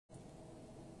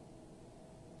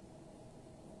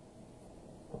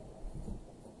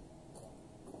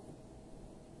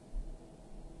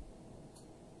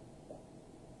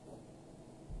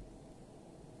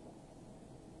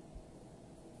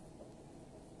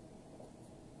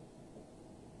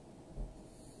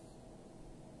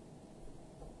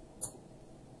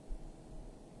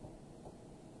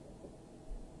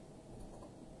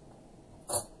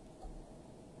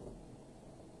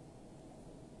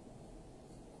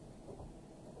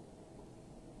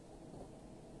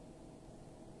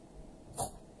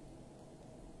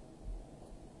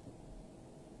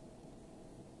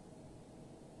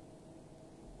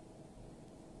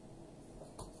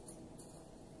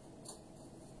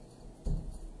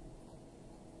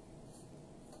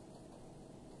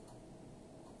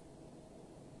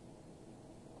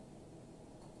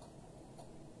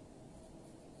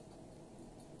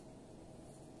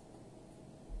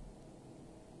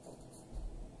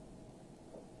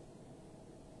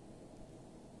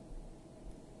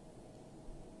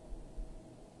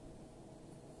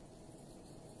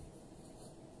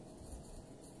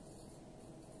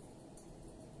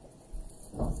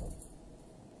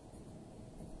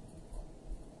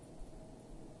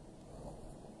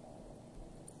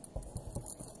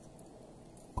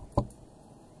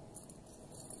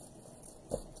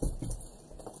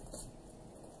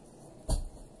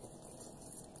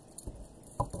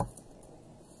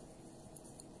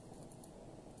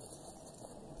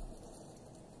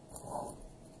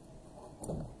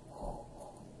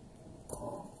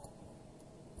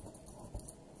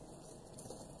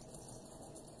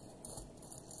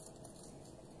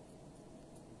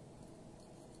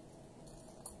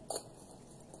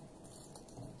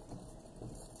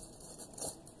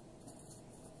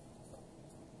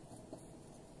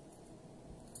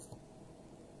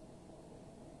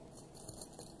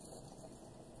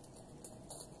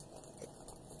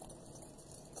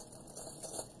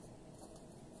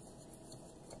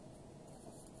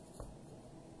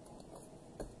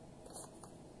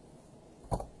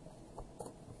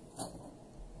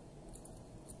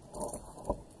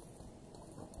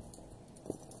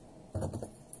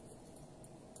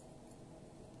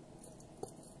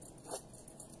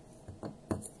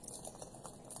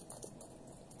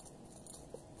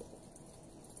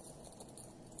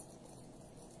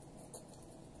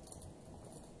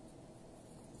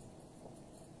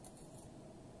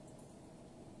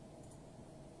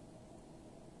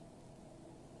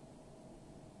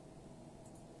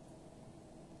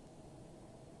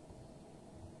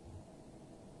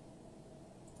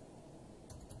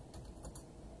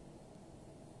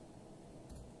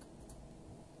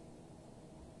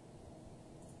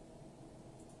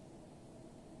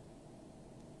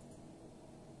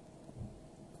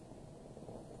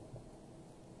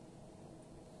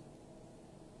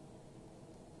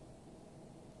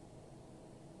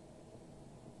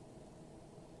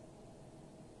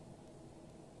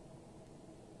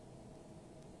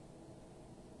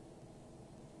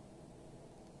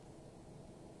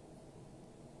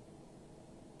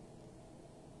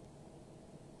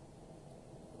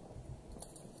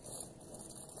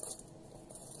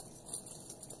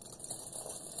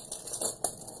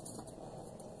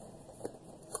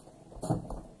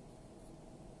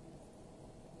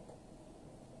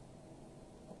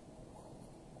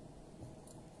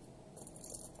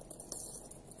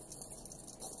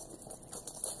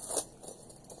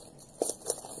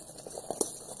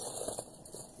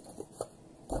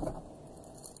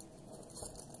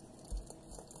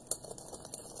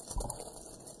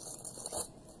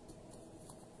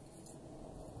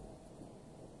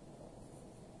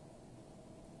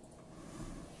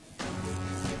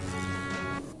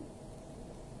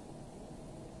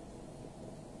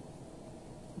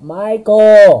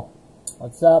Michael!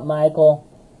 What's up, Michael?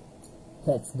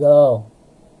 Let's go.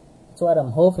 That's what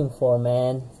I'm hoping for,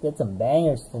 man. Let's get some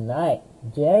bangers tonight.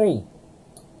 Jerry.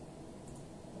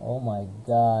 Oh my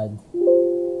God.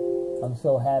 I'm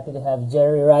so happy to have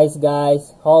Jerry Rice,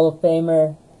 guys. Hall of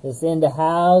Famer is in the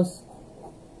house.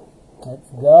 Let's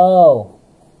go.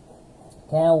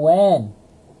 Can't win.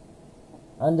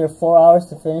 Under 4 hours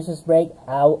to finish this break.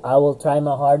 I will try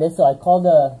my hardest. So I called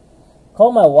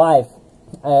my wife.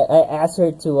 I asked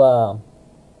her to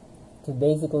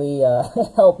basically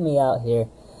help me out here.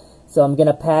 So I'm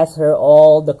gonna pass her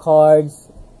all the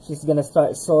cards. She's gonna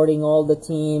start sorting all the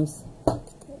teams.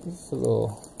 Just a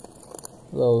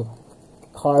little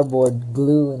cardboard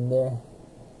glue in there.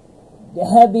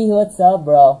 Gabby, what's up,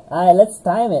 bro? Alright, let's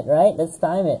time it, right? Let's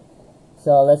time it.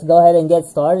 So let's go ahead and get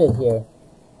started here.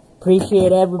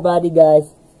 Appreciate everybody,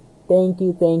 guys. Thank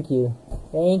you, thank you.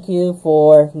 Thank you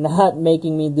for not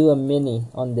making me do a mini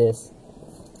on this.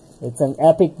 It's an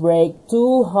epic break.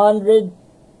 200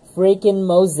 freaking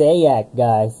Mosaic,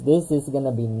 guys. This is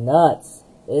gonna be nuts.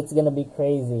 It's gonna be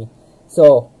crazy.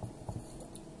 So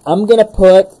I'm gonna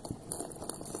put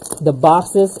the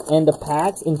boxes and the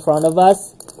packs in front of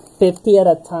us, 50 at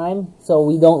a time, so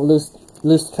we don't lose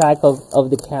track of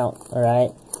the count. All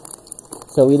right,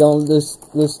 so we don't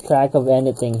lose track of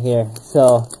anything here.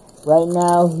 So right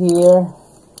now here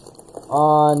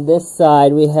on this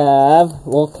side we have,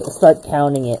 we'll start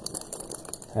counting it.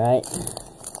 All right,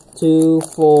 2,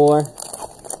 4,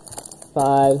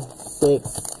 5,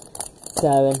 6,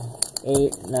 7,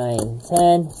 8, 9,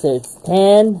 10. So it's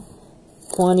 10,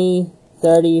 20,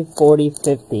 30, 40,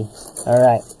 50.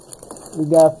 Alright. We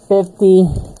got 50.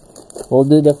 We'll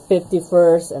do the 50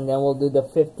 first, and then we'll do the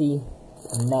 50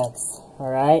 next.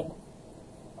 Alright.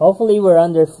 Hopefully we're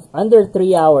under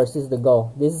 3 hours is the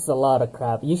goal. This is a lot of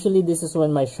crap. Usually this is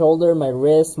when my shoulder, my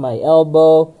wrist, my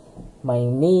elbow, my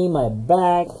knee, my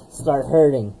back start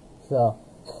hurting. So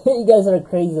you guys are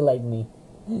crazy like me.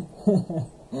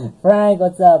 Frank,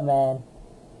 what's up, man?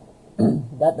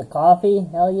 Got the coffee?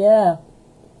 Hell yeah.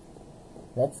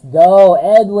 Let's go.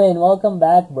 Edwin, welcome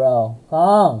back, bro.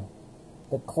 Kong,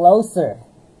 the closer.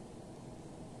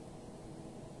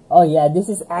 Oh yeah, this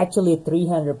is actually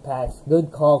 300 packs.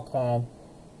 Good call, Can.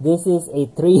 This is a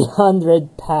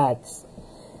 300 packs.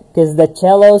 Because the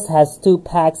Cellos has 2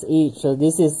 packs each. So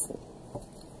this is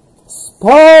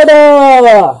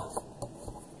Sparta!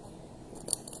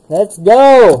 Let's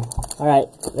go! Alright,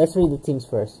 let's read the teams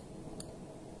first.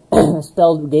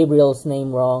 Spelled Gabriel's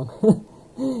name wrong.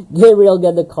 Gabriel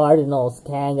got the Cardinals.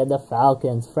 Kang got the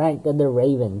Falcons. Frank got the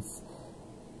Ravens.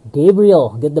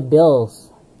 Gabriel got the Bills.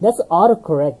 That's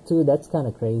autocorrect too. That's kind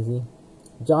of crazy.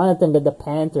 Jonathan got the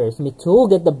Panthers. Mitul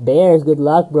got the Bears. Good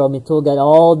luck, bro. Mitul got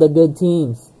all the good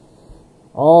teams.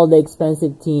 All the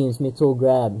expensive teams Mitul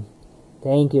grabbed.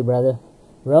 Thank you, brother.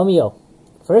 Romeo,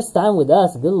 first time with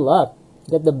us. Good luck.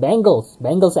 Got the Bengals.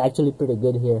 Bengals are actually pretty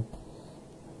good here.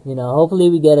 You know, hopefully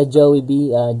we get a Joey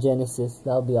B Genesis.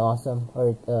 That'll be awesome.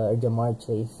 Or Jamar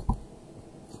Chase.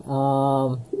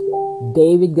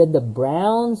 David got the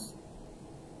Browns.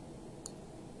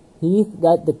 Heath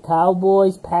got the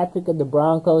Cowboys. Patrick got the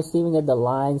Broncos. Steven got the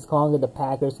Lions. Kong got the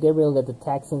Packers. Gabriel got the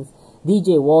Texans.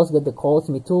 DJ Walls got the Colts.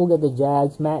 Mitul got the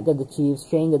Jags. Matt got the Chiefs.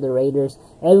 Shane got the Raiders.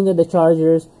 Edwin got the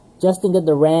Chargers. Justin got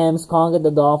the Rams. Kong got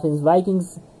the Dolphins.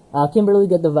 Vikings. Kimberly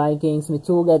got the Vikings.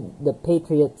 Mitul got the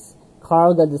Patriots.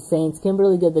 Carl got the Saints.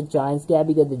 Kimberly got the Giants.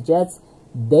 Gabby got the Jets.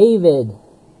 David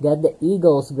got the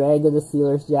Eagles. Greg got the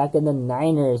Steelers. Jack got the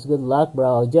Niners. Good luck,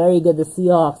 bro. Jerry got the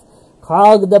Seahawks.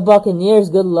 Carl got the Buccaneers.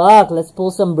 Good luck. Let's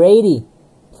pull some Brady.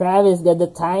 Travis got the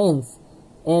Titans.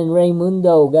 And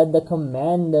Raymundo got the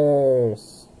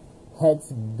Commanders.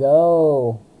 Let's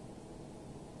go.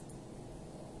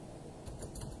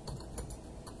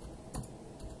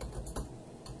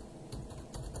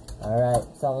 Alright,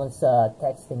 someone's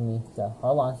texting me, so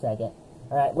hold on a second.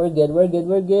 Alright, we're good.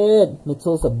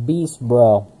 Mitul's a beast,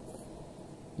 bro.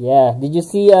 Yeah, did you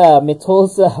see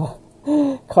Mitul's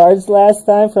cards last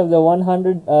time from the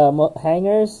 100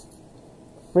 hangers?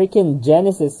 Freaking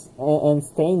Genesis and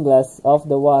stained glass off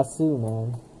the wazoo,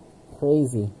 man.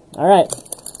 Crazy. Alright,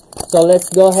 so let's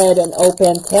go ahead and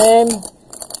open 10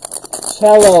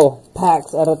 cello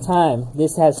packs at a time.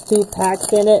 This has 2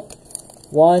 packs in it,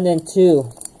 1 and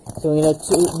 2. So we're going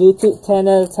to do 10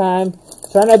 at a time.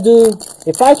 Trying to do,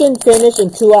 if I can finish in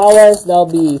 2 hours, that'll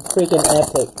be freaking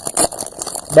epic.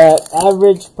 But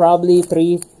average probably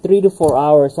 3 to 4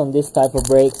 hours on this type of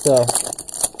break. So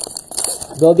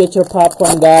go get your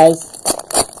popcorn, guys.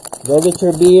 Go get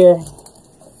your beer.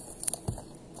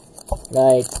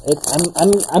 Like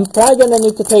I'm probably gonna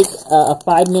need to take a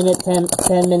 5-minute,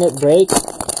 10-minute break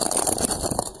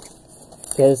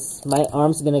because my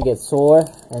arm's gonna get sore,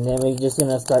 and then we're just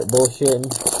gonna start bullshitting.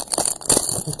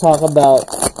 Talk about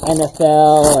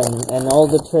NFL and all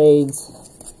the trades.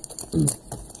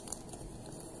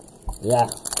 Yeah,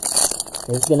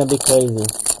 it's gonna be crazy.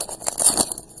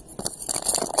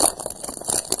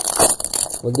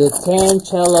 We'll do 10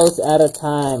 cellos at a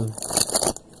time,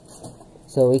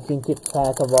 so we can keep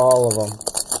track of all of them.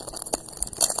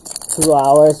 2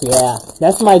 hours, yeah,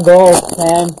 that's my goal,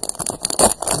 man.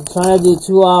 I'm trying to do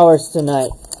 2 hours tonight.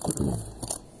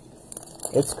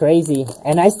 It's crazy,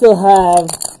 and I still have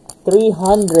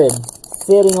 300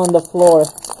 sitting on the floor.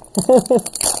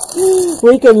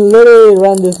 We can literally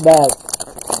run this back.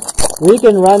 We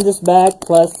can run this back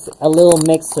plus a little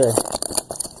mixer.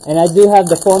 And I do have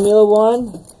the Formula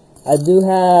 1. I do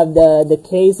have the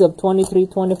case of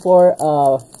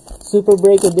 23-24 Super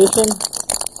Break Edition.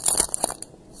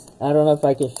 I don't know if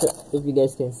I can if you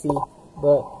guys can see,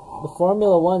 but the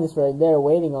Formula 1 is right there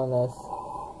waiting on us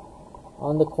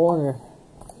on the corner.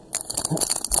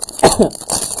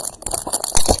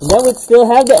 And then we still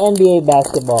have the NBA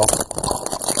basketball.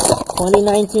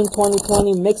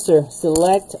 2019-2020 mixer,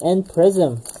 select, and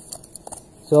prism.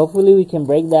 So hopefully we can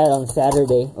break that on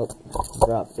Saturday. Oh,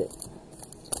 dropped it.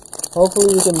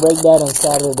 Hopefully we can break that on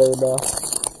Saturday though.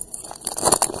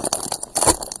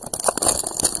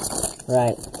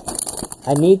 Right.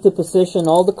 I need to position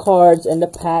all the cards and the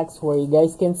packs where you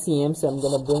guys can see them. So I'm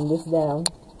going to bring this down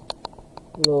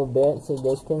a little bit so you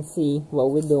guys can see what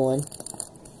we're doing.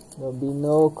 There'll be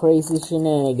no crazy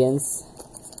shenanigans.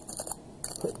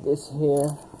 Put this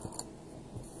here.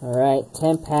 Alright,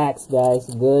 10 packs, guys.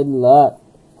 Good luck.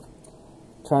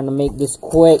 Trying to make this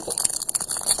quick.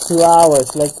 2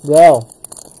 hours. Let's go.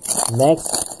 Next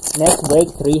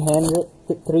break,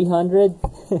 300.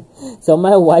 So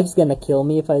my wife's gonna kill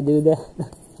me if I do that.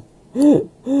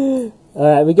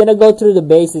 Alright, we're gonna go through the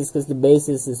bases because the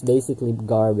bases is basically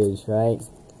garbage, right?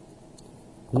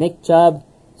 Nick Chubb.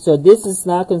 So this is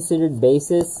not considered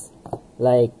bases.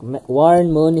 Like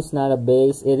Warren Moon is not a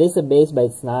base. It is a base, but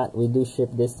it's not. We do ship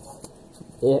this.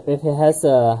 If it has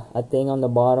a thing on the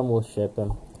bottom, we'll ship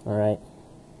him. Alright.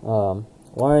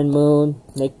 Warren Moon,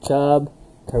 Nick Chubb,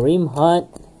 Kareem Hunt,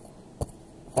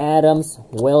 Adams,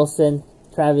 Wilson,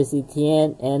 Travis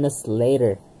Etienne, and a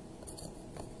Slater.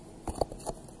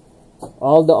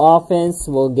 All the offense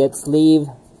will get sleeve.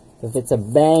 If it's a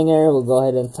banger, we'll go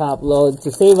ahead and top load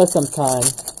to save us some time.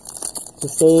 To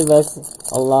save us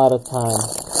a lot of time.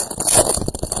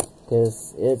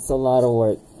 Because it's a lot of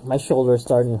work. My shoulder's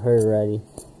starting to hurt already.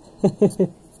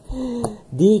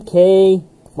 DK,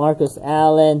 Marcus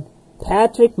Allen,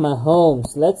 Patrick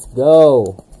Mahomes. Let's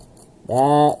go.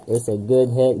 That is a good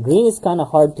hit. Green is kind of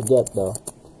hard to get though.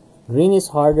 Green is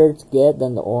harder to get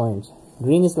than the orange.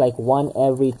 Green is like 1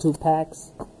 every 2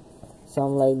 packs.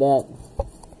 Something like that.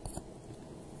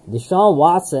 Deshaun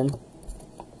Watson.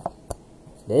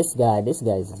 This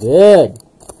guy's good.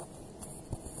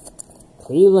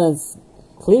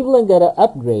 Cleveland got an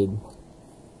upgrade.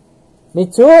 Me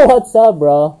too. What's up,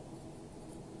 bro?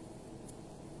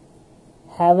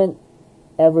 Haven't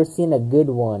ever seen a good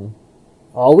one.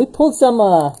 Oh, we pulled some,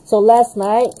 so last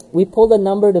night, we pulled a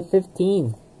number to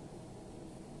 15.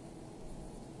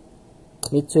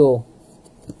 Me too.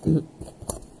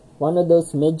 One of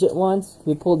those midget ones,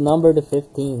 we pulled number to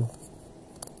 15.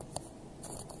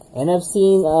 And I've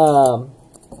seen,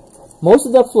 most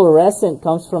of the fluorescent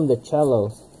comes from the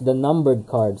cellos, the numbered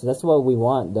cards. That's what we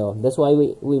want, though. That's why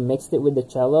we mixed it with the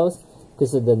cellos,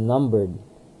 because of the numbered.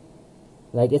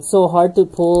 Like, it's so hard to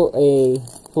pull a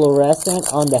fluorescent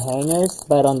on the hangers,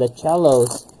 but on the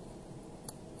cellos,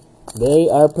 they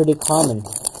are pretty common.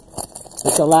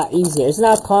 It's a lot easier. It's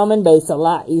not common, but it's a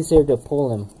lot easier to pull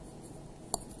them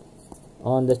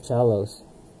on the cellos.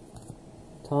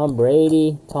 Tom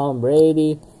Brady,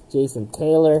 Jason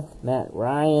Taylor, Matt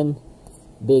Ryan,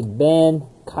 Big Ben,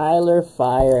 Kyler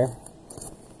Fire.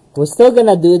 We're still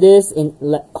gonna do this in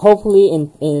hopefully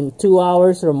in 2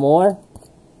 hours or more,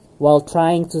 while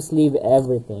trying to sleeve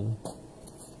everything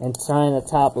and trying to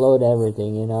top load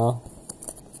everything, you know.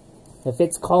 If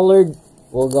it's colored,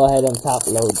 we'll go ahead and top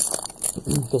load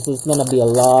because it's gonna be a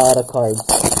lot of cards.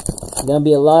 It's gonna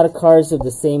be a lot of cards of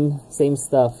the same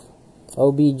stuff.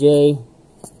 OBJ,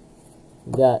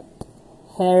 we got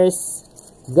Harris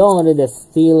going to the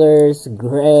Steelers.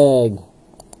 Greg,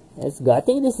 let's go. I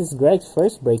think this is Greg's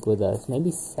first break with us,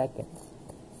 maybe second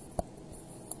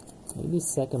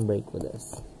break with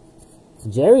us.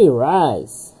 Jerry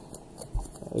Rice,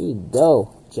 there you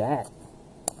go. Jack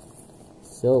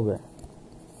Silver,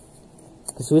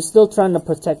 because we're still trying to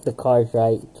protect the cards,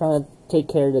 right? Trying to take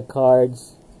care of the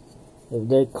cards. If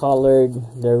they're colored,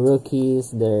 they're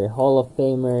rookies, they're Hall of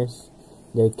Famers,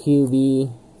 they're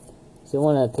QB. So you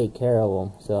want to take care of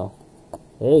them. So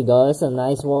there you go. That's a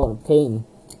nice Walter Payton.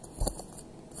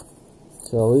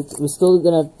 So we're still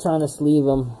gonna try to sleeve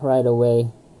them right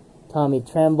away. Tommy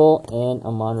Tremble and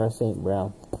Amon-Ra St.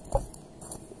 Brown.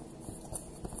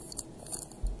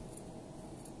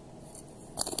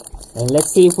 And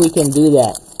let's see if we can do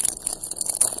that.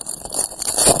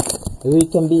 If we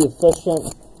can be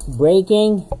efficient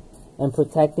breaking and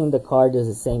protecting the card at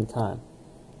the same time.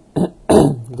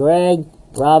 Greg,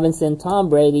 Robinson, Tom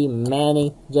Brady,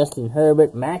 Manning, Justin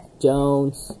Herbert, Mac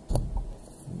Jones.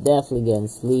 Definitely getting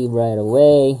sleeve right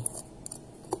away.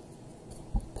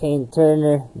 Payne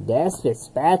Turner, Des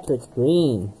Fitzpatrick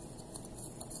Green.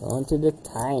 Going to the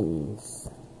Titans.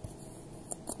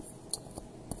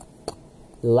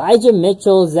 Elijah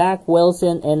Mitchell, Zach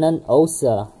Wilson, and an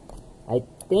Osa. I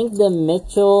think the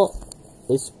Mitchell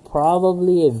is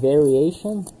probably a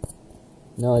variation.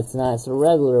 No, it's not. It's a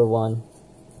regular one.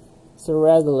 It's a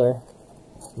regular.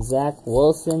 Zach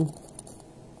Wilson.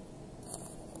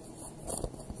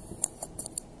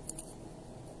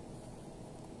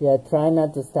 Yeah, try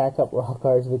not to stack up raw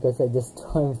cards because I just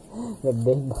tore the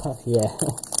big box. Yeah.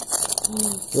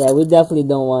 Yeah, we definitely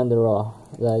don't want the raw.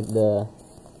 Like the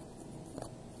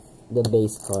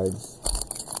base cards.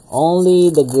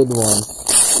 Only the good ones.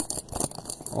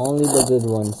 Only the good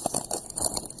ones.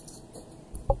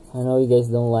 I know you guys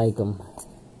don't like them.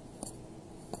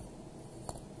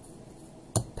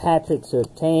 Patrick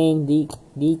Surtain,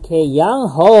 DK, Young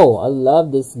Ho. I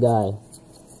love this guy.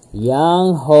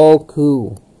 Young Ho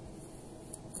Koo.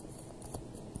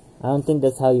 I don't think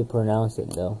that's how you pronounce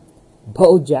it though.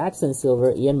 Bo Jackson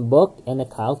Silver, Ian Book, and a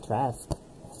Kyle Trask.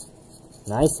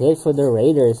 Nice hit for the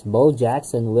Raiders. Bo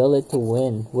Jackson, will to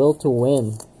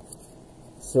win.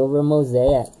 Silver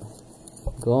Mosaic.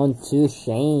 Going to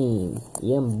Shane.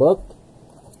 Ian Book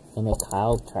and a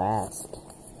Kyle Trask.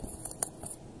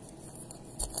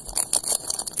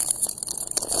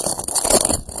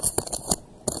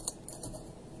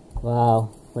 Wow,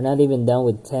 we're not even done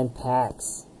with 10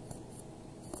 packs.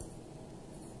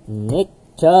 Nick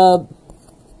Chubb,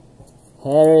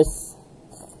 Harris,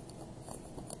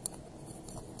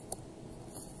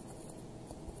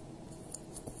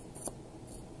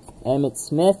 Emmitt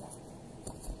Smith.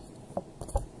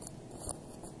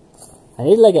 I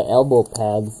need like an elbow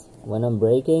pads when I'm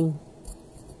breaking,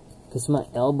 because my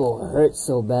elbow hurts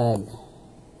so bad.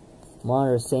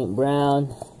 Amon-Ra St.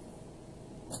 Brown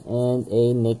and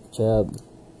a Nick Chubb.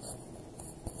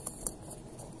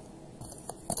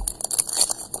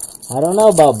 I don't know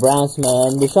about Browns,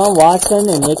 man. Deshaun Watson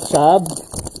and Nick Chubb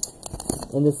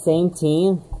in the same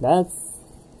team. That's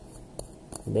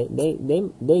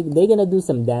they gonna do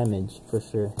some damage for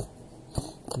sure.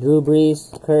 Drew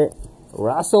Brees, Kurt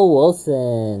Russell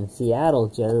Wilson, Seattle,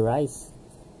 Jerry Rice,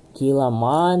 Keelan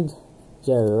Mond,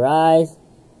 Jerry Rice,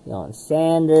 Deion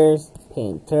Sanders,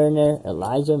 Payne Turner,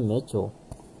 Elijah Mitchell,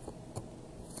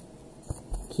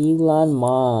 Keelan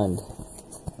Mond.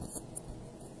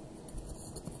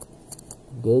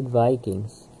 Good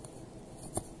Vikings.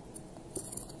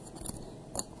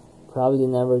 Probably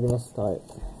never gonna start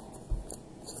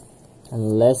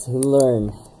unless he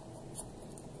learn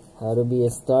how to be a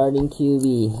starting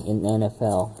QB in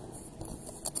NFL.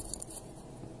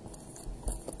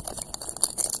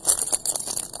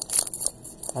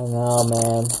 I know,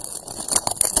 man.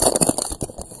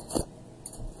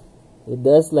 It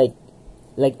does like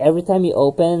every time you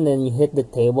open and you hit the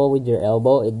table with your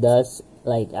elbow, it does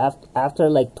like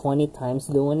after like 20 times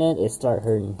doing it, it start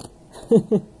hurting.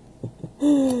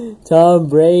 Tom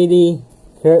Brady,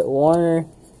 Kurt Warner,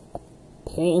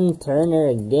 Payton Turner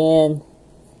again,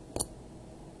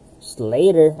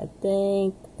 Slater, I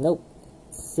think. Nope,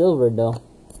 silver though.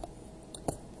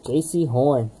 JC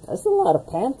Horn. That's a lot of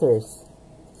Panthers.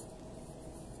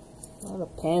 A lot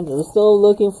of Panthers. We're still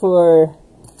looking for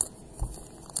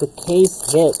the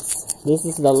case hits. This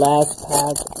is the last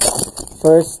pack.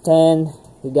 First 10.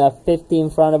 We got 50 in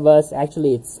front of us.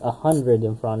 Actually, it's 100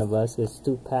 in front of us. There's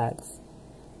 2 packs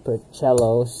per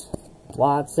Cellos.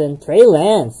 Watson, Trey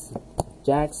Lance,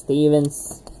 Jack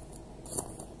Stevens,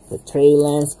 the Trey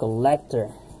Lance collector.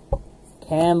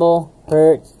 Campbell,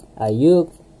 Hurts,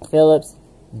 Ayuk, Phillips,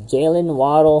 Jalen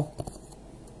Waddle.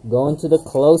 Going to the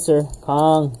closer,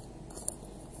 Kong.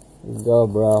 Let's go,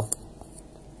 bro.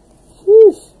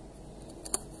 Whew.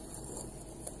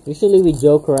 Usually we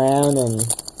joke around and,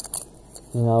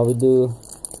 you know, we do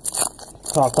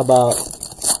talk about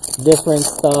different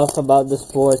stuff about the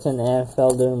sports and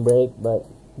NFL during break, but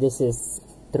this is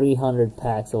 300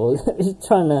 packs, so we're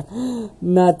trying to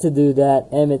not to do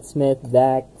that. Emmitt Smith,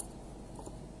 Dak,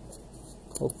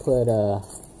 We'll put a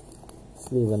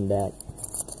sleeve on that.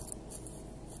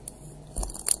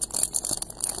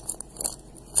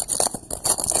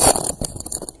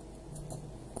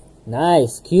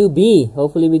 Nice. QB.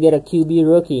 Hopefully we get a QB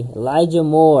rookie. Elijah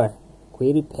Moore.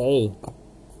 Quiddy Pay.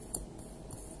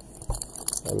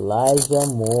 Elijah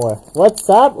Moore. What's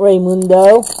up,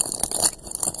 Raymundo?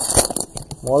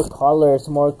 More colors,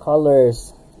 more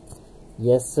colors.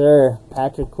 Yes, sir.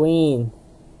 Patrick Queen.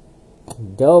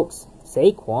 Dokes.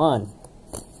 Saquon.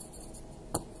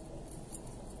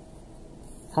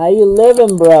 How you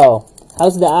living, bro?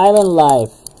 How's the island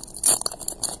life?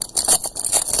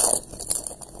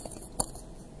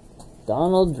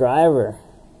 Donald Driver.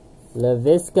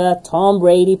 LaVisca. Tom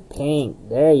Brady pink.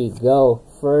 There you go.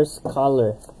 First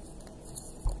color.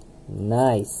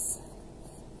 Nice.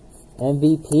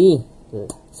 MVP.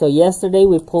 So yesterday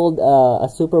we pulled a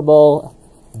Super Bowl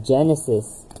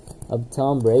Genesis of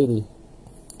Tom Brady.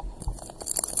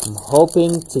 I'm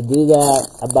hoping to do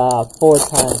that about 4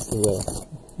 times today.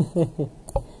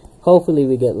 Hopefully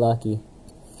we get lucky.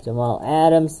 Jamal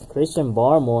Adams, Christian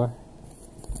Barmore.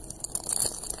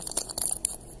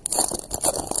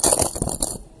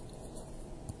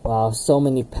 Wow, so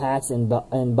many packs and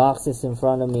boxes in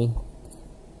front of me.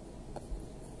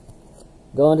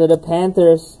 Going to the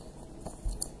Panthers.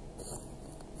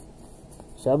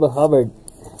 Shabba Hubbard.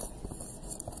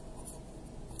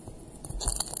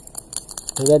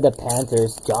 Look at the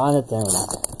Panthers. Jonathan.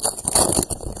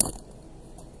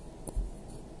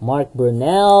 Mark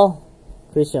Brunell.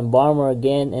 Christian Barmore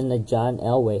again. And the John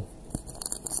Elway.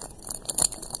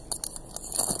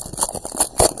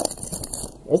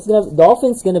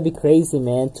 Dolphins gonna be crazy,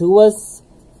 man. Tua's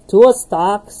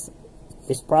stocks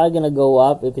is probably gonna go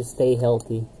up if he stay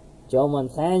healthy. Joe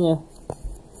Montana.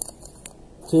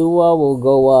 Tua will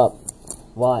go up.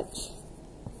 Watch.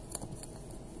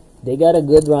 They got a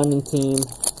good running team.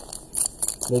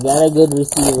 They got a good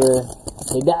receiver.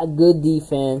 They got good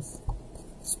defense.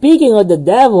 Speaking of the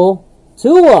devil,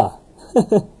 Tua.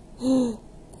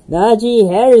 Najee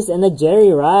Harris and a Jerry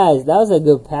Rice. That was a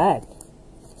good pack.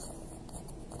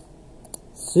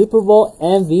 Super Bowl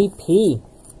MVP.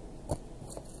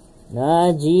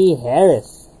 Najee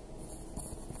Harris.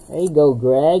 There you go,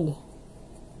 Greg.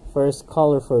 First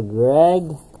color for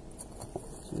Greg.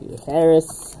 Najee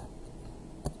Harris.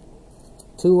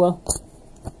 Tua.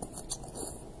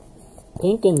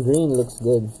 Pink and green looks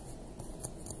good.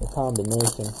 The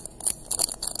combination.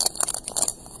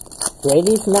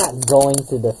 Brady's not going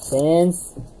to the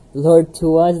fence. Lord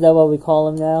Tua, is that what we call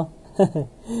him now?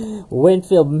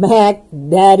 Winfield Mac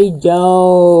Daddy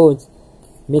Jones.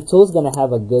 Mitchell's gonna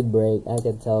have a good break, I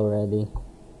can tell already.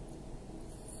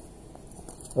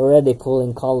 Already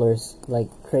pulling colors like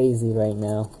crazy right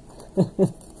now.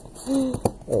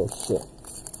 Oh shit.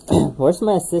 Where's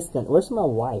my assistant? Where's my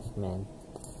wife, man?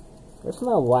 Where's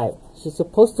my wife? She's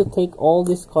supposed to take all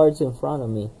these cards in front of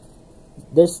me.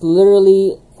 There's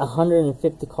literally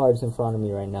 150 cards in front of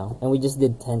me right now, and we just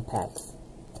did 10 packs.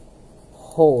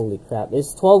 Holy crap.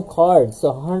 It's 12 cards,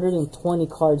 so 120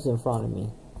 cards in front of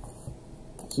me.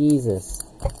 Jesus.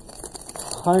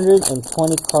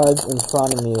 120 cards in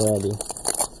front of me already.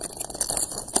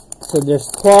 So there's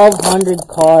 1,200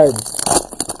 cards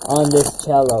on this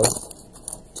Cellos.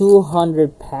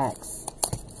 200 packs.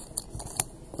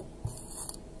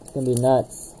 It's gonna be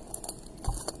nuts.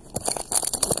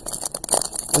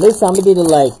 I need somebody to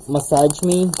like massage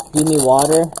me, give me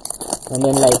water, and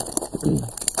then like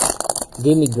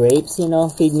give me grapes, you know,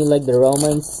 feed me like the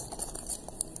Romans.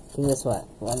 I think that's what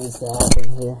needs to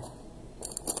happen here.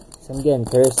 So I'm getting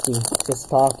thirsty just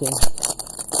talking.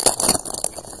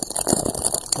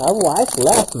 My wife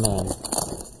left, man.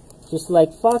 She's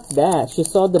like, fuck that. She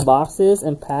saw the boxes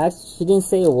and packs. She didn't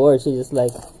say a word. She just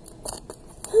like,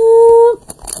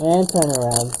 and turn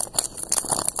around.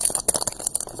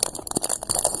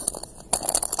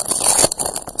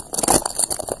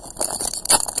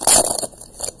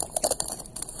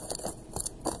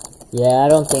 Yeah, I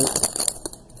don't think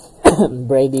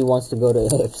Brady wants to go to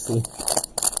AFC.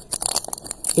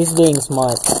 He's being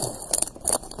smart.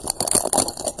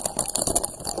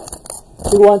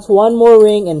 He wants one more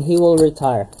ring and he will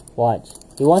retire. Watch.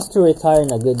 He wants to retire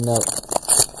in a good note.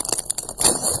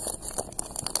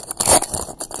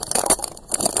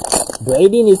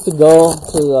 Brady needs to go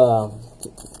to,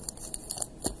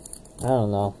 I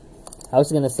don't know. I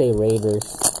was gonna say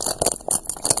Raiders.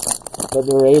 But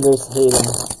the Raiders hate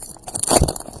him.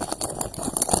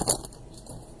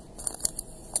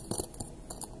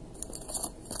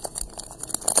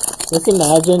 Just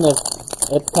imagine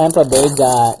if Tampa Bay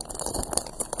got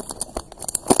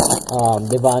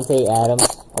Devontae Adams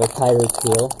or Tyreek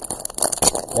Hill.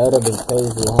 That would have been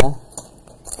crazy, huh?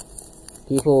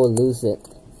 People will lose it.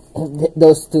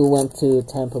 Those two went to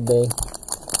Tampa Bay.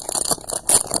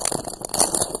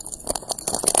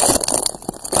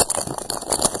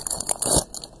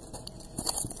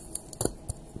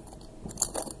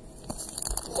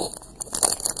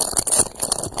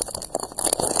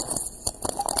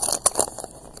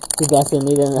 He doesn't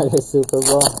need another Super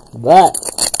Bowl, but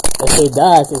if he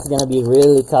does, it's gonna be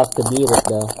really tough to beat it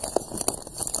though.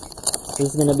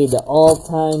 He's gonna be the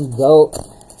all-time GOAT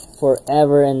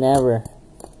forever and ever.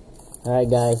 Alright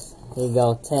guys, here you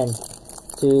go. 10,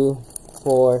 2,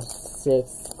 4,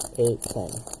 6, 8,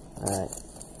 10. Alright.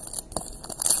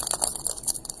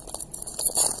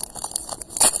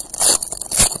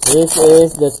 This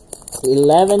is the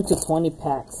 11 to 20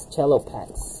 packs, cello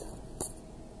packs.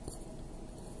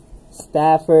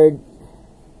 Stafford,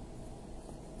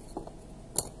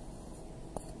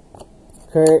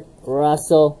 Kurt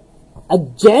Russell, a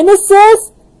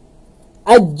Genesis?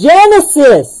 A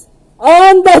Genesis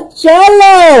on the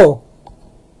cello!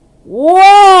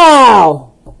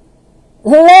 Wow!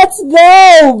 Let's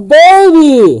go,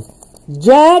 baby!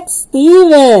 Jack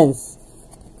Stevens,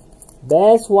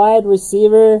 best wide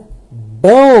receiver.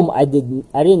 Boom! I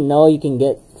didn't know you can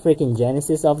get freaking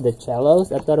Genesis off the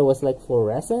cellos. I thought it was like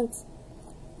fluorescence.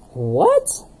 What?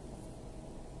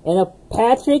 And a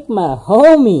Patrick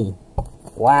Mahomes.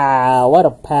 Wow, what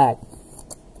a pack.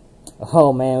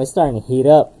 Oh man, we're starting to heat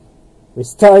up. We're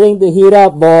starting to heat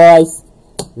up, boys.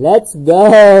 Let's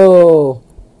go.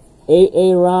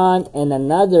 Aaron and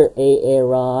another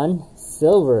Aaron.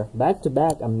 Silver. Back to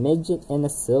back. A midget and a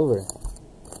silver.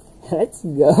 Let's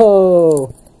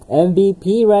go.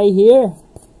 MVP right here.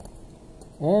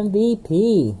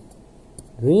 MVP.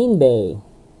 Green Bay.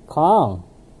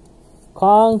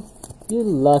 Kong, you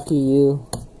lucky you.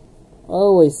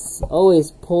 Always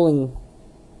pulling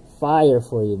fire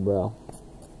for you, bro.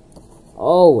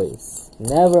 Always.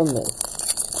 Never miss.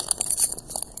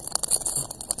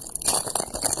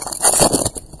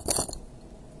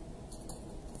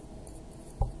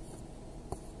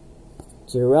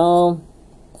 Jerome.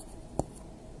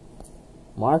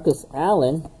 Marcus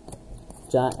Allen.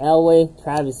 John Elway.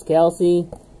 Travis Kelce.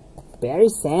 Barry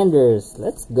Sanders.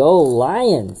 Let's go,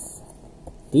 Lions.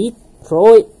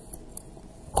 Detroit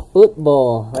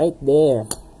football right there.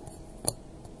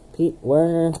 Pete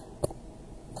Werner.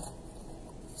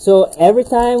 So every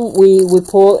time we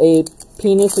pull a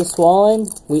penis is swollen,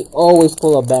 we always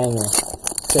pull a banger.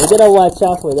 So you gotta watch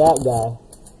out for that guy.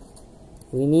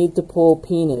 We need to pull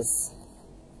penis.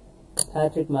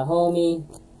 Patrick Mahomes,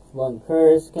 Von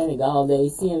Kurz, Kenny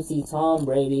Galladay, CMC, Tom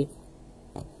Brady.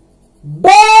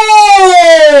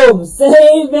 Boom!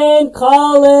 Saban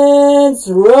Collins,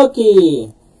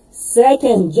 rookie.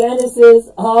 Second Genesis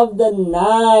of the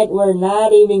night. We're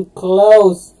not even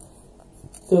close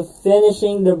to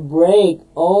finishing the break.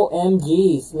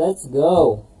 OMGs. Let's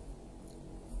go.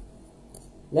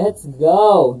 Let's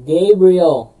go.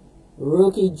 Gabriel,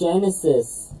 rookie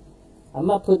Genesis. I'm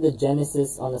going to put the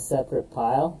Genesis on a separate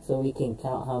pile so we can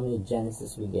count how many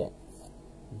Genesis we get.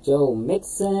 Joe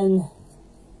Mixon.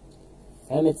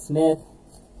 Emmitt Smith.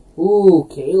 Ooh,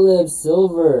 Caleb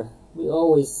Silver. We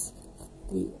always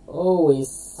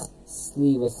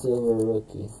sleeve a silver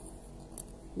rookie.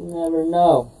 You never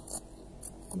know.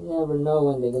 You never know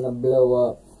when they're gonna blow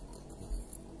up.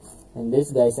 And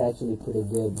this guy's actually pretty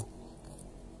good.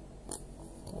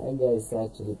 That guy's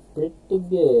actually pretty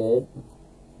good.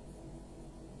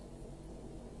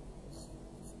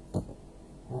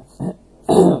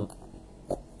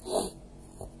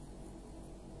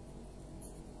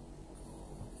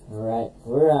 Alright,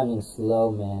 we're running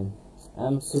slow, man.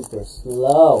 I'm super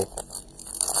slow.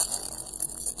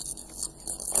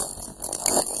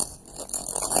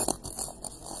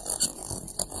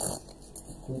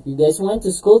 You guys went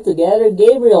to school together?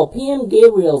 Gabriel, PM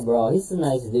Gabriel, bro. He's a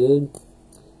nice dude.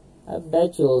 I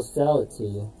bet you'll sell it to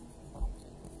you.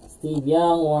 Steve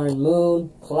Young, Warren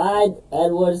Moon, Clyde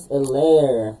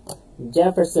Edwards-Helaire,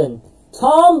 Jefferson,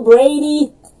 Tom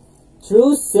Brady,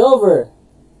 True Silver,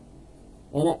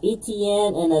 and a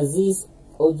ETN and Aziz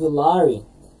Ojulari.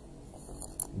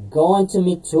 Going to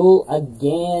Mitul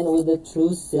again with the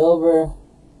True Silver.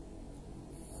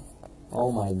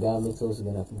 Oh my god, Mitul's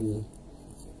gonna be...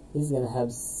 He's gonna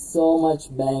have so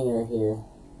much banger here.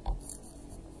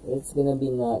 It's gonna be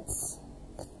nuts.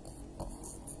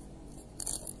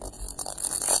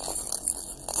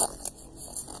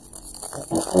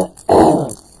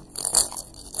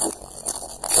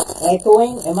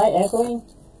 Echoing? Am I echoing?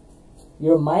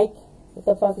 Your mic? What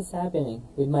the fuck is happening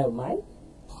with my mic?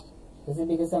 Is it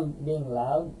because I'm being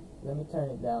loud? Let me turn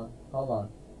it down. Hold on.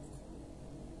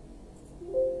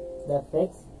 Is that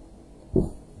fixed?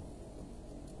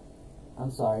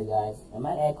 I'm sorry, guys. Am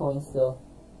I echoing still?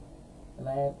 Am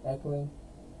I echoing?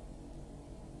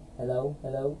 Hello?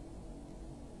 Hello?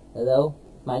 Hello?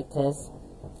 Mic test.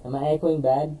 Am I echoing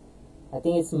bad? I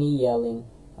think it's me yelling.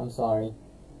 I'm sorry.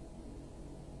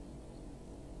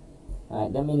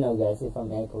 Alright, let me know, guys, if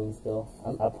I'm echoing still.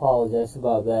 I apologize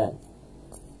about that.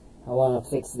 I want to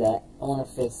fix that. I want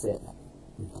to fix it.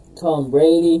 Tom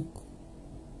Brady.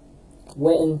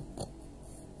 Witten.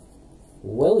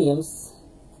 Williams.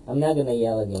 I'm not going to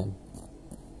yell again.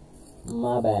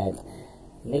 My bad.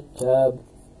 Nick Chubb.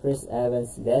 Chris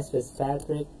Evans. Des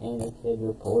Fitzpatrick. And a kid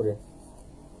reporter.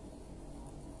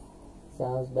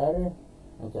 Sounds better?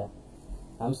 Okay.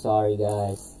 I'm sorry,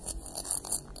 guys.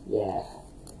 Yeah.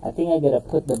 I think I gotta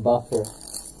put the buffer.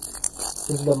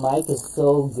 Because the mic is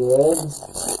so good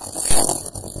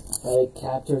that it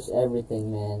captures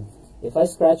everything, man. If I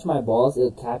scratch my balls,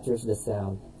 it captures the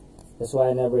sound. That's why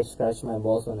I never scratch my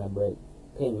balls when I break.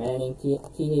 Peyton Manning, T.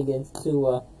 Higgins,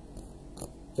 Tua,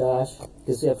 Josh.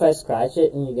 Because if I scratch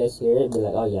it and you guys hear it, be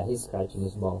like, oh yeah, he's scratching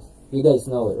his balls. You guys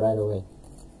know it right away.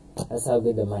 That's how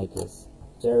good the mic is.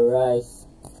 Jerry Rice.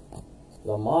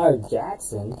 Lamar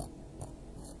Jackson.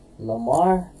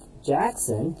 Lamar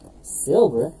Jackson.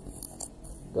 Silver.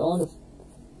 Going to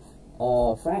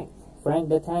Frank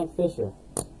the Tank Fisher.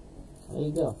 There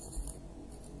you go.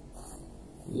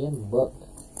 Ian Book.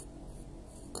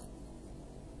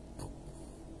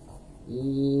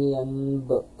 Ian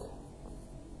Book.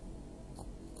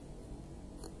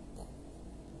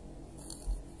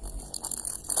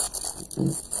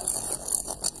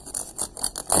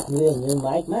 You need a new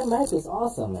mic? My mic is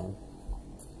awesome, man.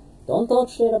 Don't talk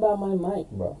shit about my mic,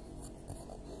 bro.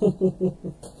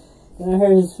 And I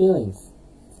hurt his feelings.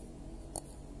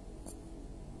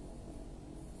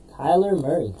 Kyler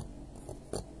Murray.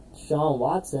 Sean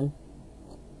Watson.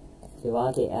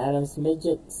 Devontae Adams,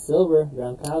 Midget. Silver.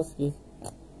 Gronkowski.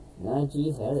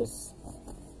 Najee Harris.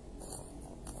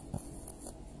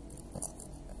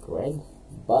 Greg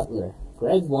Butler.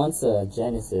 Greg wants a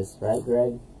Genesis, right,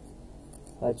 Greg?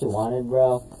 What you wanted,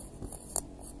 bro?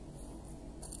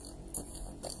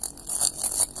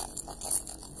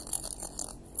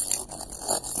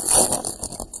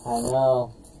 I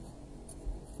know.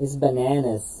 It's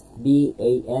bananas.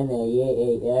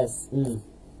 B-A-N-A-A-S.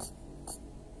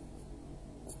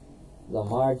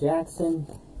 Lamar Jackson.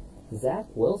 Zach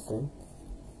Wilson.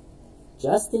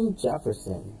 Justin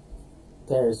Jefferson.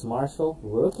 Terrace Marshall.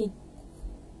 Rookie.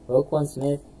 Roquan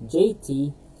Smith.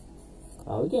 JT.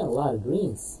 Oh, we get a lot of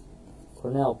greens.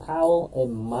 Cornell Powell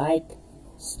and Mike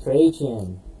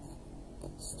Strajan.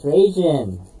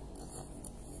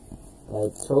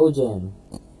 Like Trojan.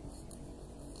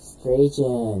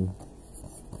 Strajan.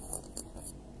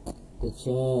 The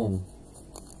chin.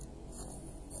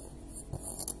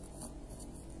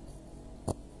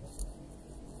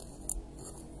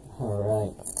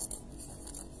 Alright.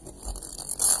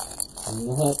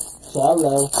 Next,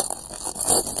 Cellos.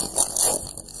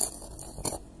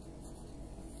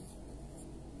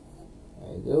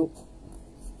 Go.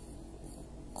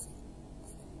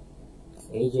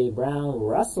 AJ Brown,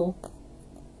 Russell,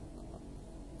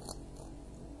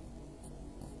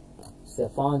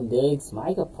 Stephon Diggs,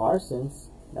 Micah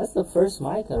Parsons. That's the first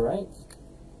Micah, right?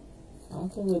 I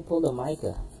don't think we pulled a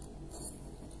Micah.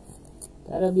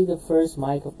 That'll be the first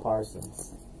Micah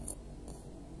Parsons.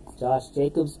 Josh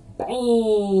Jacobs,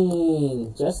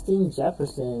 bang! Justin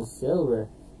Jefferson, silver,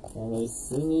 and a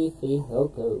Simi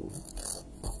Fihoko.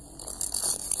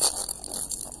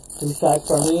 2 shots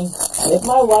for me. If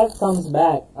my wife comes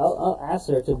back, I'll ask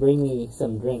her to bring me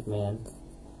some drink, man.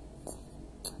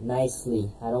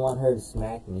 Nicely. I don't want her to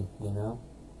smack me, you know.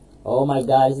 Oh my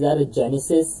God, is that a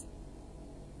Genesis?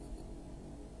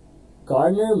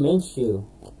 Gardner Minshew.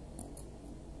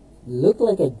 Looked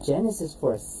like a Genesis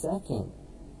for a second.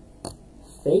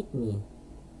 Fake me.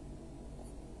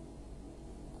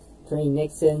 Trey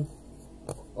Nixon.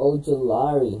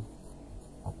 Ojulari.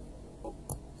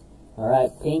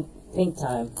 Alright, pink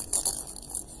time.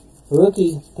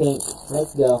 Rookie pink.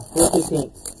 Let's go. Rookie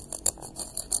pink.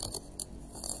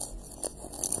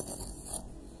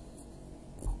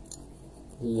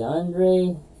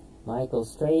 DeAndre, Michael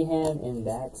Strahan, and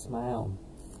that smile.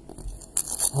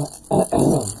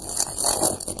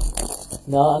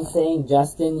 No, I'm saying,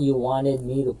 Justin, you wanted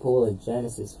me to pull a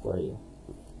Genesis for you.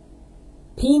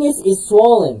 Penis is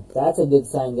swollen. That's a good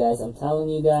sign, guys. I'm telling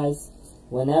you guys.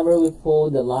 Whenever we pull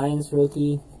the Lions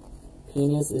rookie,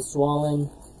 penis is swollen,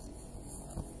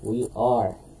 we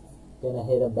are gonna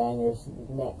hit a banger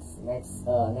next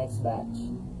batch.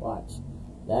 Watch.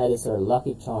 That is our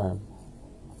lucky charm.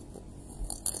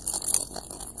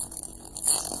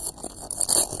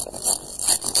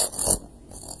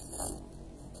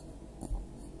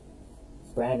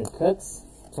 Brandon Cooks,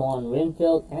 Tuan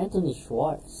Winfield, Anthony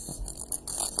Schwartz.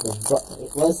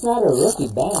 Well, it's not a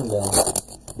rookie bang though.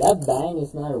 That bang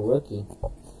is not a rookie.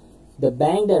 The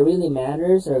bang that really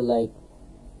matters are like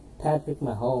Patrick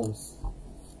Mahomes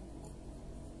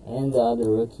and the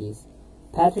other rookies.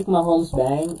 Patrick Mahomes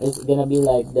bang is gonna be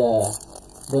like the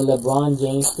LeBron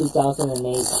James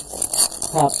 2008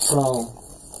 top chrome.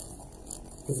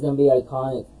 It's gonna be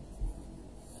iconic.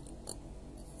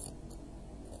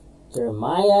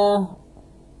 Jeremiah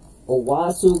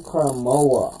Owasu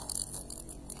Karamoa.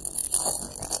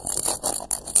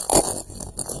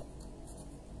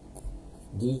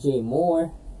 DJ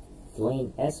Moore,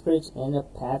 Dwayne Eskridge, and a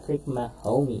Patrick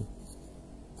Mahomes.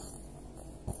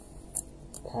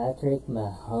 Patrick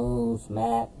Mahomes,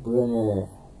 Matt Brunner.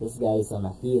 This guy is on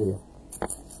a heater.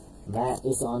 Matt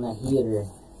is on a heater.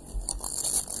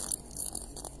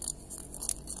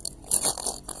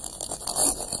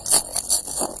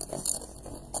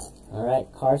 Alright,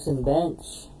 Carson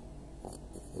Bench,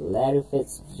 Larry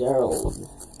Fitzgerald.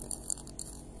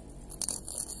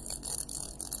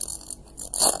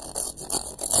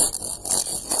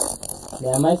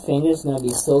 Yeah, my finger's gonna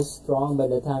be so strong by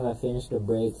the time I finish the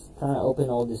breaks. Trying to open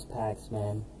all these packs,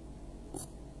 man.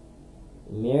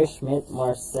 Mir Schmidt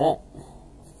Marset.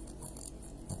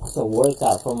 It's a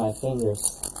workout for my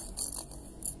fingers.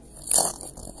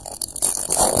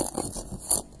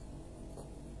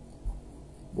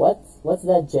 What's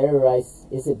that Jerry Rice?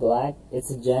 Is it black?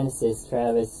 It's a Genesis,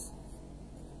 Travis.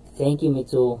 Thank you,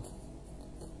 Mitul.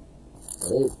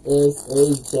 It is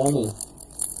a Jenny.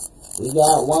 We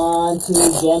got 1, 2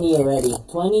 Jenny already.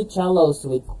 20 Cellos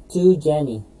with 2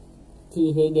 Jenny.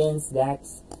 T. Higgins,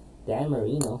 Dax, Dan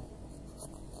Marino.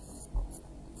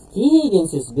 T.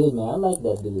 Higgins is good, man. I like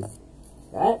that dude.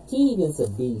 That T. Higgins is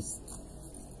a beast.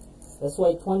 That's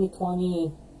why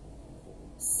 2020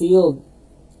 sealed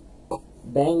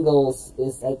Bengals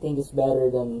is, I think, it's better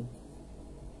than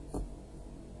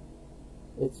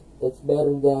it's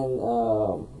better than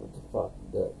what the fuck,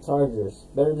 the Chargers.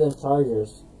 Better than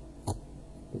Chargers.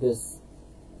 Because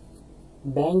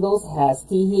Bengals has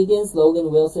T. Higgins,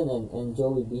 Logan Wilson, and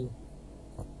Joey B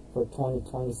for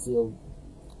 2020 sealed.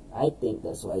 I think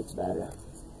that's why it's better.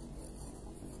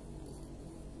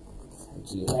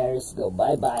 G. Harris, go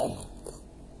bye-bye.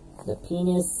 The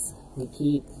penis, we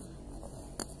keep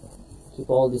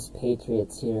all these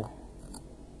Patriots here.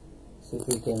 See if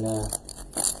we can add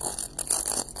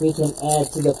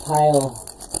to the pile.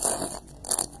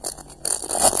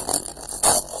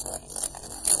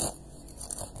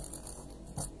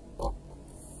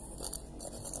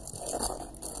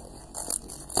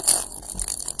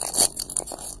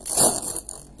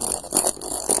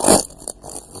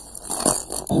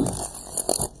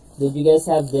 Did you guys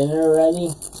have dinner already?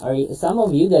 Some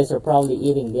of you guys are probably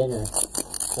eating dinner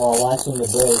while watching the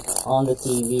break on the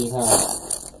TV, huh?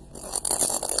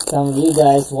 Some of you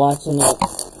guys watching it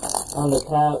on the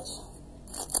couch,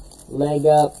 leg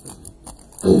up,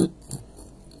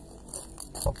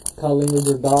 cuddling with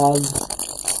your dog.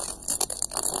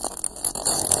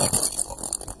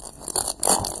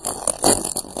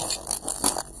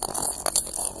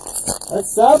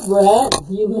 What's up, Brett?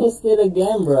 You missed it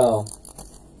again, bro.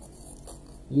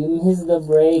 You missed the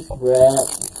break, Brett.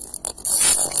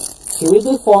 Should we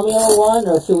do Formula 1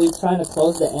 or should we try to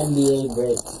close the NBA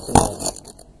break tonight?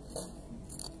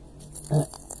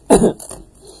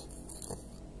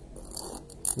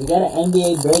 We got an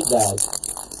NBA break, guys.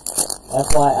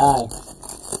 FYI.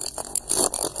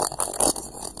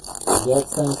 Get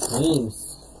some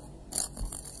teams.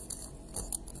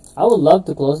 I would love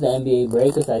to close the NBA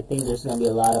break because I think there's going to be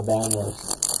a lot of bangers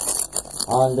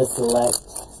on the select.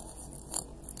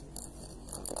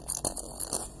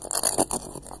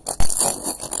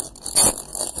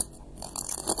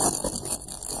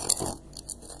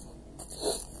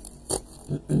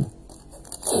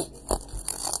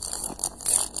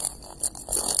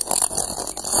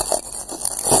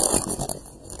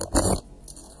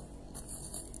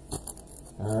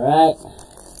 Alright,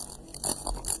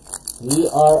 we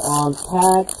are on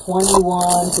pack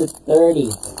 21 to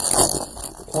 30.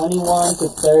 21 to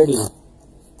 30.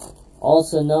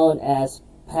 Also known as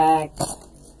pack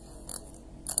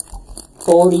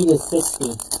 40 to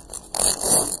 60.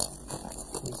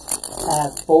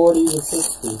 Pack 40 to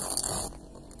 60.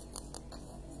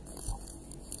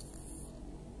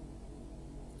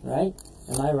 Right?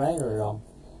 Am I right or wrong?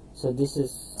 So this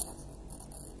is...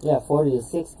 yeah, 40 to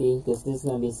 60, because this is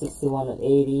going to be 61 to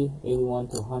 80, 81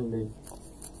 to 100.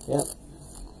 Yep.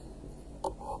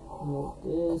 Like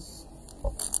this.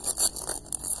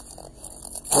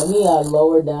 Let me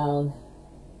lower down,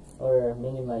 or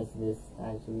minimize this,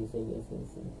 actually, so you guys can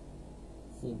see.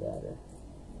 see better.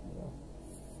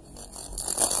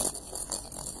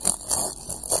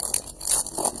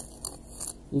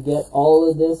 You get all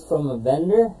of this from a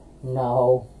vendor?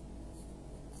 No.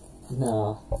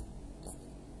 No.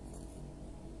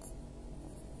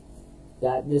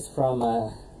 Got this from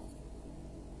a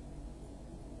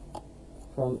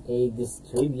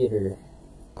distributor.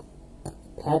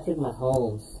 Patrick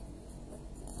Mahomes.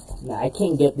 Now, I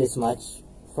can't get this much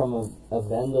from a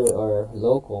vendor or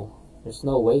local. There's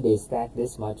no way they stack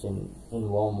this much in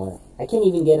Walmart. I can't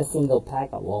even get a single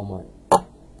pack at Walmart.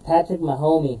 Patrick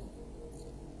Mahomes.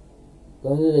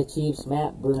 Going to the Chiefs,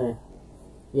 Matt Brunner.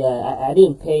 Yeah, I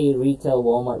didn't pay retail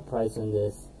Walmart price on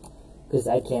this. Because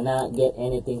I cannot get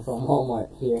anything from Walmart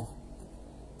here.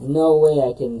 No way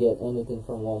I can get anything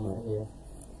from Walmart here.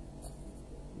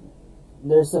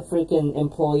 There's a freaking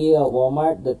employee at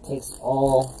Walmart that takes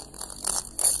all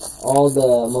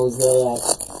the Mosaic,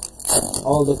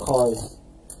 all the cards.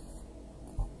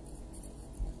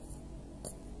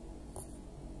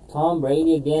 Tom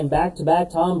Brady again, back-to-back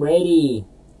Tom Brady.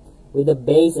 With a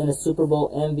base and a Super Bowl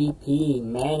MVP.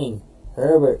 Manning,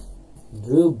 Herbert,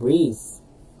 Drew Brees.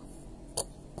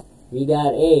 We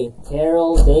got a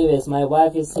Terrell Davis. My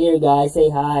wife is here, guys. Say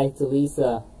hi to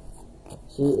Lisa.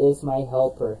 She is my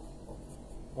helper.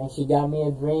 And she got me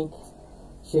a drink.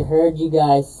 She heard you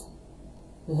guys.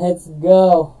 Let's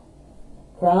go.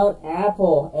 Crown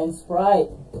Apple and Sprite.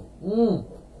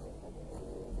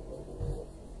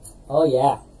 Oh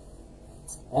yeah.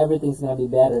 Everything's gonna be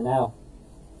better now.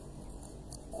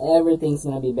 Everything's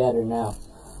gonna be better now.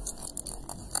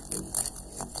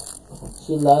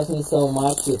 She loves me so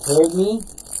much. She heard me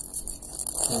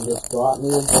and just brought me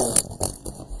a drink.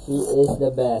 She is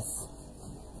the best.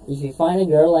 If you find a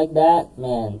girl like that,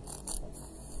 man,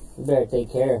 you better take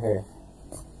care of her.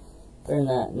 Better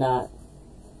not,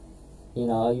 you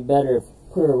know, you better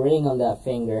put a ring on that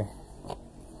finger.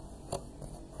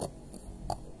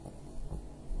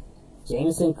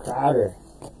 Jameson Crowder.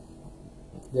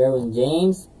 Derwin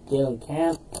James, Jalen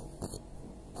Camp,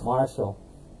 Marshall.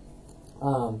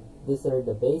 These are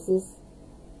the bases.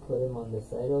 Put them on the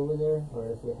side over there,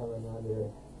 or if we have another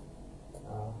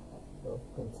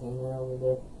container over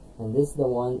there. And this is the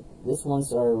one. These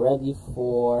ones are ready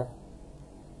for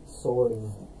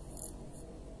sorting.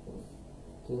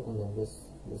 Okay, and then this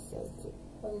side too.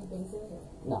 Are these bases?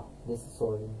 No, this is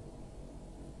sorting.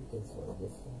 You can sort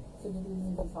this one. So do you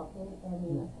need the chocolate?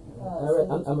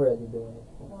 I'm already doing it.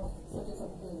 No, so just have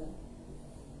to do that.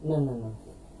 No.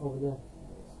 Over there.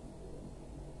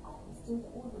 Let's do the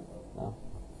order though.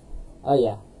 Oh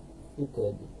yeah. You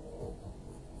could.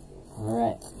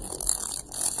 Alright.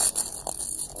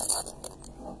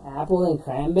 Apple and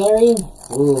cranberry?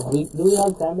 Ooh, do we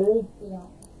have cranberry? Yeah.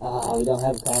 Ah, we don't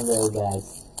have cranberry,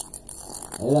 guys.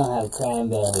 We don't have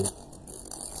cranberry.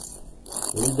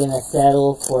 We're gonna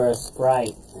settle for a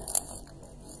Sprite.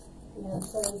 Yeah,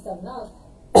 7 up.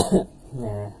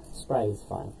 Nah, Sprite is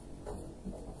fine.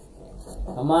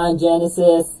 Come on,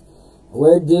 Genesis.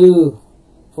 We're due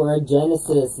for a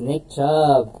Genesis. Nick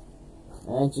Chubb.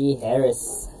 Angie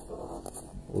Harris.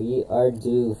 We are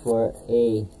due for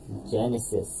a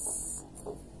Genesis.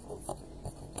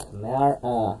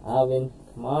 Alvin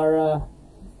Kamara.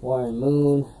 Warren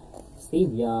Moon.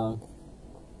 Steve Young.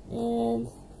 And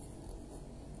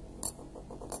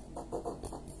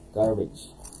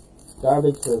garbage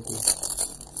rookie.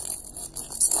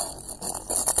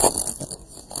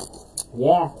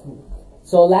 Yeah.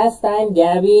 So last time,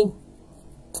 Gabby,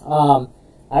 I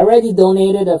already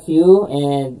donated a few,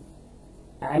 and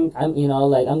I'm you know,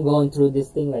 like, I'm going through this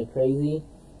thing like crazy.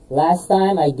 Last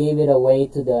time I gave it away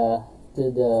to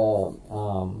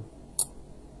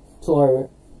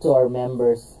our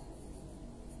members.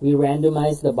 We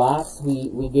randomized the box.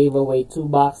 We gave away 2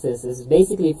 boxes. It's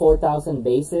basically 4,000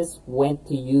 bases went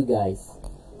to you guys.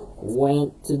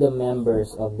 Went to the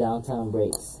members of Downtown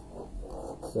Breaks.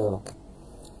 So,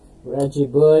 Reggie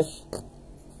Bush.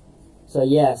 So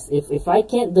yes, if I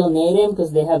can't donate him,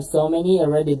 because they have so many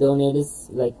already donated,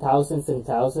 like thousands and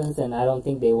thousands, and I don't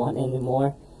think they want any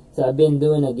more. So I've been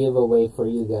doing a giveaway for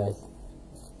you guys.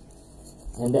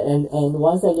 And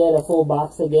once I get a full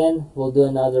box again, we'll do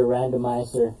another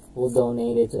randomizer. We'll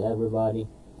donate it to everybody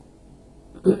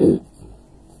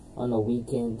on a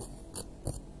weekend.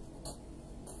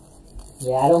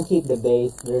 Yeah, I don't keep the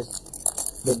base.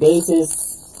 The bases.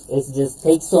 It just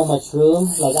takes so much room.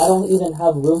 Like, I don't even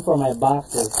have room for my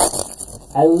boxes.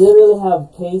 I literally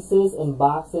have cases and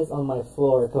boxes on my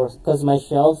floor because my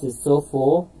shelves is so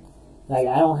full. Like,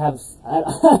 I don't have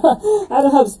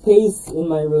space in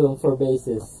my room for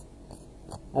bases.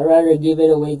 I'd rather give it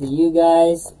away to you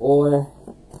guys or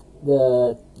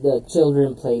the the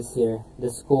children place here, the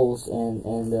schools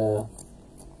and the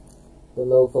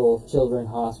local children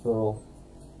hospital.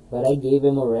 But I gave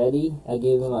him already. I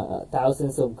gave him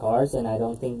thousands of cards, and I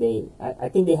don't think they. I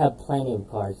think they have plenty of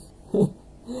cards.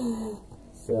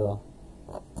 So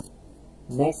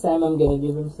next time I'm gonna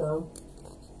give him some.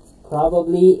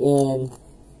 Probably in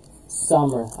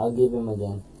summer, I'll give him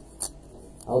again.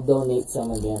 I'll donate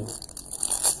some again.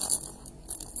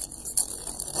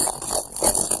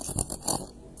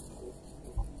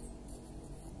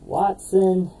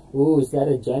 Watson. Ooh, is that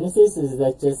a Genesis? Or is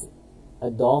that just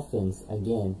a Dolphins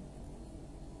again?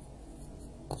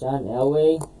 John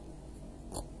Elway.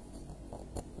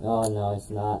 Oh no, it's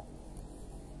not.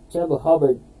 Chuba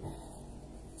Hubbard.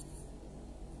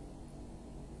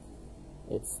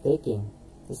 It's sticking.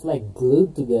 It's like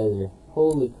glued together.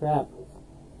 Holy crap.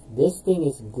 This thing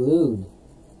is glued.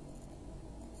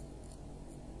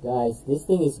 Guys, this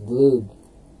thing is glued.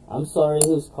 I'm sorry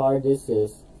whose card this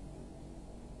is.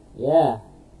 Yeah.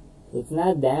 It's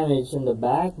not damaged in the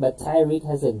back, but Tyreek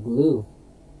has a glue.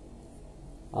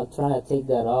 I'll try to take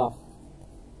that off.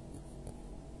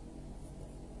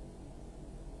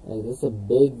 Like, this is a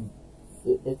big...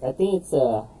 I think it's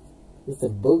a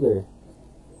booger.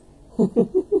 I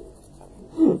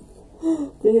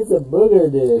think it's a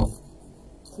booger, dude.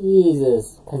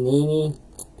 Jesus. Panini.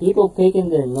 People picking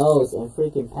their nose and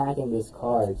freaking packing these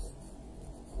cards.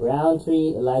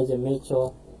 Roundtree, Elijah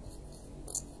Mitchell.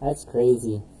 That's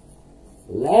crazy.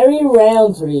 Larry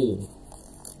Roundtree.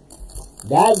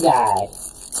 That guy.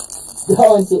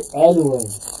 Going to Edwin.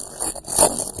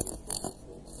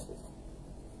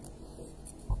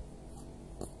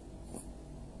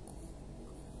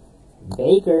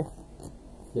 Baker.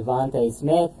 Devontae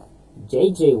Smith.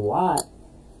 J.J. Watt.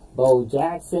 Bo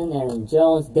Jackson. Aaron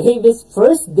Jones. Davis.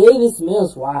 First Davis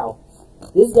Mills. Wow.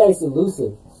 This guy's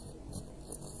elusive.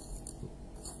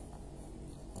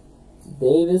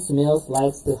 Davis Mills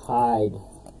likes to hide.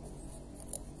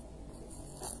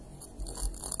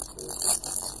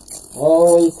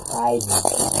 Always hiding.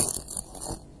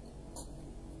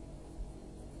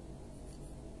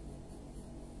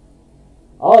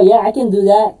 Oh yeah, I can do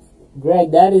that.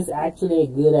 Greg, that is actually a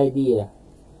good idea.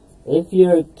 If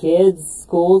your kid's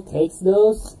school takes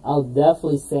those, I'll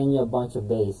definitely send you a bunch of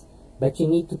base. But you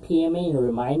need to PM me and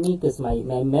remind me, because my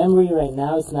memory right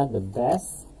now is not the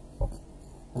best.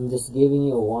 I'm just giving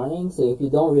you a warning. So if you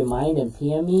don't remind and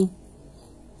PM me,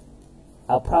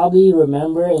 I'll probably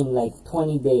remember in like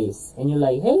 20 days. And you're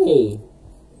like, hey,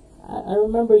 I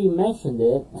remember you mentioned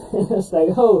it. It's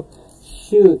like, oh,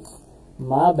 shoot,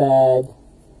 my bad.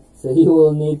 So you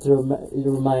will need to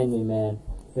remind me, man.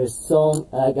 There's so,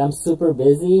 like, I'm super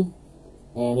busy.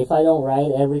 And if I don't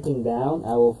write everything down,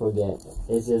 I will forget.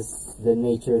 It's just the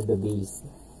nature of the beast.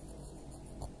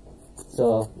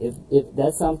 So if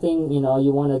that's something, you know,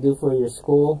 you want to do for your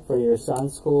school, for your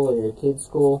son's school or your kid's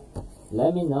school,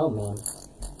 let me know, man.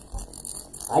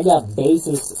 I got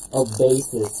bases of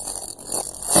bases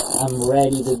I'm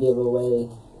ready to give away.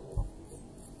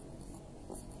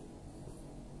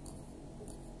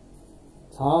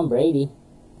 Tom Brady.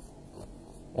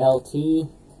 LT.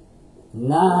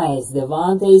 Nice.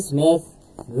 Devontae Smith.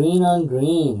 Green on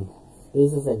green.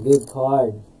 This is a good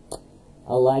card.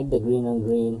 I like the green on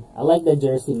green. I like the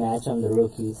jersey match on the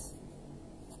rookies.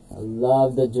 I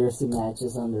love the jersey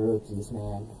matches on the rookies,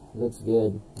 man. Looks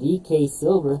good. DK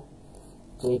Silver.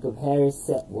 Jacob Harris.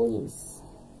 Seth Williams.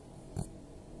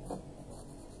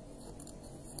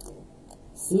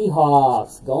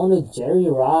 Seahawks. Going to Jerry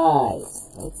Rice.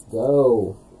 Let's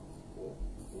go.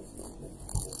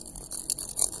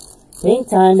 Pink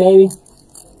time, baby.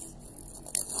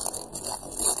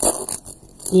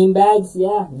 Team bags,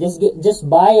 yeah. Just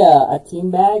buy a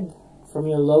team bag from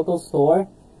your local store,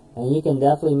 and you can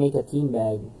definitely make a team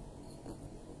bag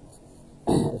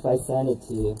if I send it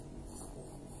to you.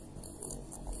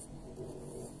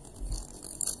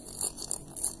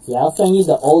 Yeah, I'll send you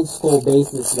the old school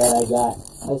bases that I got.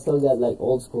 I still got like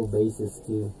old school bases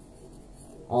too.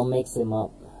 I'll mix them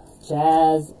up.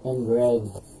 Chaz and Greg,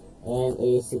 and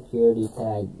a security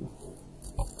tag.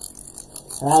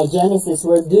 Alright, Genesis,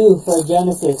 we're due for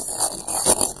Genesis.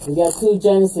 We got 2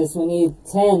 Genesis. We need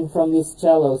 10 from these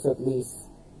cellos at least.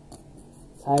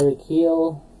 Tyreek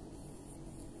Hill.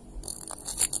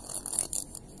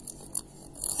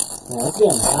 Man, it's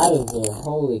getting hot in here.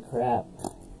 Holy crap.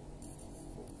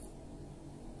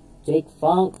 Jake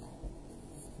Funk.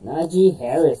 Najee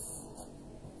Harris.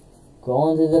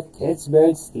 Going to the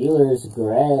Pittsburgh Steelers.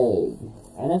 Greg.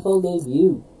 NFL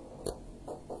debut.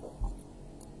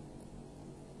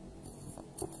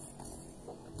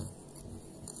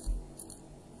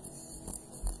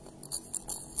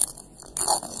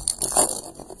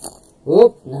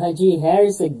 Oop, Najee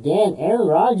Harris again. Aaron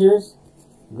Rodgers,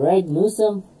 Greg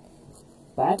Newsome,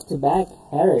 back-to-back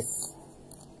Harris,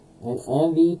 and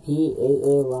MVP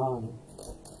Aaron.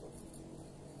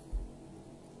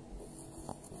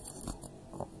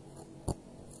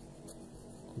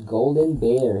 Golden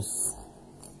Bears.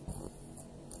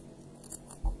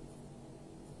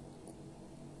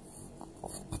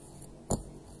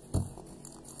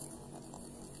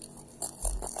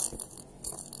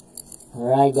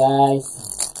 Alright guys,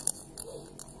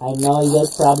 I know you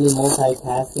guys probably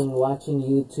multitasking, watching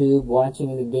YouTube,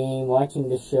 watching the game, watching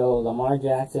the show, Lamar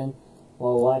Jackson,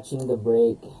 while watching the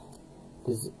break.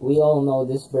 Because we all know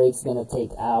this break's gonna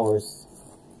take hours.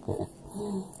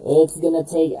 It's gonna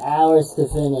take hours to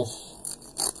finish.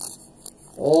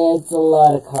 It's a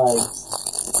lot of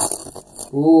cards.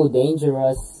 Ooh,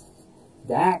 dangerous.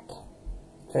 Dak,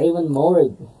 Trayvon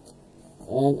Morig,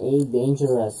 and a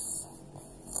dangerous.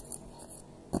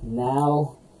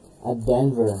 Now a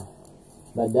Denver,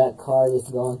 but that card is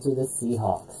going to the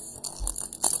Seahawks.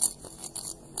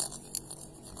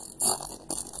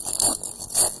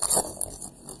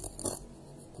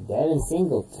 Devin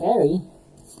Singletary,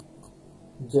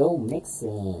 Joe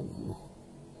Mixon.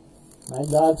 My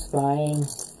dog's crying.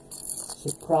 She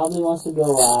probably wants to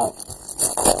go out,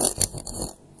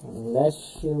 unless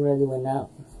she already went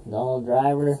out. Donald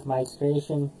Driver, Mike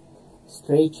Strachan,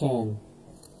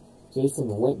 Jason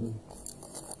Witten.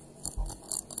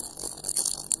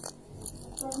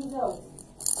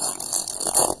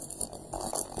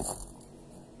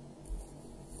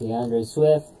 DeAndre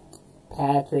Swift,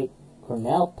 Patrick,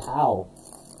 Cornell Powell.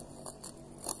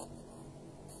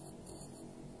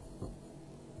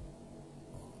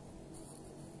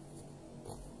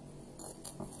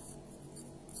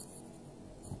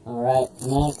 Alright,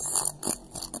 next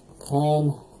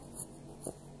 10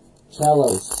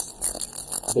 Cellos.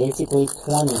 Basically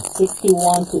 20,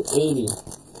 61 to 80.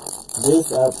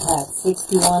 These are packed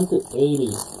 61 to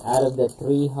 80 out of the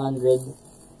 300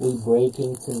 we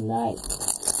breaking tonight.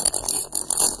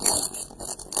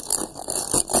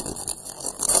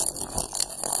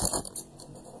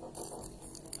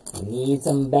 We need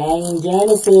some banging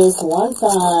Genesis one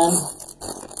time.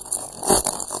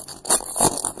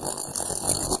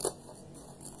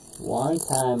 One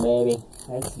time, baby.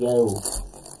 Let's go.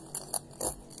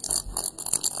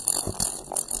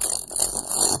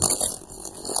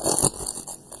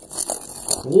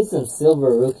 We need some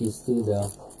silver rookies too,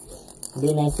 though. It'd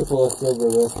be nice to pull a silver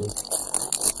rookie.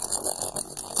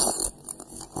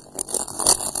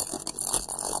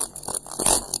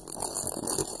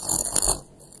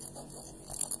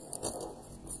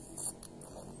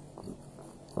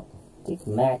 I think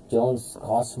Mac Jones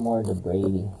costs more than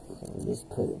Brady, so we just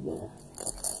put it there.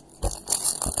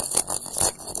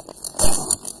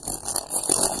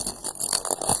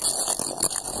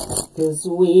 Cause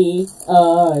we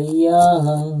are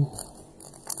young.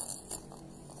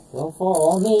 Don't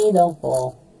fall on me, don't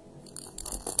fall.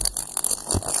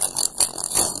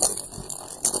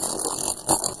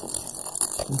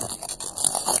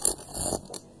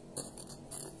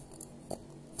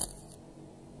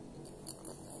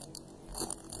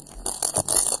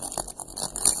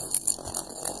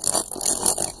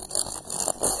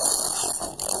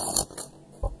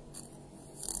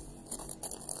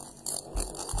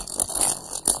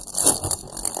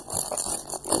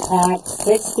 Pack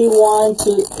 61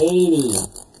 to 80.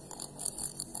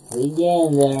 We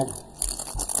getting there.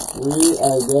 We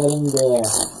are getting there.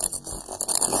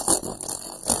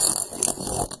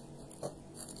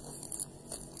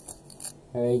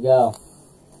 There we go.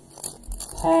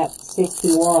 Pack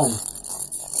 61.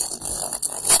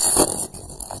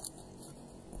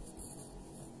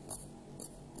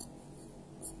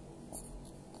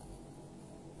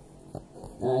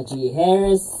 Najee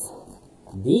Harris.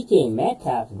 DK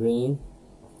Metcalf green.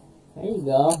 There you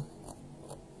go.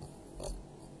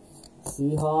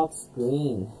 Seahawks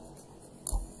green.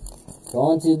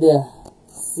 Going to the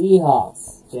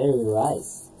Seahawks. Jerry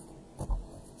Rice.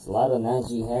 It's a lot of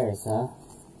Najee Harris, huh?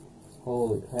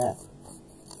 Holy crap.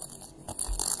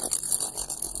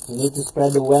 We need to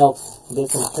spread the wealth. Get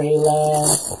some Trey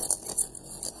Lance.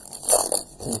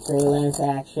 Some Trey Lance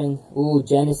action. Ooh,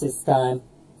 Genesis time.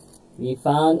 We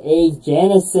found a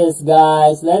Genesis,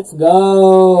 guys. Let's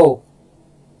go.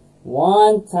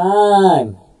 One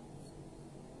time.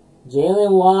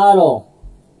 Jalen Waddle.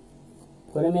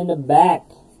 Put him in the back.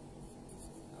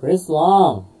 Chris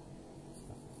Long.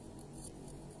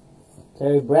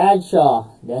 Terry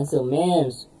Bradshaw. Denzel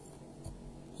Mims.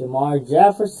 Jamar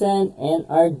Jefferson. And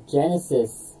our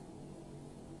Genesis.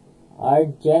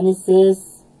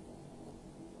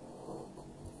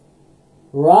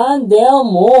 Rondale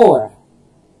Moore.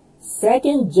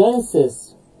 Second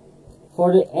Genesis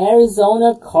for the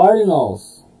Arizona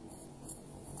Cardinals.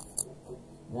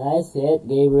 Nice hit,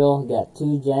 Gabriel. Got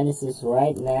 2 Genesis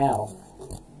right now.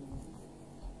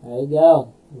 There you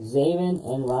go. Zaven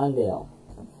and Rondale.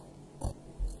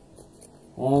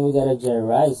 And we got a Jerry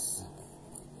Rice.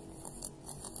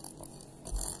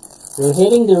 We're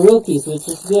hitting the rookies, which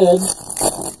is good.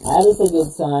 That is a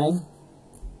good sign.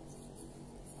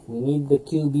 We need the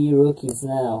QB rookies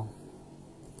now.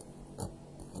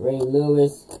 Ray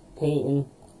Lewis, Peyton,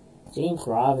 James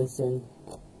Robinson,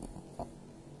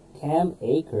 Cam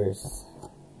Akers,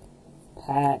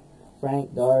 Pat,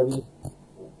 Frank Darby.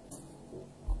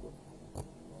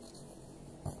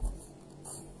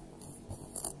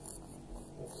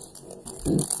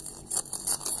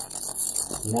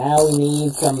 Now we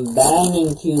need some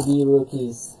banging QB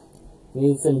rookies. We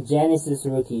need some Genesis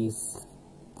rookies.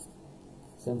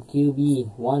 Some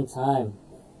QB one time.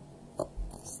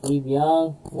 Steve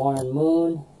Young, Warren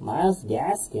Moon, Myles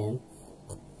Gaskin,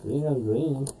 green on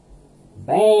green.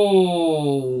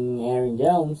 Bang! Aaron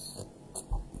Jones,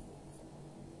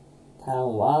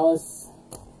 Tom Wallace,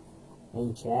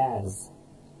 and Chaz.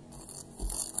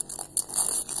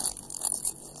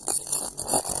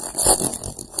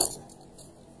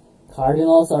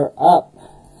 Cardinals are up.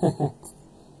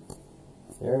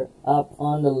 They're up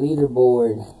on the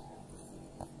leaderboard.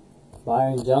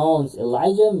 Byron Jones,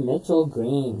 Elijah Mitchell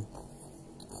Green.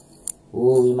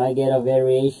 Ooh, we might get a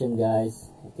variation, guys.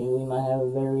 I think we might have a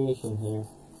variation here.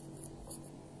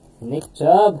 Nick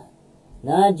Chubb,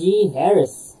 Najee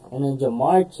Harris, and then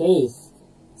Jamar Chase.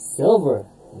 Silver.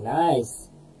 Nice.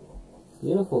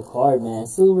 Beautiful card, man.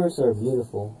 Silvers are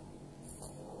beautiful.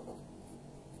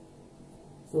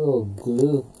 It's a little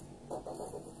glue.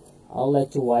 I'll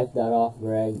let you wipe that off,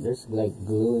 Greg. There's like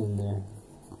glue in there.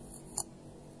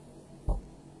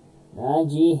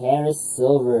 Najee Harris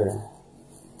Silver.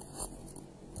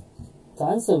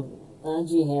 Tons of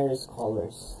Najee Harris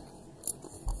colors.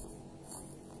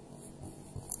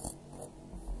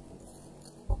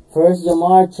 First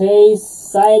Jamar Chase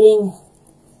sighting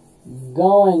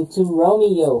going to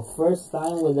Romeo. First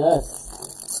time with us.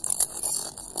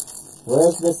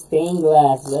 Where's the stained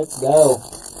glass? Let's go.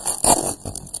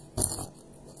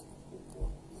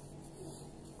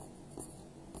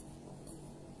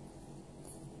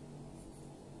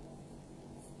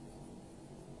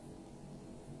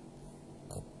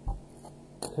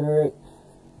 Kurt.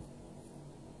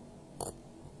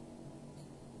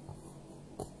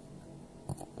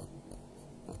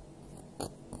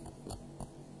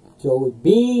 Joey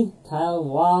B, Tyler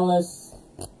Wallace,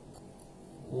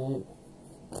 and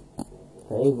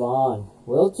Trayvon.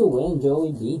 Will to win,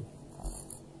 Joey B.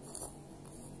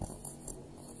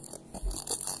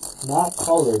 Not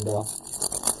colored though.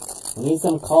 We need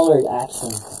some colored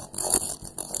action.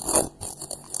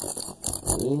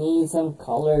 We need some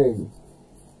colored.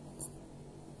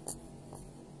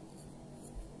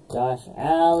 Josh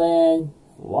Allen,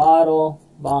 Waddle,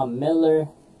 Von Miller,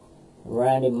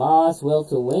 Randy Moss, Will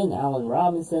to win, Allen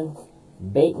Robinson,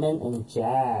 Bateman, and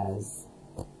Jazz.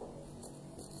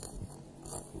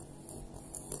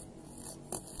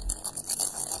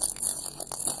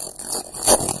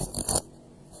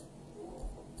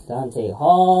 Dante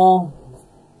Hall,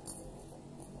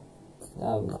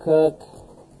 Dalvin Cook,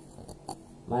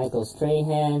 Michael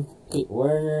Strahan, Pete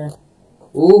Werner,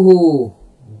 Ooh,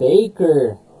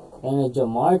 Baker, and a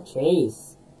Jamar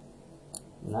Chase.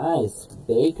 Nice.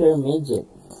 Baker Midget.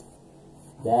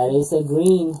 That is a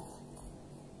green.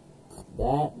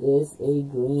 That is a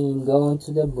green going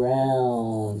to the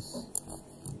Browns.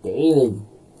 David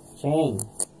Chang.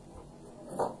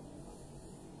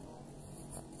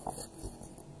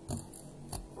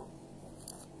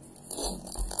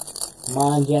 Come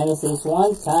on, Genesis.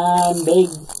 One time.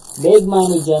 Big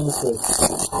money Genesis.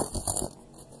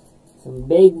 Some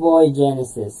big boy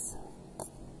Genesis.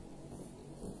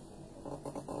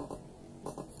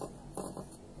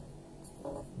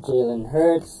 Jalen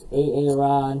Hurts,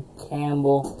 Aaron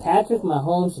Campbell, Patrick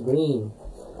Mahomes green.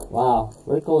 Wow,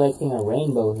 we're collecting a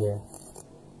rainbow here.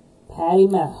 Patty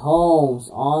Mahomes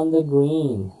on the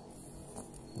green.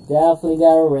 Definitely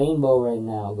got a rainbow right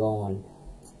now going.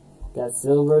 Got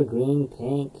silver, green,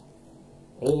 pink.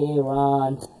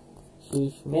 Aaron,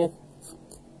 Shee Smith,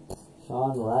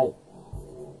 Sean Wright.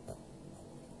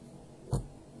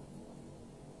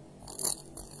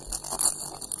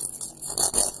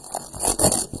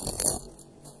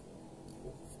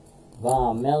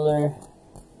 Von Miller,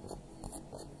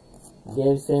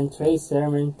 Gibson, Trey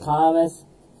Sermon, Thomas,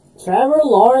 Trevor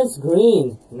Lawrence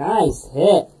green. Nice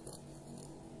hit.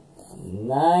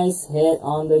 Nice hit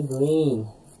on the green.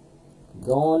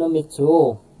 Going to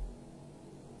Mitchell.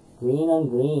 Green on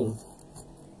green.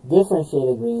 Different shade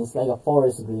of green. It's like a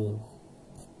forest green.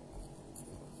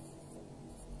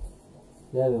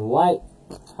 Devin White,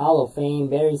 Hall of Fame,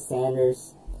 Barry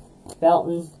Sanders,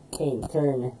 Felton, Peyton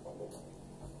Turner.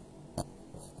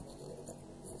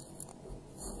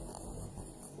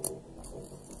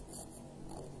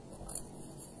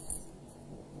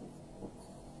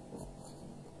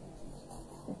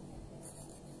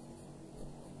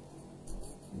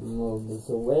 Move this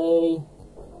away.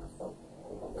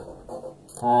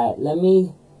 Alright, let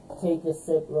me take a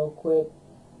sip real quick.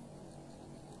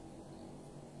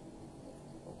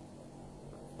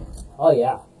 Oh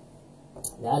yeah,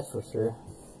 that's for sure.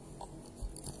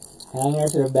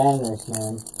 Hangers are bangers,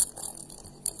 man.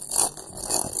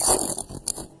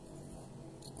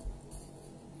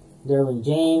 Derwin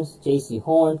James, J.C.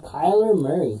 Horn, Kyler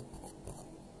Murray.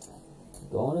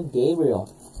 Going to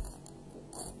Gabriel.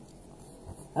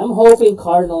 I'm hoping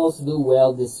Cardinals do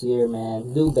well this year,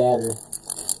 man. Do better.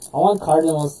 I want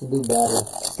Cardinals to do better.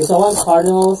 Because I want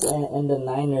Cardinals and the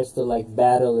Niners to, like,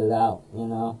 battle it out, you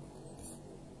know.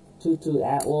 Tutu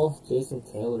Atwell, Jason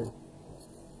Taylor.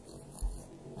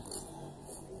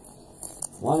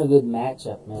 Want a good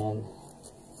matchup, man.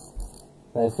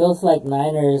 But it feels like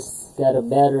Niners got a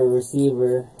better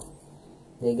receiver.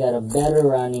 They got a better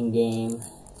running game.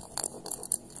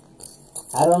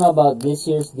 I don't know about this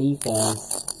year's defense.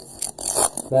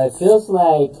 But it feels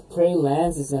like Trey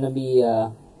Lance is going to be,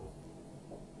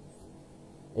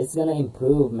 it's going to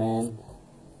improve, man.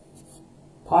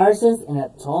 Parsons and a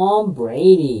Tom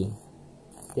Brady.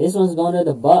 This one's going to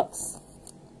the Bucks.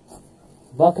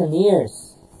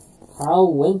 Buccaneers.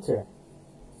 Carl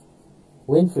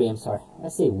Winfrey, I'm sorry. I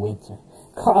say Winter.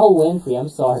 Carl Winfrey, I'm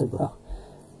sorry, bro.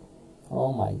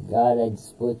 Oh my God, I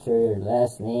just butchered your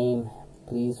last name.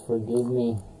 Please forgive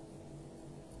me.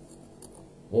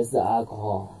 It's the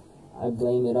alcohol. I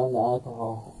blame it on the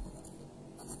alcohol.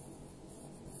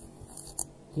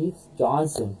 Keith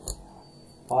Johnson.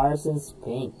 Parsons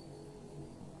Pink.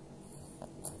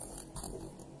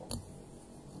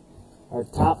 Our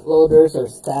top loaders are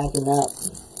stacking up.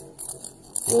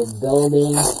 We're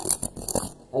building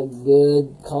a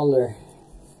good color.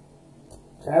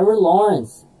 Trevor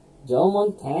Lawrence. Joe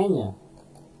Montana.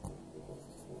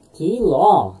 T.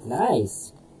 Law.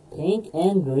 Nice. Pink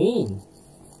and green.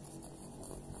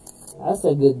 That's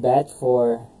a good batch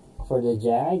for the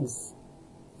Jags.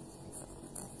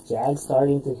 Jags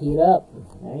starting to heat up.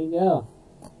 There you go.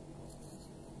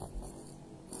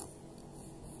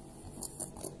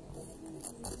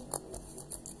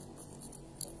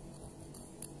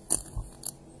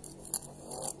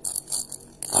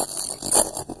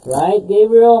 Right,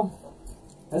 Gabriel?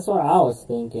 That's what I was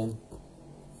thinking.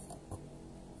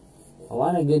 I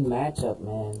want a good matchup,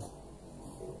 man.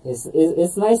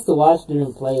 It's nice to watch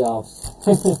during playoffs.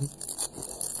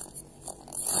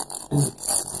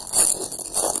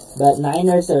 But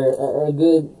Niners are a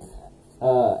good,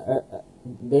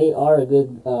 they are a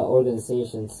good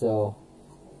organization, so.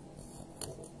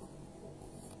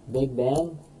 Big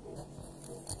Ben.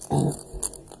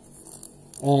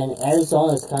 And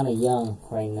Arizona's kind of young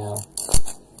right now.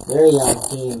 Very young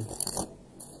team.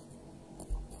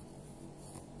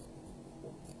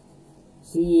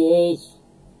 CEH.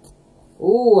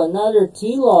 Ooh, another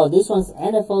T-Law. This one's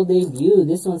NFL debut.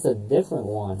 This one's a different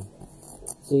one.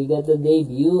 So you got the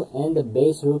debut and the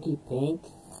base rookie pink.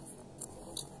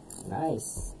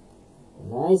 Nice.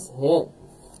 Nice hit.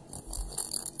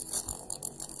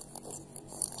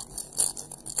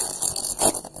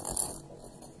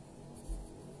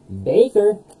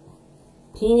 Baker.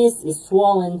 Penis is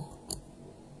swollen.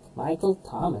 Michael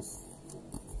Thomas.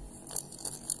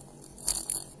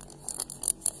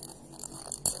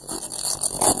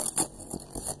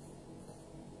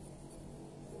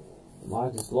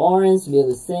 Marcus Lawrence,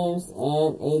 Billy Sims,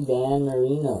 and a Dan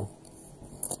Marino.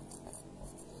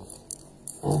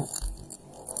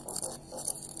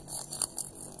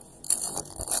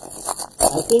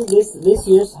 I think this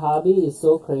year's hobby is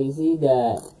so crazy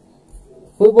that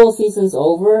football season's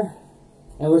over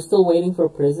and we're still waiting for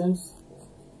Prisms.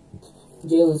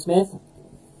 Jalen Smith.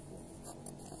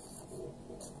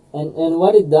 And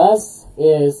what it does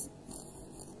is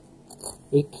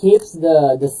it keeps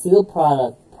the seal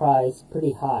product price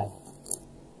pretty high.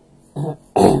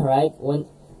 Right?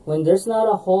 When there's not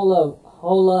a whole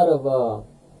lot of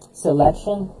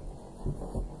selection,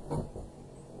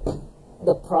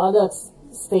 the product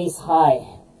stays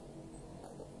high.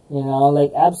 You know,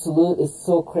 like Absolute is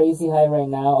so crazy high right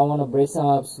now. I want to break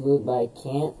some Absolute, but I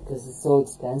can't because it's so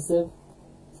expensive.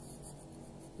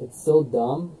 It's so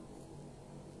dumb.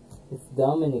 It's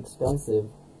dumb and expensive.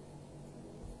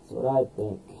 That's what I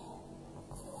think.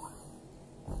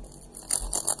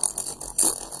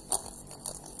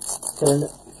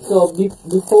 So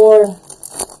before,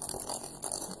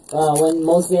 when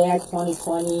Mosaic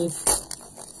 2020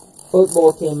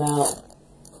 football came out,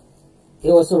 it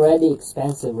was already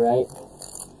expensive, right?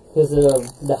 Because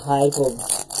of the hype of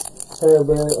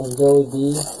Herbert and Joey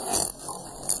B.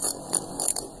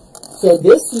 So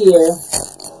this year,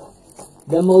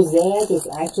 the Mosaic is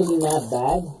actually not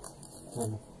bad.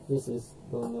 This is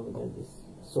going over there, this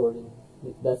sorting.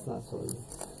 That's not sorting.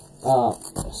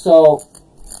 So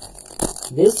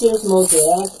this year's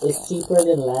Mosaic is cheaper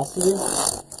than last year.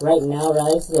 Right now,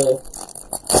 right? So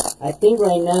I think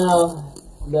right now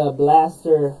the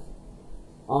blaster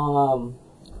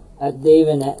at Dave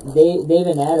and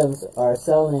Adams are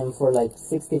selling them for like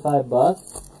 $65,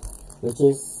 which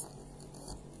is,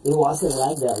 it wasn't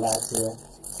like that last year.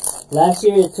 Last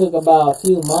year it took about a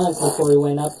few months before it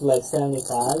went up to like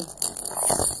 75.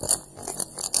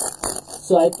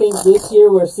 So I think this year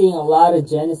we're seeing a lot of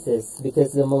Genesis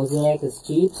because the Mosaic is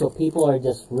cheap, so people are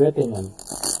just ripping them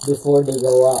before they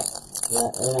go up.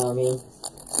 Yeah, you know what I mean?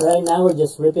 So right now we're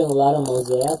just ripping a lot of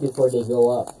Mosaic before they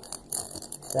go up.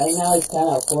 Right now it's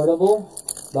kind of affordable,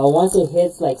 but once it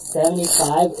hits like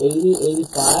 75,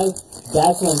 80, 85,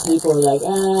 that's when people are like,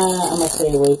 I'm going to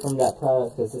stay away from that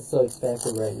product because it's so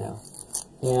expensive right now.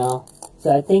 You know?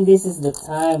 So I think this is the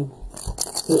time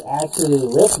to actually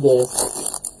rip this.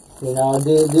 You know,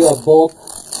 do a bulk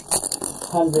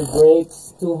 100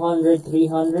 breaks, 200,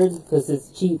 300, because it's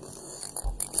cheap.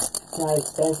 It's not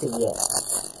expensive yet.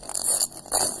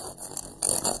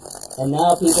 And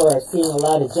now people are seeing a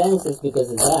lot of Genesis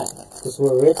because of that. Because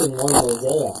we're ripping more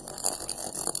Mosaic.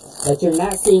 But you're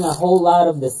not seeing a whole lot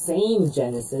of the same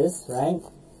Genesis, right?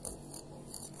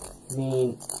 I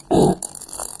mean,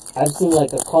 I've seen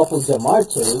like a couple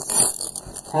Jamarches.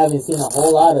 Haven't seen a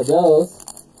whole lot of those.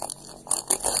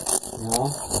 You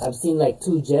know, I've seen like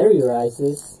 2 Jerry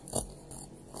Rices.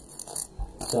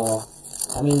 So,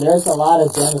 I mean, there's a lot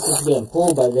of Genesis getting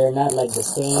pulled, but they're not like the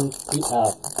same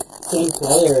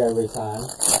player every time.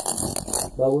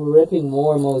 But we're ripping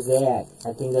more Mosaic.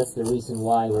 I think that's the reason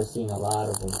why we're seeing a lot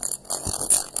of them.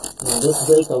 I mean, this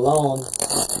break alone,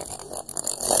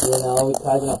 you know, we're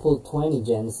probably gonna pull 20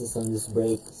 Genesis on this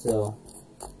break. So.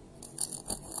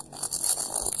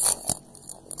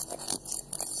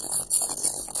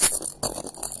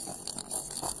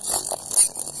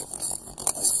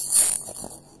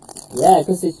 Yeah,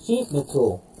 because it's cheap,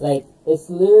 Matul. Like, it's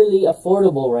literally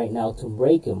affordable right now to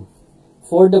break them.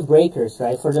 For the breakers,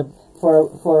 right?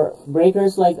 For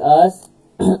breakers like us,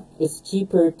 it's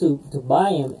cheaper to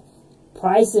buy them.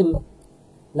 Price them,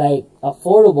 like,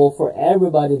 affordable for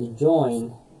everybody to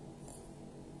join.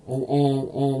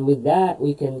 And with that,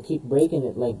 we can keep breaking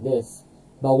it like this.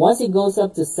 But once it goes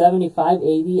up to 75,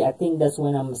 80, I think that's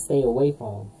when I'm going to stay away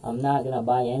from them. I'm not going to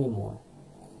buy anymore.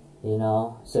 You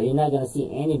know, so you're not gonna see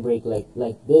any break like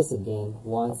this again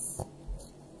once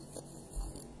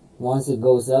it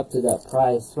goes up to that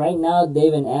price. Right now,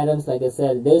 Dave and Adams, like I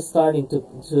said, they're starting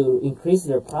to increase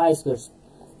their price because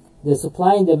the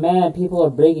supply and demand, people are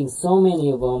breaking so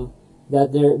many of them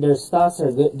that their stocks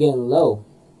are getting low.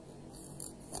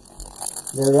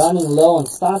 They're running low on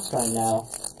stocks right now,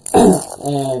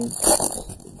 and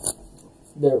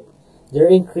they're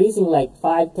increasing like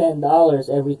 $5, $10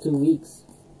 every 2 weeks.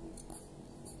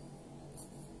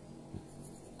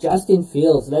 Justin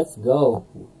Fields, let's go.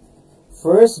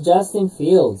 First Justin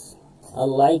Fields. I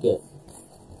like it.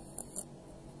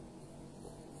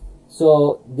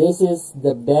 So this is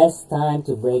the best time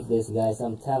to break this, guys.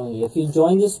 I'm telling you. If you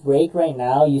join this break right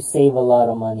now, you save a lot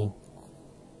of money.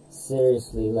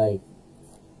 Seriously, like.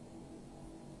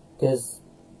 Because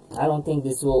I don't think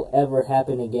this will ever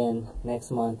happen again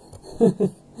next month.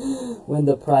 When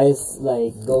the price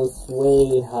like goes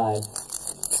way high.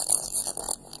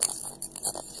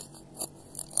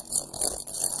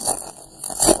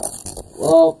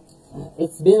 Well,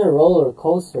 it's been a roller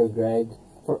coaster, Greg,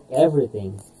 for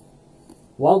everything.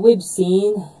 What we've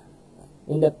seen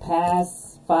in the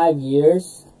past 5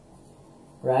 years,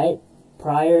 right,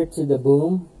 prior to the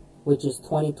boom, which is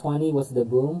 2020 was the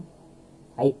boom.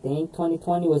 I think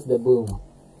 2020 was the boom.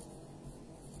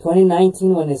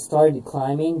 2019 when it started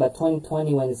climbing, but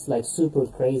 2020 when it's like super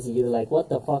crazy, you're like, what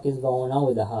the fuck is going on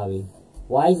with the hobby?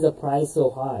 Why is the price so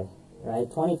high, right?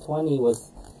 2020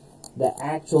 was the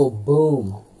actual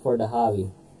boom for the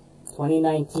hobby.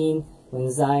 2019,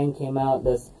 when Zion came out,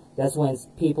 that's when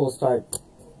people start,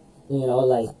 you know,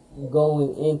 like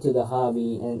going into the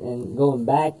hobby and going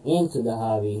back into the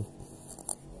hobby.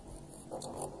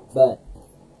 But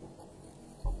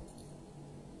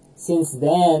since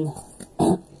then,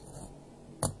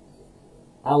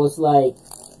 I was like,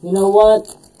 you know what?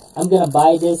 I'm gonna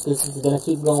buy this because it's gonna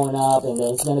keep going up, and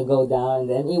then it's gonna go down, and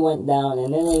then it went down,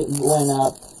 and then it went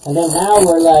up, and then now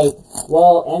we're like,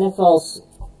 well, NFL's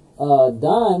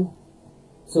done,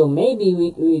 so maybe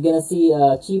we're gonna see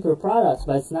cheaper products,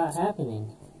 but it's not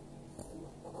happening.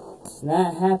 It's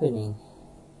not happening.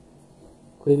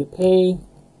 Quick Pay,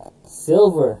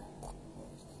 silver,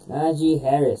 Najee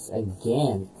Harris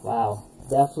again. Wow,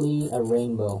 definitely a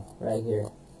rainbow right here.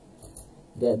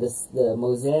 Got this, the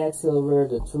Mosaic silver,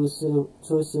 the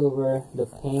true silver, the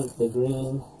pink, the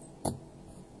green,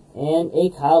 and a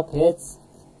Kyle Pitts.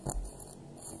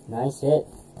 Nice hit.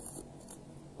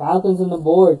 Falcons on the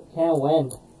board, can't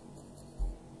win.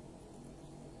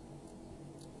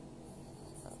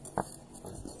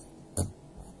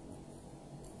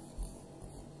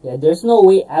 Yeah, there's no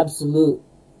way absolute,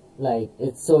 like,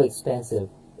 it's so expensive.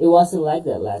 It wasn't like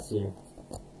that last year.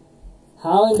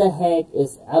 How in the heck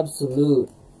is absolute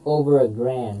over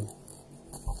 $1,000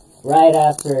 right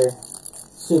after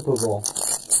Super Bowl?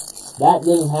 That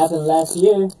didn't happen last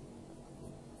year.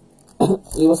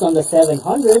 It was on the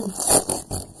 700.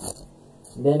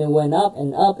 Then it went up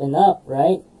and up and up,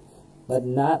 right? But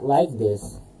not like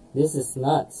this. This is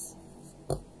nuts.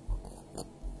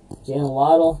 Jalen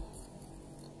Waddle.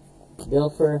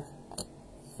 Dilfer.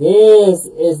 This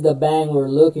is the bang we're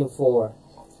looking for.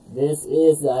 This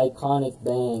is the iconic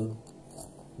bang.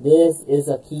 This is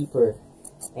a keeper.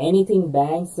 Anything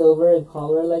bang silver and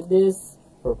color like this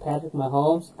for Patrick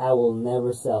Mahomes, I will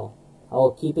never sell. I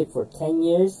will keep it for 10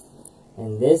 years.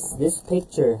 And this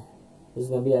picture is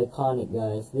going to be iconic,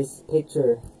 guys. This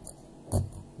picture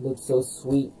looks so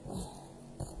sweet.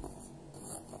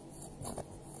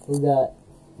 Who got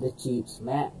the Chiefs?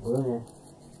 Matt Bruner.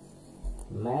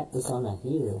 Matt is on a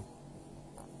heater.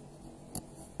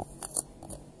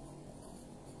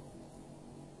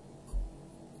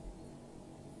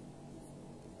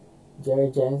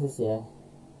 Jerry Genesis, yeah.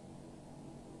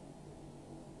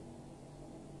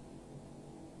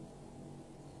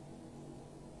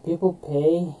 People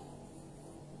pay,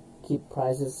 keep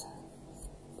prices.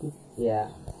 Yeah.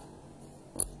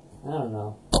 I don't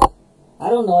know. I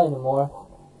don't know anymore.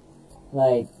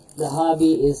 Like, the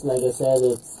hobby is, like I said,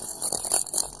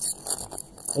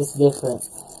 it's different.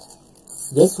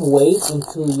 Just wait in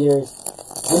 2 years.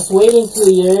 Just wait in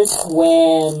 2 years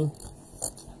when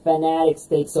Fanatics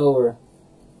takes over.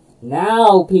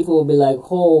 Now people will be like,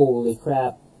 holy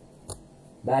crap.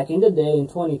 Back in the day in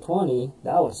 2020,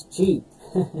 that was cheap.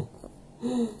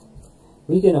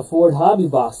 We can afford hobby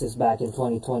boxes back in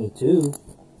 2022.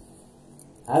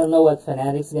 I don't know what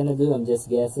Fanatics gonna do, I'm just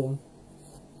guessing.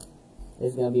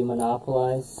 It's gonna be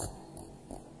monopolized.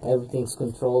 Everything's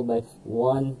controlled by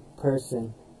one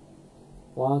person,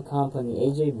 one company.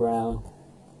 AJ Brown,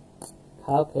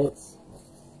 Kyle Pitts.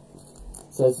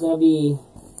 So it's gonna be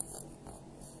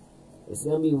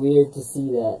weird to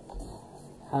see that,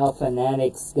 how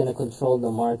Fanatics gonna control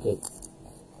the market.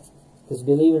 Because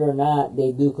believe it or not,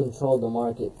 they do control the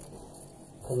market.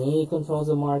 Panini controls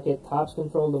the market, Topps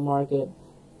control the market,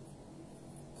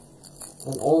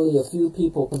 and only a few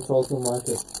people control the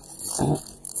market.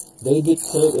 They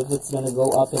dictate if it's gonna go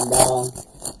up and down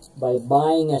by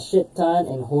buying a shit ton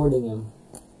and hoarding them.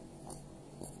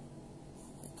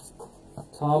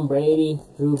 Tom Brady,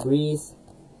 Drew Brees,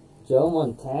 Joe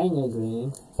Montana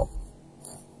green,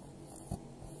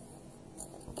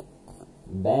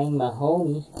 Bang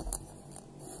Mahoney,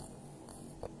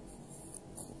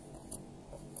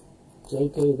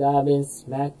 J.K. Dobbins,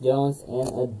 Mac Jones, and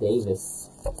a Davis.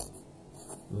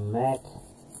 Mac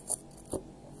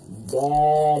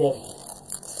Daddy.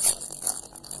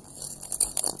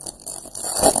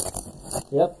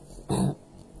 Yep.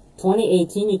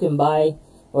 2018 you can buy,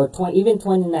 or even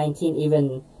 2019,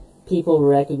 even people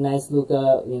recognize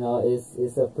Luka, you know,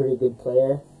 is a pretty good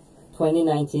player.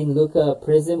 2019 Luka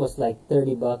Prism was like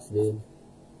 $30, dude.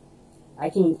 I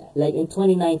can, like, in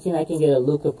 2019 I can get a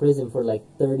Luka Prism for like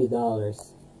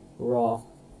 $30 raw.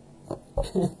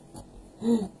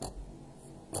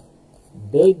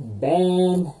 Big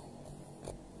Ben,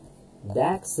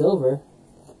 Dak Silver,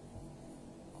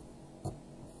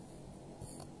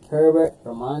 Herbert,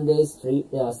 Ramondre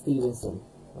Stevenson,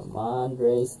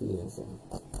 Ramondre Stevenson,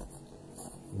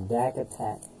 Dak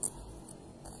Attack,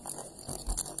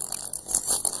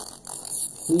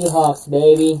 Seahawks,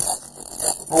 baby.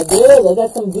 I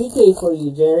got some DK for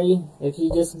you, Jerry. If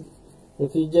you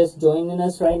just joining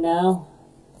us right now,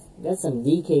 I got some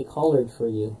DK colored for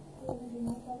you.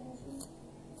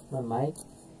 My mic?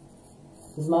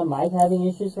 Is my mic having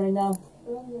issues right now?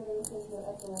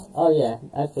 Oh yeah,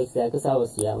 I fixed that because I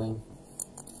was yelling.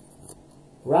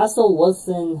 Russell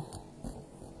Wilson,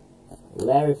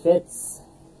 Larry Fitz,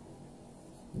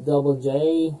 Double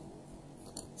J.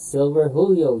 Silver,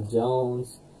 Julio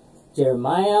Jones.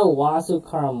 Jeremiah Wasu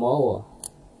Karamoa.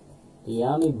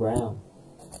 De'Ami Brown.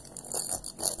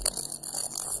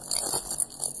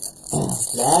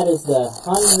 That is the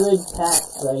 100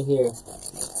 packs right here.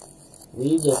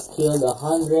 We just killed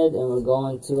 100 and we're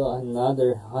going to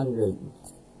another 100.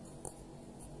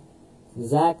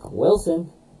 Zach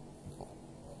Wilson.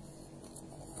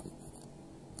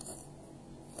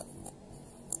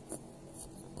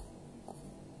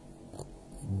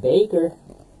 Baker.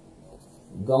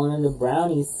 Going to the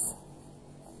Brownies.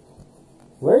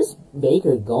 Where's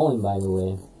Baker going, by the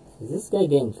way? Is this guy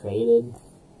getting traded?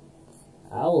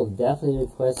 I will definitely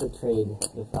request a trade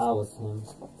if I was him.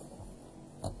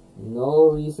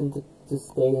 No reason to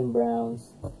stay in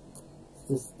Browns.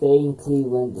 To stay in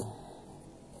Cleveland.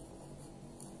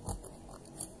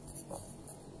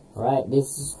 Alright,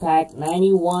 this is pack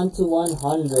 91 to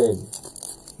 100.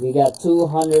 We got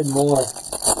 200 more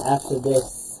after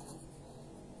this.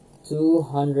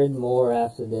 200 more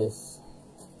after this.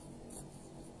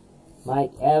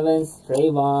 Mike Evans,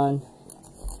 Trayvon.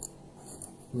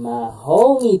 My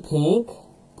homie Pink.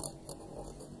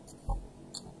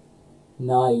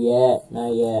 Not yet,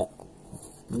 not yet.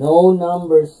 No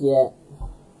numbers yet.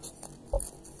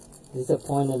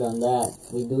 Disappointed on that.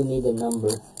 We do need a number.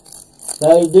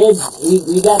 So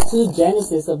we got 2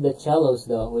 Genesis of the Cellos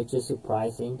though, which is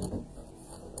surprising.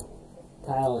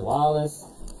 Kyle Wallace.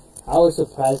 I was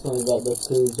surprised when we got the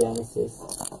 2 Genesis.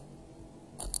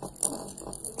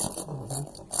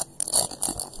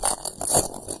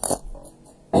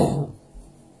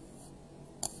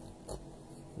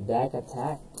 Dak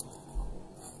Attack.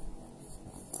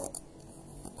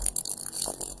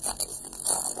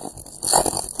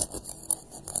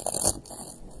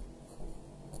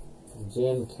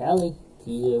 Jim Kelly,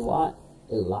 TJ Watt,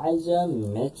 Elijah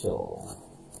Mitchell.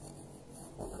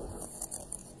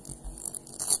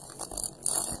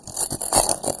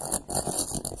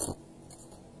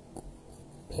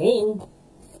 Peyton,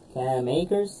 Cam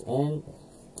Akers, and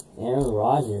Aaron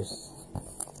Rodgers.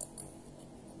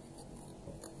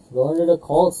 Going to the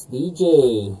Colts,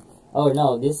 DJ. Oh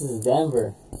no, this is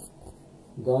Denver.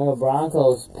 Going to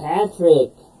Broncos,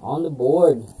 Patrick on the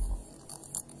board.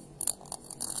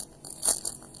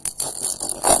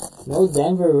 No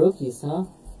Denver rookies, huh?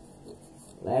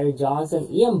 Larry Johnson,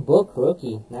 Ian Book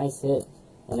rookie, nice hit,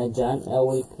 and a John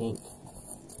Elway pink.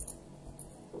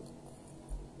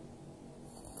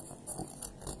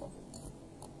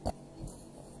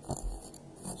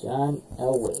 John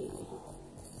Elway.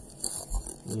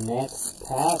 Next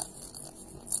pack.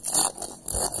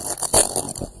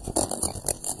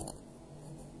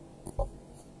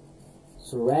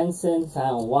 Sorensen,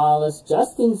 Tyron Wallace,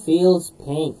 Justin Fields,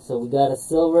 pink. So we got a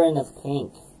silver and a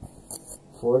pink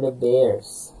for the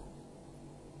Bears.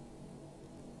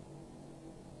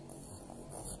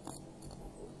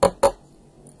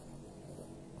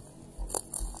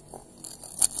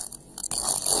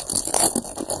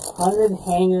 $100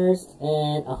 hangers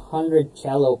and 100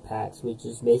 cello packs, which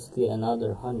is basically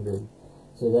another 100.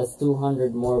 So that's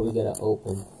 200 more we gotta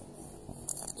open.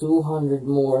 200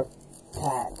 more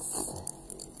packs.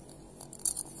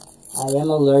 I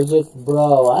am allergic,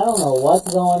 bro. I don't know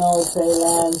what's going on with Trey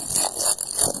Lance.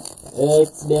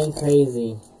 It's been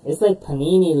crazy. It's like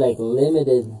Panini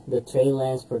limited the Trey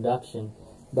Lance production,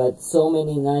 but so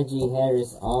many Najee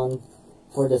Harris on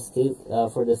for the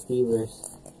Steelers.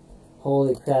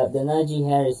 Holy crap! The Najee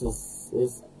Harris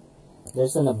is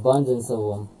there's an abundance of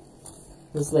them.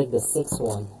 It's like the 6th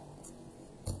one.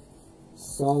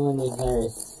 So many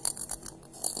Harris.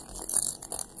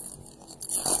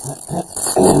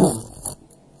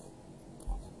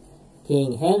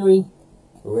 King Henry,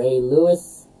 Ray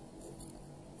Lewis.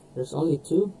 There's only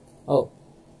 2. Oh,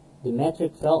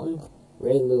 Demetric Felton,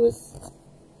 Ray Lewis.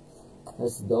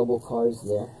 That's double cards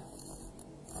there.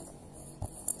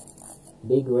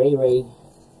 Big Ray.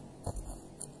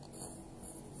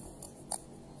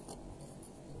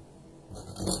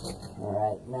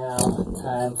 Alright, now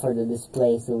time for the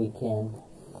display so we can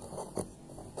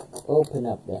open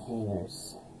up the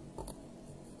hangers.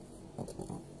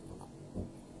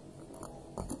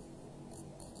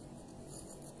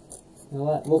 You know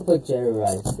what? We'll put Jerry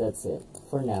Rice. That's it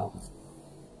for now.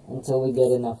 Until we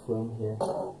get enough room here.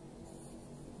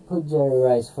 Put Jerry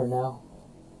Rice for now.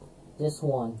 Just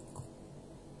one.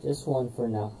 Just one for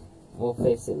now. We'll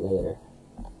fix it later.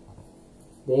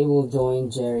 They will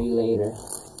join Jerry later.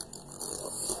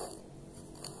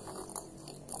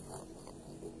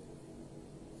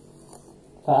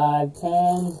 $5,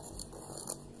 $10,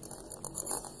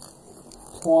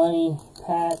 $20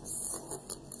 packs,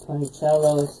 20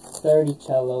 cellos, 30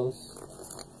 cellos.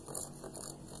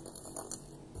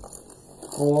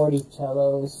 40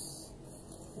 cellos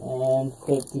and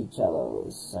 50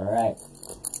 cellos. Alright.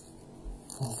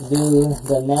 Let's do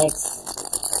the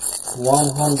next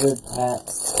 100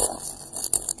 packs.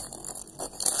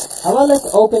 How about let's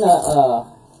open a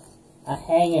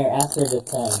hanger after the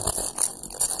 10.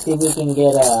 See if we can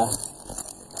get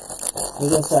we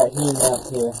can start heating up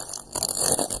here.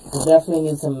 We definitely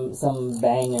need some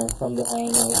banger from the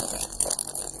hangers.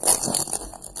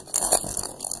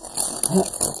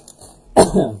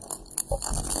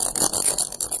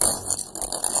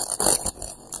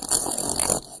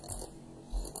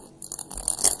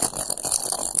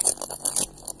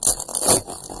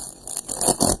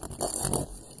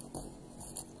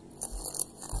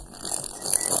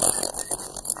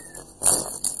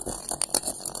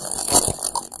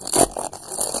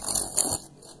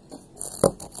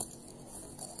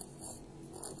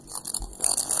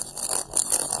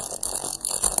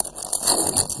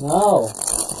 No,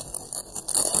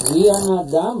 we are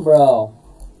not done, bro.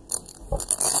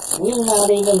 We're not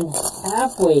even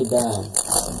halfway done.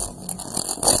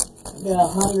 We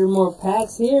got 100 more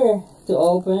packs here to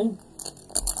open.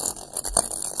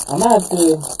 I'm gonna have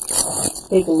to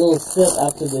take a little sip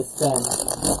after this 10.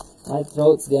 My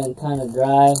throat's getting kind of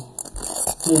dry.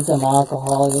 Need some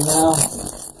alcohol, you know.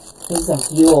 Need some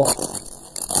fuel.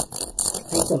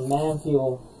 Need some man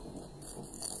fuel.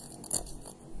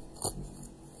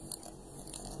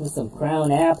 With some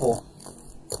crown apple.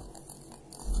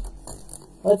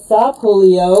 What's up,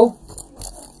 Julio?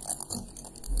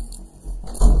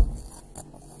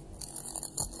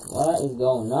 What is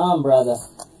going on, brother?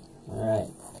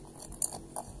 Alright.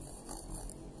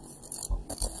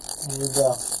 Here we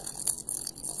go.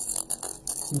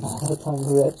 Tongue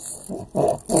rips.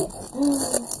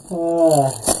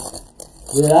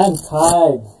 Dude, I'm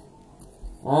tired.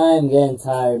 I'm getting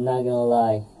tired, not gonna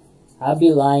lie. I'd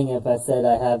be lying if I said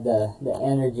I have the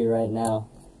energy right now.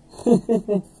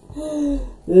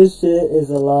 This shit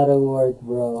is a lot of work,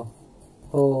 bro.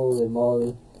 Holy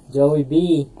moly. Joey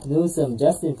B, Newsom,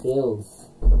 Justin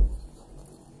Fields.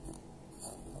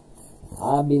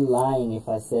 I'd be lying if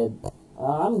I said,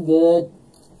 I'm good.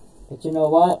 But you know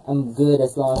what? I'm good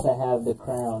as long as I have the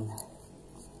crown.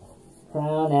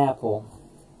 Crown apple.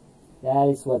 That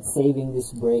is what's saving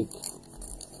this break.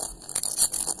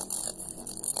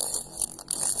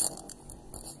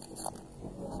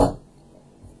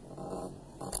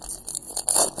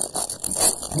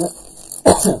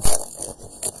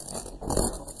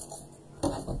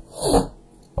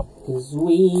 Cause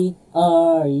we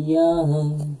are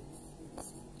young.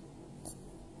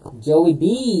 Joey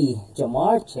B,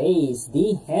 Jamar Chase,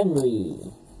 D.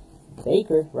 Henry,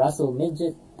 Baker, Russell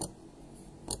Midget,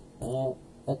 and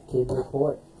a kid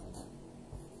report.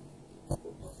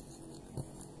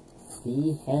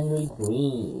 D. Henry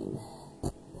Green,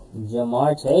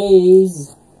 Jamar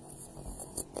Chase.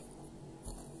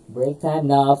 Break time.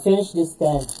 Now I'll finish this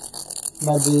 10. I'm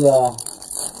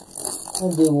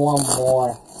gonna do one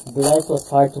more. Bless was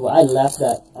hard to. I left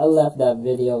that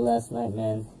video last night,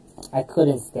 man. I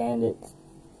couldn't stand it.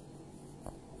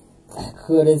 I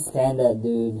couldn't stand that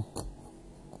dude.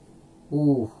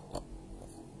 Ooh.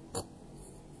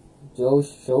 Joe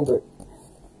Schobert.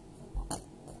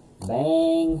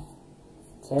 Bang.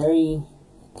 Terry.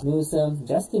 Newsom.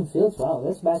 Justin Fields. Wow,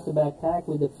 that's back-to-back pack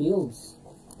with the Fields.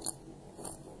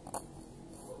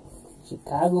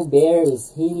 Chicago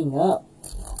Bears heating up.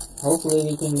 Hopefully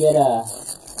we can get a,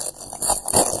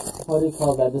 what do you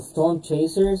call that? The Storm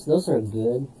Chasers. Those are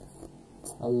good.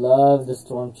 I love the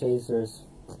Storm Chasers.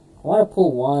 I want to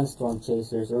pull one Storm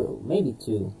Chasers, or maybe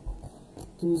two.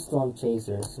 Two Storm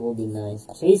Chasers will be nice.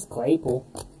 Chase Claypool.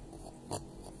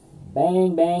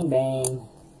 Bang, bang, bang.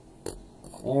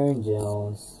 Aaron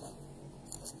Jones.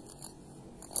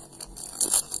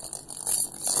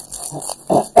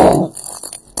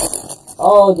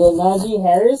 Oh, the Najee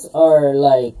Harris are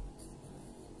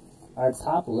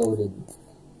top loaded.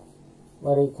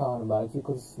 What are you talking about? If you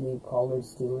could sleep colored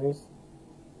Steelers.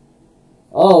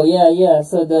 Oh yeah.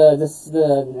 So the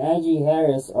Najee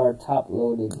Harris are top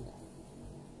loaded.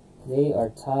 They are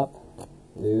top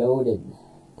loaded.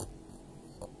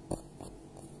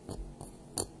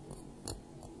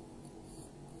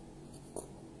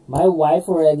 My wife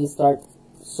already started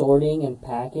sorting and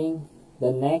packing.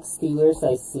 The next Steelers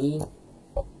I see,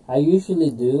 I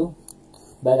usually do,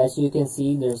 but as you can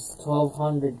see, there's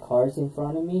 1,200 cards in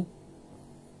front of me.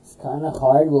 It's kind of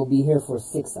hard. We'll be here for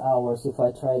 6 hours if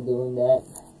I try doing that.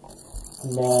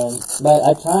 And then, but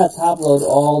I try to top load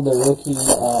all the rookie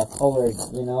colored,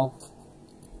 you know,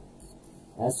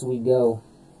 as we go.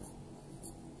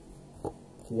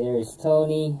 There's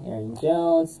Tony, Aaron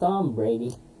Jones, Tom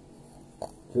Brady.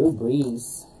 Drew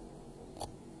Brees,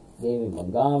 David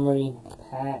Montgomery,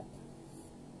 Pat,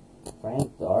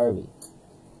 Frank Darby.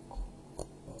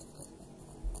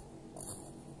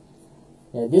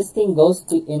 Yeah, this thing goes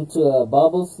into a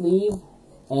bubble sleeve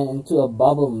and into a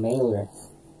bubble mailer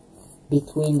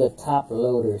between the top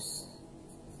loaders.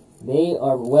 They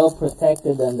are well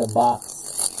protected in the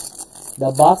box.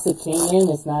 The box that came in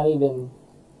is not even,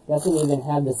 doesn't even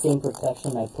have the same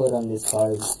protection I put on these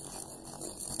cards.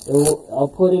 I'll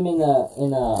put them in a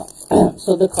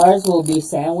so the cards will be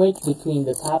sandwiched between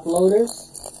the top loaders,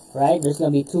 right? There's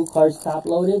gonna be 2 cards top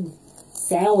loaded,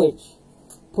 sandwich,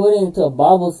 put it into a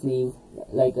bubble sleeve,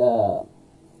 like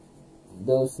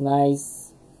those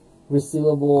nice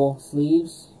resealable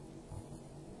sleeves,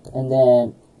 and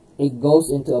then it goes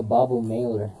into a bubble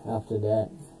mailer after that.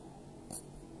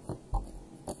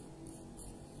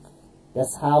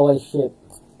 That's how I ship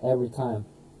every time.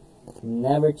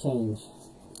 Never change.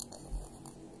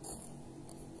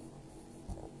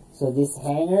 So this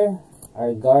hanger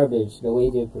are garbage, the way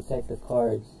they protect the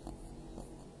cards.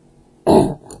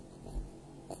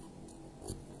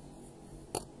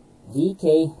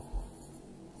 DK.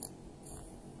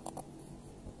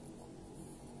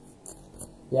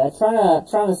 Yeah,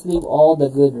 trying to sleeve all the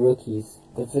good rookies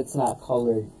if it's not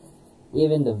colored,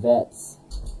 even the vets.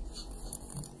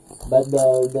 But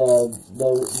the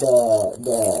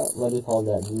what do you call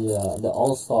that? The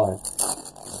All-Star,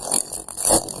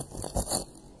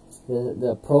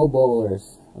 the Pro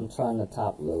Bowlers, I'm trying to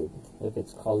top load if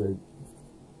it's colored.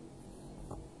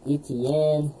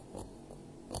 ETN,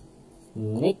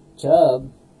 Nick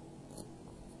Chubb,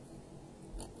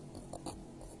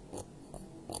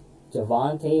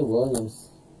 Javonte Williams.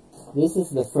 This is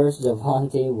the first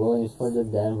Javonte Williams for the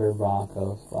Denver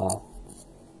Broncos. Wow,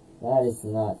 that is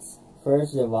nuts.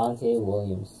 First Javonte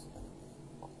Williams.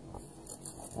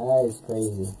 That is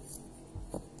crazy.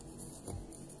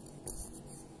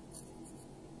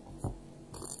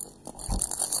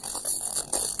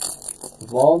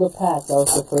 Of all the packs, that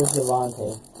was the first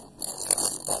Javonte.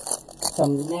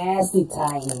 Some nasty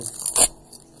Titans.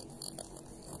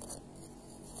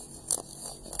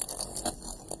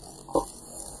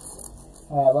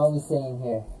 Alright, what are we saying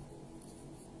here?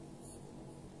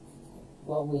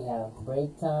 What we have?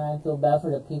 Break time. Feel bad for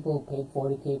the people who paid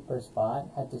 $40K per spot.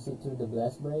 Had to sit through the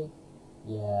blessed break.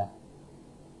 Yeah.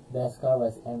 Best card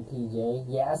was MPJ.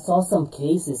 Yeah, I saw some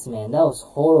cases, man. That was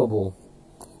horrible.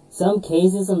 Some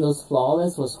cases on those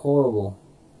flawless was horrible.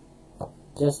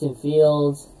 Justin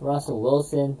Fields, Russell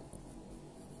Wilson.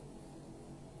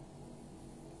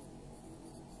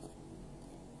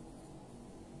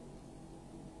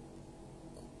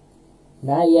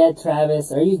 Not yet,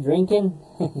 Travis. Are you drinking?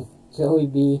 Joey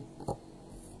B.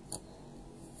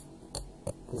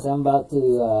 Because I'm about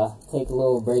to take a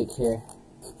little break here.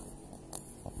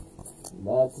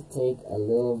 About to take a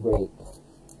little break.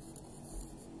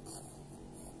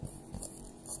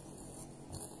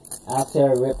 After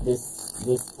I rip this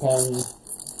 10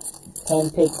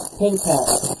 pink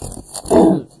packs.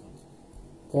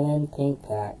 10 pink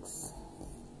packs.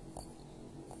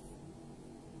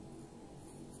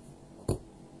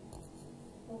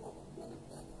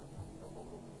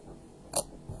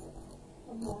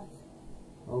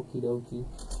 Okie dokie.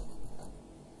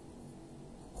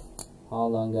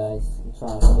 Hold on, guys. I'm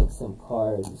trying to pick some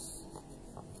cards.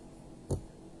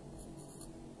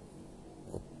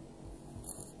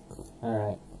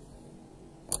 Alright.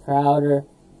 Crowder,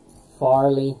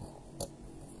 Farley,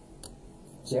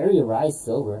 Jerry Rice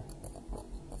Silver,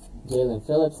 Jalen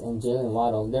Phillips, and Jalen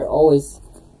Waddle. They're always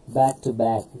back to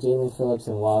back. Jalen Phillips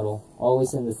and Waddle.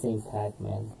 Always in the same pack,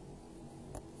 man.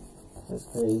 That's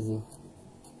crazy.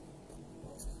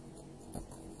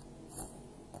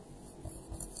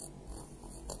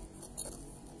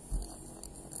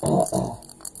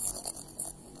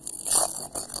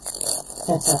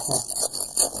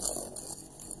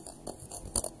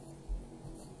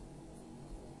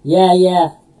 Yeah.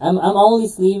 I'm only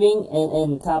sleeving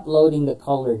and top loading the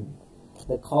colored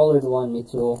one,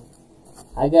 Mitchell.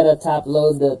 I gotta top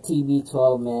load the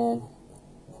TB12, man.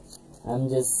 I'm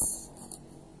just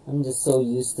so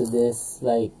used to this.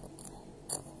 Like,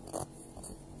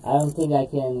 I don't think I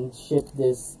can ship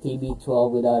this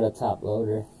TB12 without a top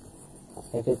loader.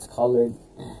 If it's colored,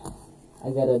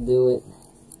 I gotta do it.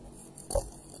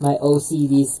 My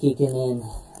OCD's kicking in.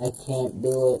 I can't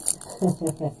do it.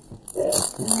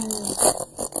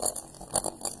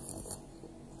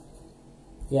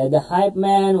 Yeah, the hype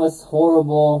man was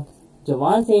horrible.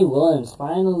 Javonte Williams,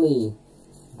 finally.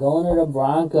 Going to the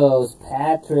Broncos.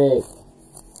 Patrick.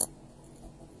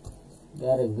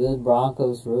 Got a good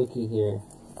Broncos rookie here.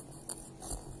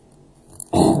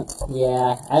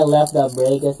 Yeah, I left that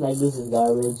break. It's like, this is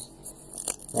garbage.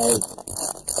 Like,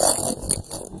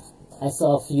 I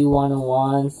saw a few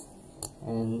one-on-ones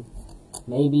and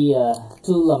maybe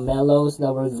 2 lamellos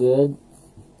that were good.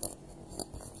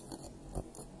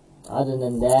 Other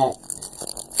than that,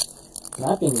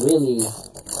 nothing really,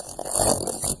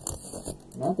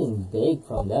 nothing big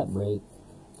from that break.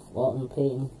 Walton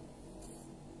Payton.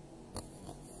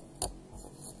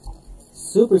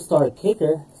 Superstar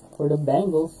kicker for the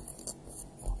Bengals.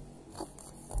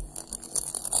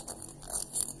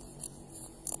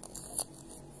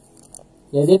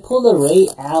 Yeah, they pulled a Ray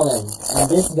Allen, and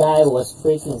this guy was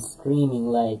freaking screaming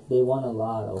like they won a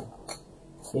lotto.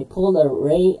 They pulled a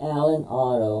Ray Allen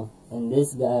auto, and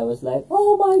this guy was like,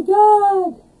 "Oh my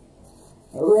God,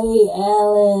 Ray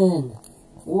Allen,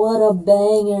 what a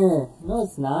banger!" No,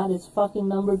 it's not. It's fucking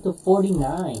numbered to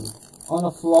 49 on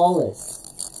a flawless.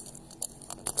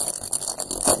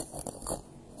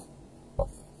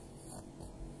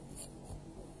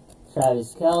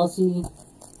 Travis Kelce.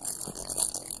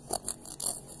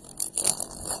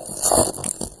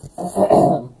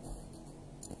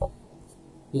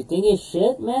 You think it's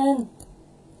shit, man?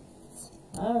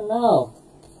 I don't know.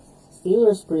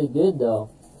 Steelers pretty good though.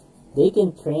 They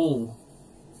can train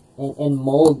and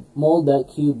mold that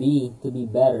QB to be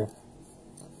better.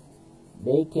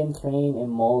 They can train and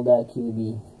mold that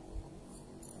QB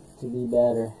to be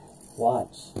better.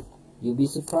 Watch. You'll be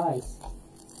surprised.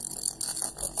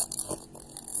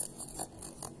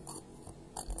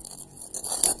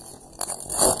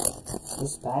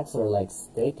 These packs are like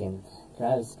sticking.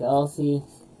 Travis Kelce.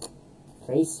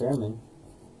 Trey Sermon.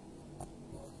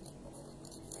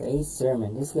 Trey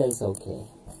Sermon. This guy's okay.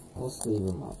 We'll sleeve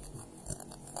him up.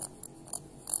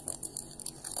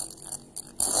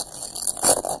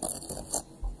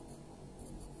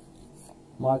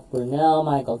 Mark Brunell,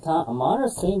 Michael Tom, Amon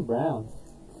St. Brown.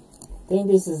 I think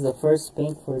this is the first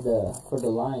pink for the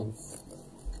Lions.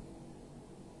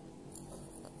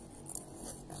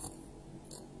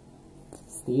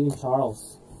 Steven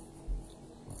Charles.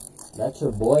 That's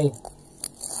your boy.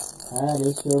 That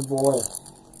is your boy.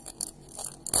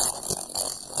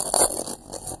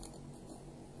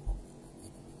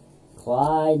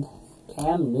 Clyde.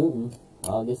 Cam Newton.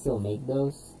 Oh, they still make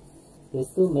those? They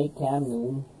still make Cam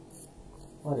Newton.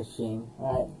 What a shame.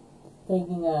 Alright.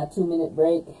 Taking a 2-minute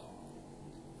break.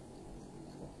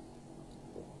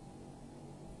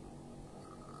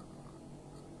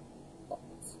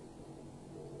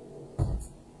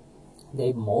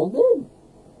 They molded?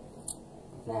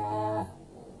 Nah.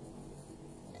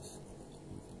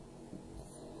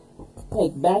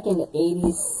 Like back in the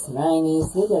 80s,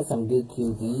 90s, they got some good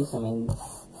QBs. I mean,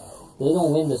 they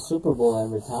don't win the Super Bowl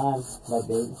every time, but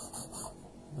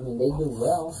they do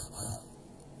well.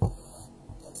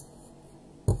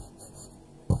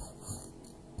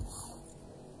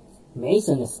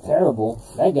 Mason is terrible.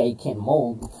 That guy you can't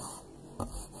mold.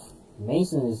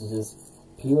 Mason is just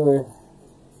pure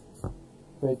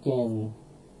freaking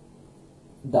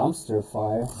dumpster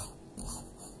fire.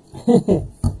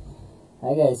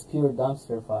 That guy is pure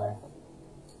dumpster fire.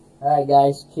 Alright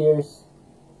guys, cheers.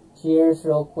 Cheers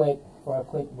real quick for a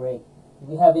quick break.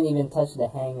 We haven't even touched the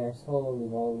hangers. Holy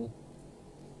moly.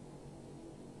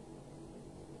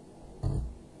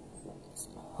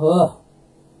 Ugh.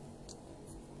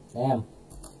 Damn.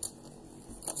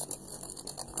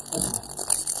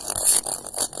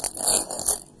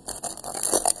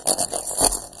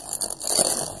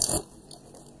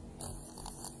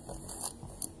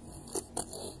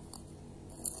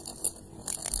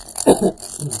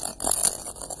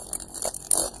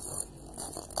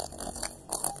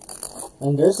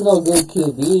 And there's no good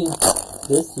QB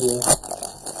this year.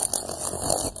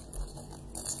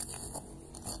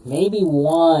 Maybe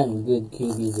one good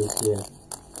QB this year.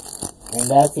 And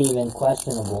that's even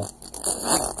questionable.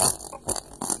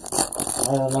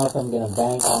 I don't know if I'm gonna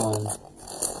bank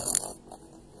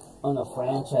on a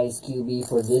franchise QB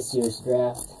for this year's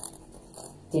draft.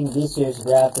 I think this year's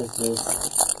draft is just,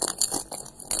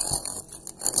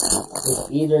 it's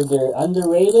either they're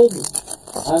underrated,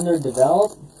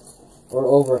 underdeveloped, or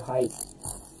overhyped.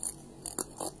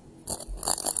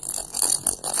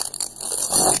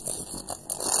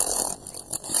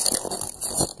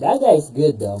 That guy's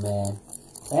good though, man.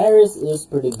 Harris is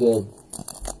pretty good.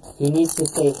 He needs to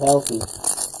stay healthy.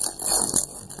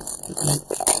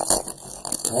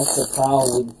 That's the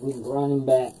problem with running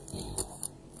back.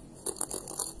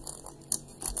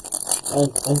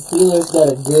 And Steelers got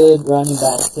a good running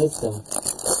back system.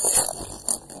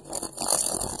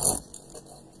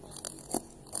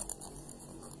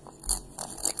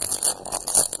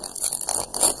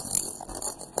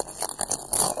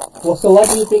 Well, so what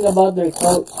do you think about their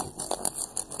coach,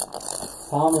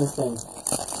 Tomlinson?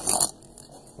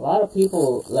 A lot of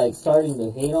people like starting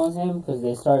to hate on him because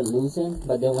they started losing,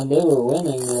 but then when they were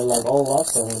winning, they're like all up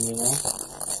for him, you know.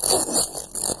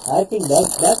 I think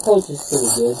that coach is pretty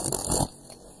good.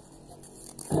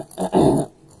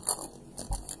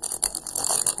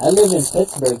 I lived in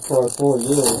Pittsburgh for 4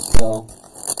 years, so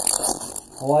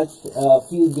I watched a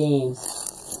few games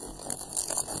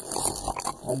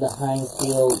at the Heinz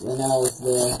Field when I was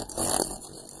there.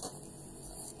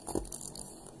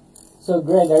 So,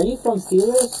 Greg, are you from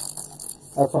Steelers?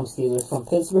 Or from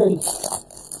Pittsburgh?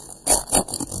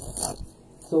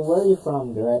 So, where are you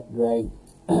from, Greg?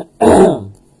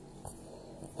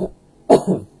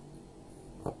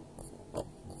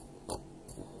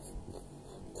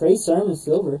 Trey Sermon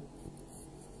silver.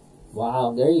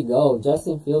 Wow, there you go.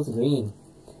 Justin Fields green.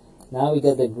 Now we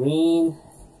got the green,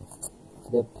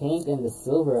 the pink, and the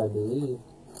silver, I believe.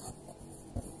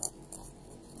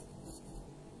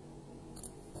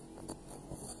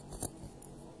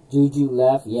 Juju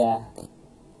left, yeah.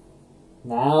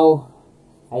 Now,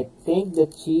 I think the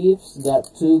Chiefs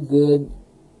got 2 good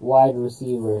wide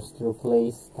receivers to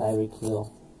replace Tyreek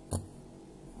Hill.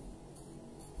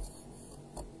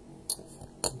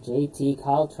 JT,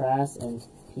 Kyle Trask, and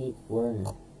Pete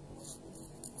Werner.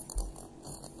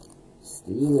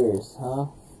 Steelers, huh?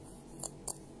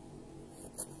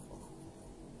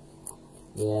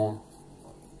 Yeah.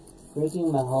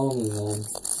 Freaking my homie, man.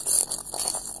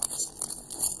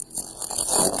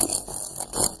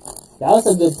 That was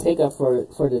a good pickup for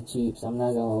the Chiefs, I'm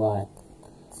not gonna lie.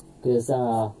 Because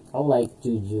I like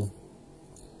Juju.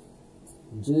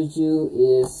 Juju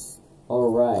is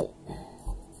alright.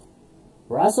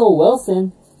 Russell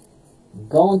Wilson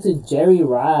going to Jerry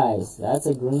Rice. That's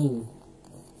a green.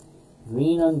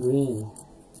 Green on green.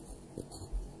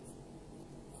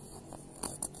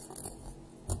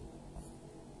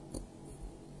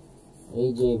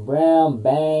 AJ Brown,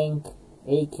 Bank,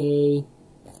 AK,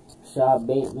 Rashad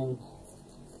Bateman,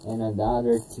 and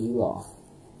another T-Law.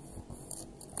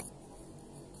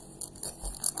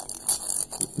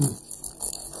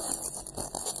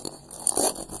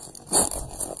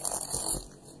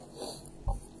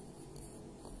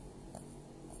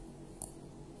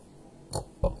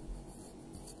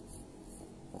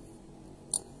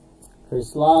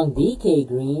 Chris Long, DK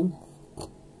Green,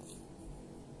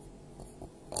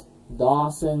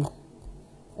 Dawson,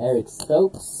 Eric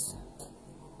Stokes,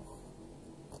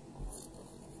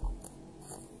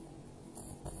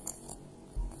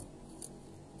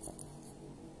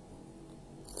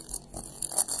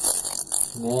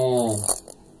 man.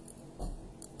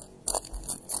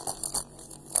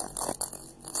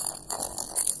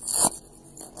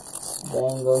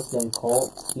 Bengals and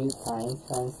Colts, few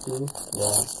times too.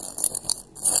 Yeah.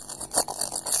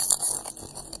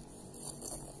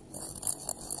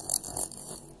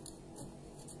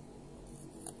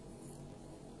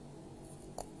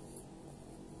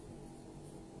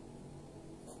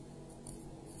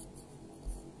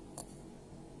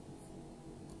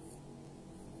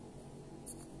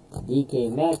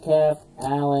 DK Metcalf,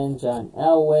 Allen, John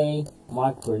Elway,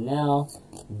 Mark Brunell,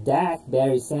 Dak,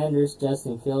 Barry Sanders,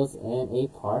 Justin Fields, and A.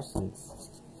 Parsons.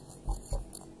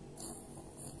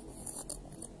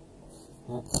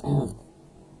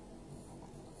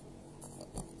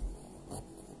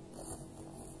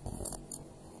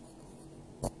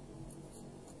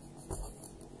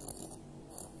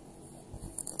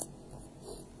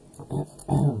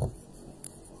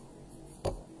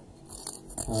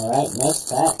 Alright, next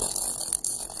pack.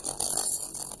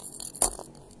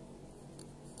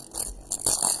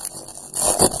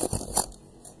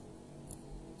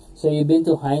 So you've been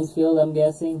to Heinz Field, I'm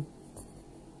guessing?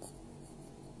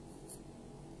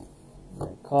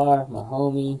 Carr, my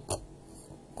homie,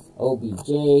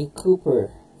 OBJ,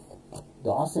 Cooper,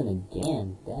 Dawson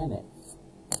again, damn it.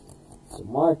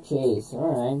 Jamar Chase,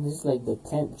 alright, this is like the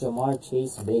 10th Jamar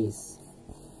Chase base.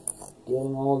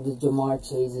 Getting all the Jamar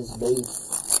Chase's base.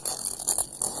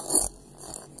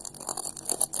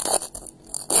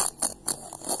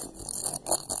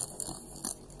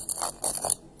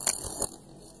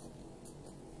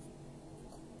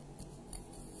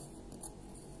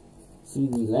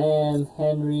 C.D. Lamb,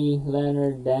 Henry,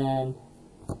 Leonard, Dan,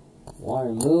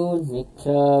 Warren Moon, Nick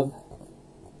Chubb,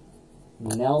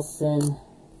 Nelson,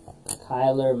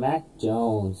 Kyler, Mac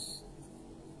Jones.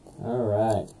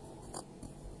 Alright.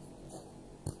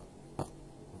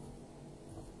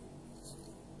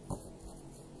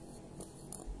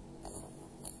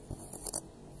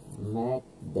 Mac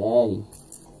Daddy.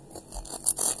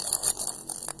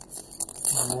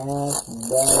 Mac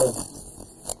Daddy.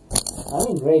 I'm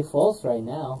in Great Falls right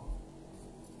now.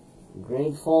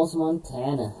 Great Falls,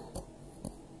 Montana.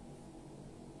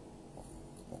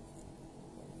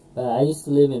 But I used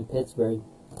to live in Pittsburgh.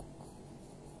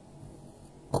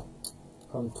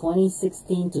 From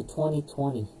 2016 to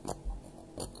 2020,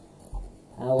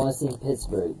 I was in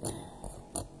Pittsburgh.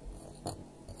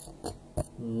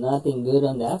 Nothing good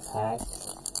on that pack.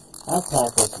 That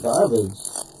pack was garbage.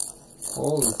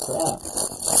 Holy crap.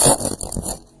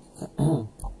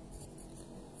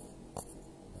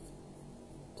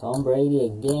 Tom Brady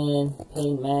again,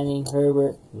 Peyton Manning,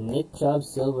 Herbert, Nick Chubb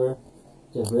silver,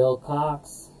 Jabril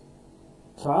Cox,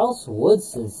 Charles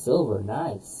Woodson silver,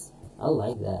 nice. I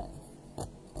like that.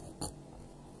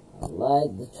 I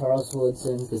like the Charles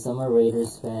Woodson because I'm a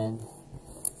Raiders fan.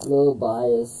 A little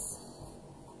biased.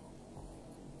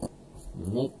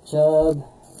 Nick Chubb.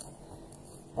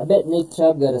 I bet Nick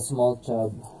Chubb got a small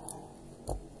Chubb.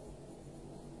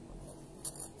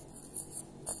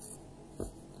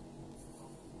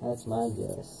 That's my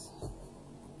guess.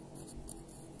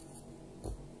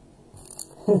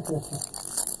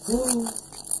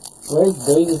 Where's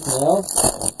Davis Mills?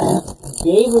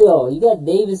 Gabriel, you got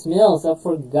Davis Mills. I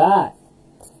forgot.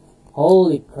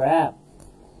 Holy crap.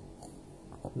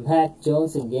 Mac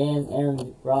Jones again.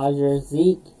 Aaron Rodgers.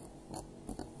 Zeke.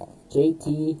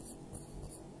 JT.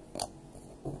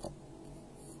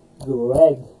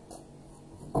 Greg.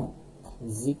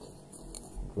 Zeke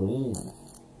Green.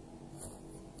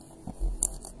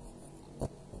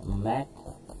 Mac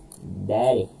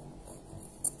Daddy.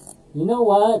 You know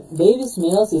what? Davis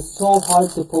Mills is so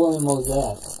hard to pull in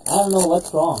Mosaic. I don't know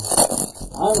what's wrong.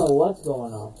 I don't know what's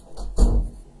going on.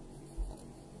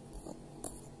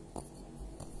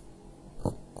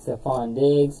 Stephon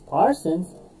Diggs, Parsons,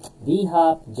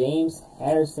 D-Hop, James,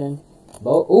 Harrison,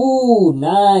 ooh,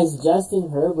 nice, Justin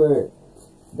Herbert,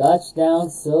 touchdown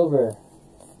silver.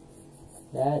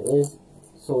 That is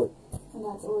sort. And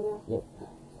that's order? Yep.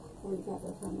 We got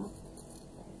that from us.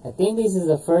 I think this is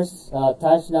the first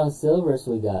touchdown silvers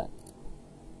we got.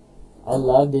 I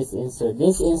love this insert.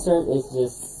 This insert is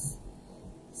just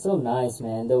so nice,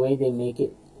 man. The way they make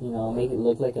it, you know, make it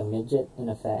look like a midget in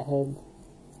a fat head.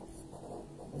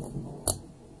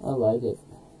 I like it.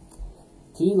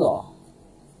 T-Law.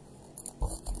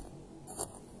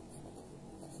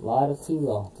 A lot of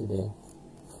T-Law today.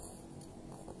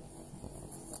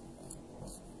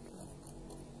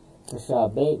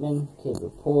 Rashad Bateman, Kid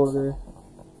Reporter.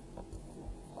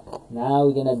 Now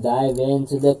we're gonna dive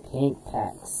into the pink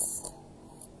packs.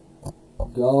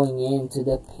 Going into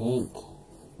the pink.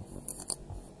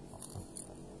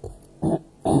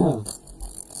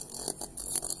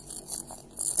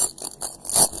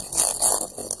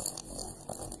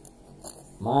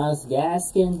 Miles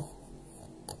Gaskin,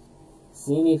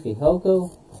 Simi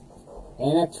Fihoko,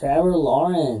 and a Trevor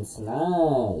Lawrence.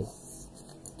 Nice.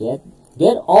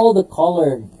 Get all the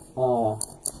colored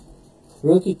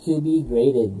rookie QB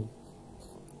graded.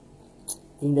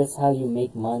 I think that's how you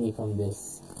make money from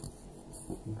this.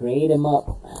 Grade them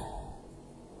up.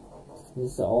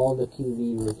 These are all the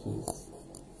QB rookies.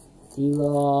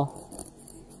 T-Law,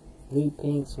 3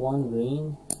 pinks, 1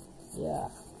 green. Yeah.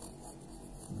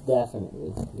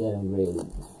 Definitely get them graded.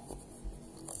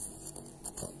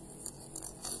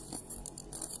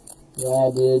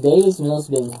 Yeah, dude, Davis Mills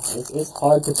it's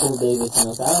hard to pull Davis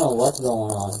Mills. I don't know what's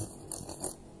going on.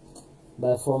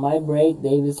 But for my break,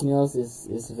 Davis Mills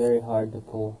is very hard to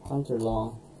pull. Hunter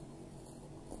Long.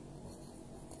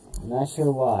 Not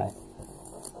sure why.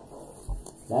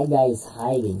 That guy is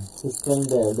hiding. He's playing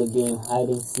the game hide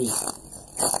and seek.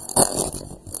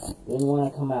 Didn't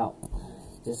want to come out.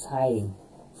 Just hiding.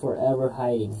 Forever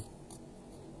hiding.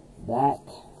 Back.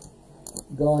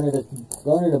 Going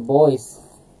to the boys.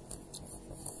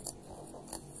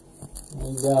 There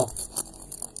you go.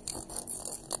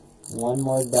 One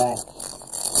more back.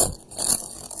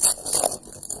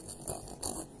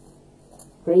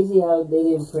 Crazy how they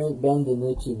didn't print Ben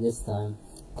DiNucci this time.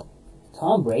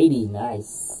 Tom Brady,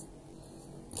 nice.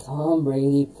 Tom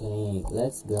Brady pink.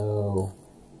 Let's go.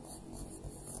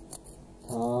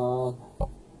 Tom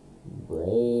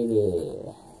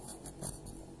Brady.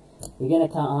 We're gonna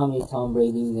count how many Tom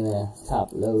Brady we're gonna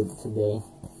top load today.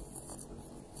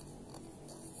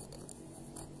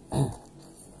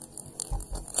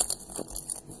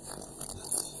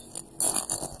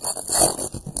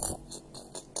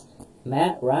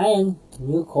 Matt Ryan,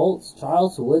 new Colts,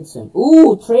 Charles Woodson.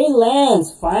 Ooh, Trey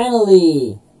Lance,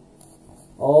 finally!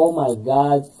 Oh my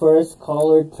god, first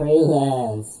colored Trey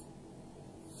Lance.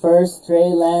 First Trey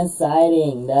Lance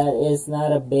sighting. That is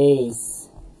not a base.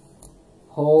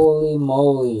 Holy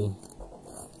moly.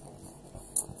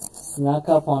 Snuck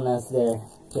up on us there,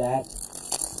 Jack.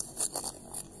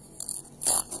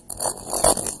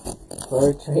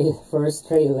 First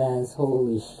Trey Lance,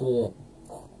 holy shit.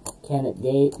 Kenneth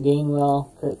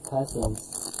Gainwell, Kirk Cousins.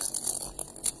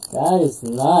 That is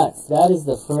nuts. That is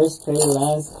the first Trey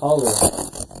Lance color.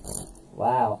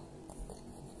 Wow.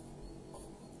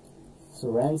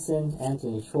 Sorensen,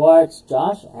 Anthony Schwartz,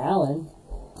 Josh Allen.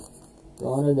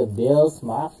 Going to the Bills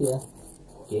Mafia.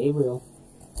 Gabriel.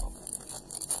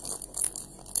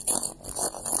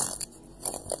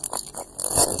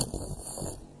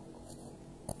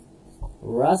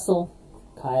 Russell,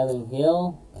 Kylan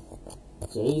Hill,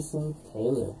 Jason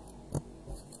Taylor.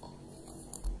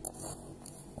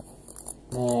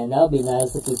 Man, that would be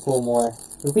nice if we pull more.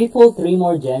 If we pull 3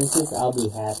 more Genesis, I'll be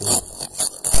happy.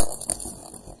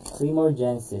 3 more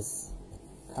Genesis.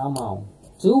 Come on.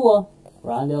 Tua,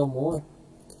 Rondell Moore.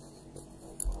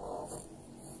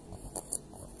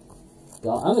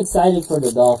 I'm excited for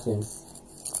the Dolphins.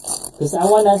 Because I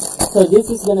want us, so this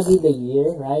is going to be the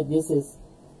year, right?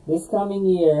 This coming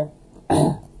year,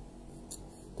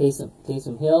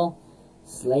 Taysom Hill,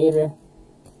 Slater,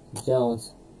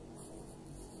 Jones.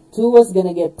 Tua's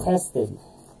gonna get tested.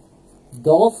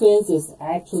 Dolphins is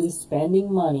actually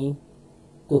spending money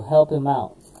to help him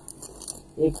out.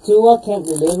 If Tua can't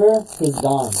deliver, he's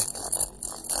gone.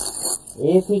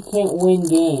 If he can't win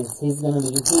games, he's gonna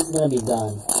be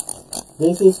done.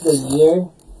 This is the year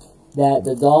that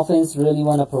the Dolphins really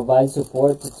want to provide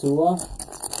support to Tua.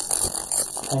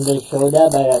 And they show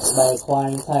that by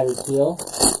acquiring Tyreek Hill.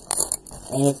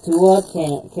 And if Tua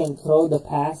can throw the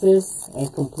passes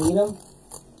and complete them,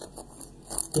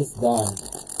 he's done.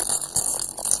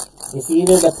 It's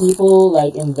either the people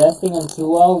like investing in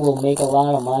Tua will make a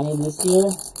lot of money this year,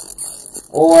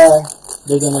 or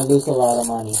they're gonna lose a lot of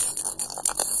money.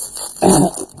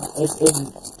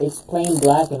 It's plain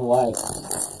black and white.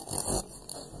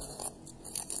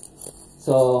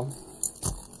 So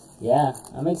yeah,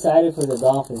 I'm excited for the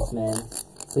Dolphins, man.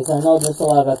 Because I know there's a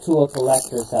lot of Tua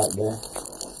collectors out there.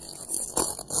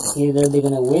 Either they're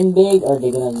going to win big or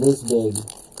they're going to lose big.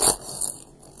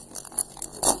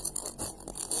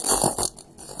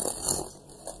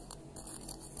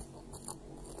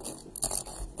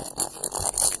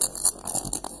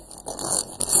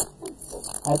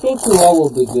 I think Tua will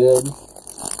be good.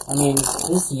 I mean,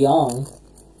 he's young.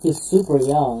 He's super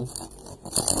young.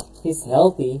 He's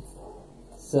healthy.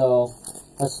 So,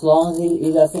 as long as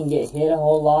he doesn't get hit a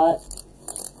whole lot,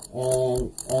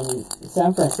 and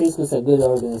San Francisco's a good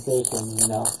organization, you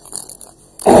know.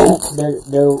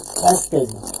 they're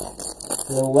tested.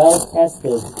 They're well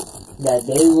tested that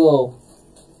they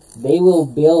will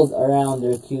build around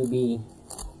their QB.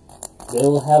 They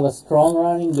will have a strong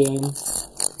running game.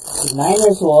 The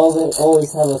Niners will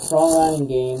always have a strong running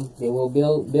game. They will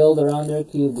build around their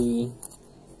QB.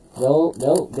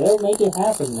 They'll make it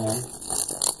happen, man.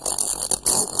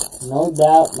 No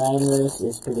doubt Niners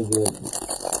is pretty good.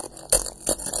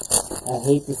 I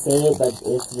hate to say it, but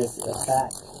it's just a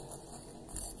fact.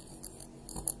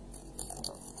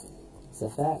 It's a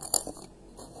fact.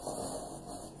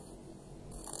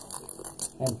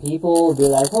 And people will be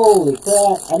like, holy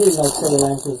crap, I didn't know Trey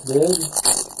Lance was good.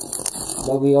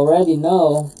 But we already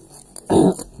know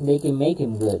they can make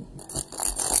him good.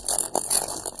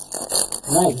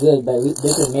 Not good, but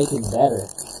they can make him better,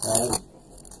 right?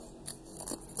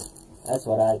 That's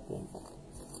what I think.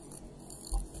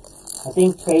 I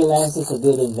think Trey Lance is a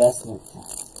good investment.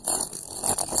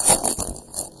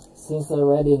 Since I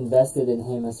already invested in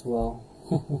him as well.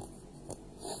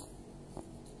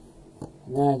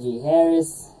 Najee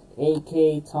Harris,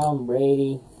 AK, Tom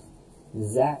Brady,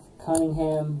 Zach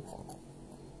Cunningham.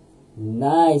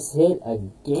 Nice hit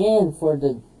again for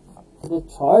the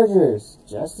Chargers.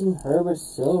 Justin Herbert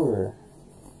Silver.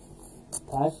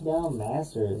 Touchdown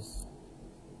Masters.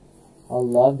 I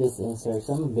love this inserts.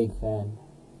 I'm a big fan.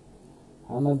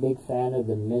 I'm a big fan of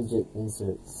the midget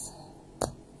inserts.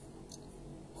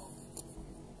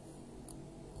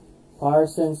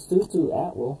 Parsons, Tutu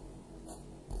Atwell.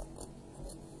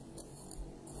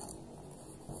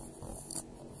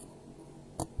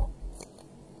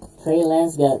 Trey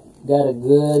Lance got a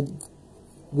good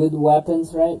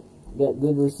weapons, right? Got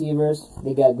good receivers.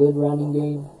 They got good running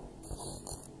game.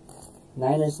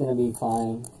 Niners gonna be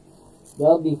fine.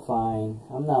 They'll be fine.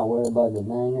 I'm not worried about the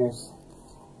Niners.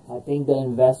 I think the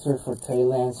investors for Trey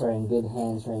Lance are in good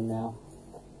hands right now.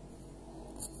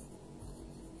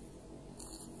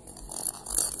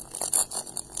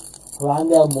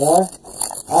 Rondell Moore.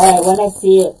 Alright, when I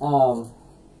see it,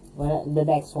 the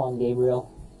next one, Gabriel.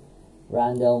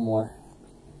 Rondell Moore.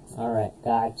 Alright,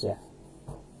 gotcha.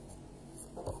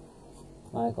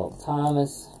 Michael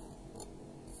Thomas.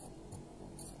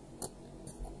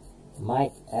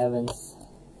 Mike Evans.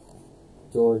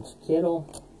 George Kittle,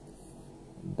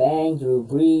 bang, Drew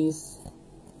Brees,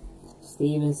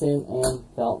 Stevenson, and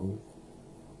Felton.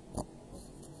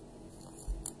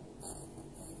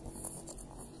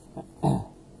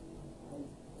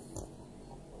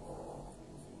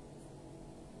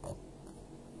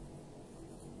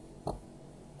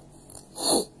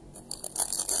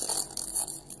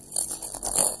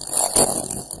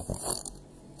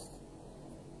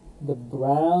 The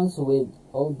Browns with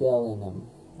Odell in them.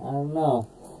 I don't know.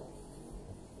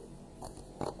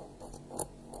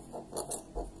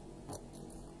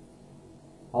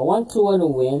 I want Tua to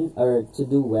win, or to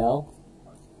do well,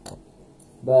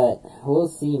 but we'll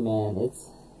see, man.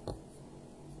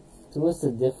 Tua's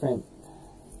a different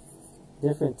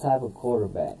type of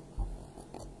quarterback.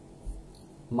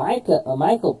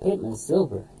 Michael Pittman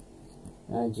silver,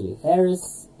 Najee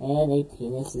Harris, and a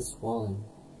penis is swollen.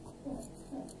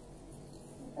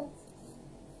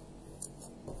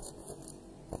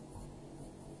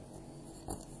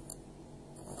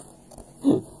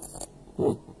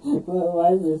 My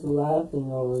wife is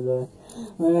laughing over there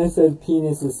when I said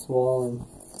penis is swollen.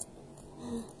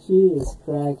 She is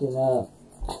cracking up.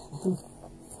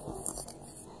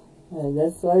 And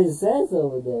that's what it says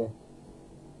over there.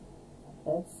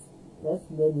 That's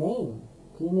the name.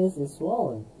 Penis is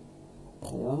swollen.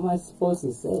 What am I supposed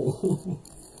to say?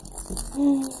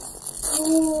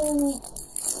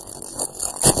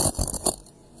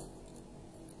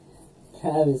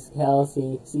 Travis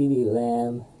Kelce, CeeDee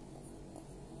Lamb.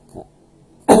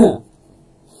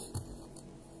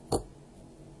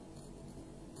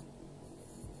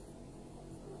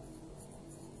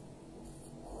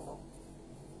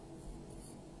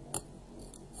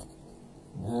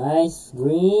 Nice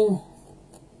green.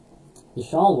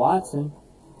 Deshaun Watson,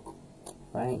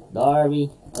 Frank Darby,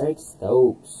 Eric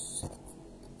Stokes.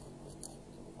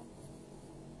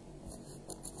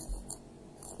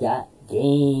 Got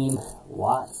game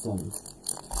Watson.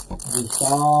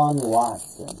 Deshaun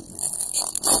Watson.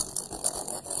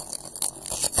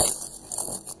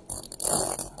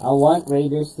 I want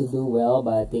Raiders to do well,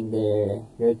 but I think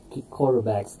their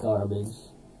quarterback's garbage.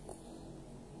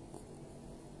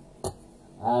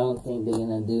 I don't think they're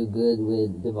gonna do good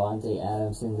with Devontae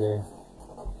Adams in there,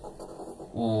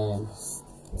 and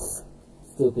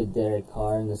stupid Derek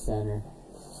Carr in the center.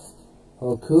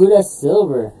 Okuda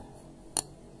silver.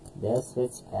 Des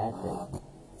Fitzpatrick.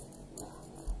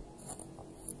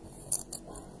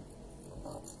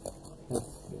 Let's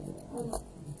see.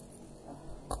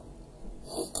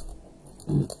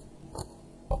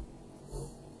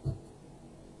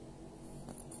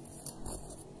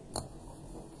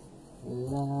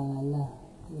 La la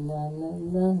la la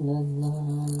la la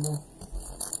la.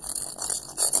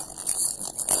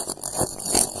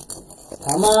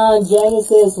 Come on,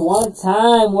 Genesis, one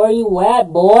time. Where you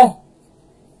at, boy?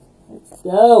 Let's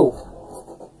go.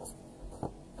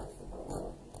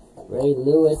 Ray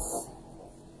Lewis,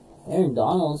 Aaron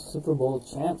Donald, Super Bowl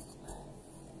champ.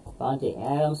 Devontae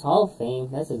Adams, Hall of Fame.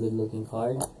 That's a good looking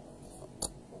card.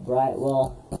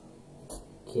 Brightwell,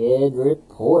 Kid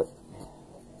Report.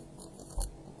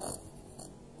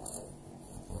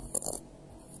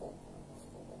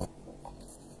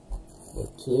 The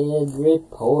Kid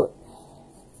Report.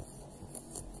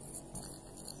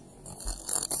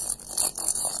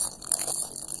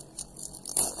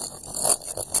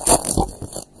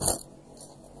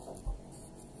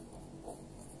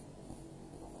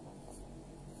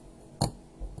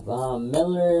 Von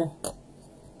Miller,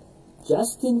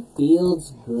 Justin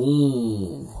Fields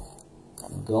green,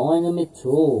 going to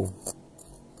Mitchell,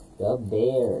 the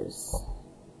Bears,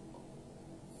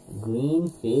 green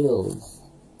Fields,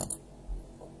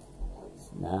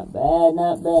 not bad,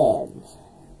 not bad.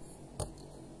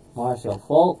 Marshall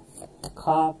Falk,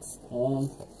 Cox, and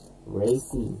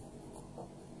Racy.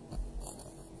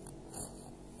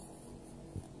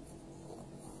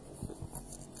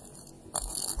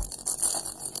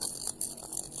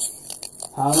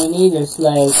 How many? There's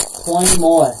like 20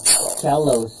 more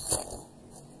cellos.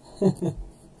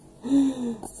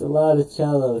 It's a lot of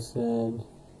cellos, man.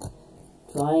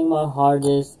 Trying my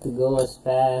hardest to go as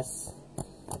fast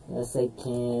as I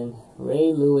can.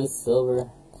 Ray Lewis silver.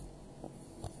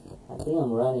 I think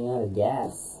I'm running out of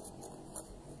gas.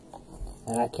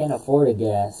 And I can't afford a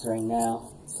gas right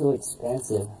now. It's so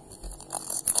expensive.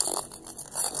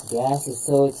 Gas is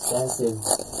so expensive.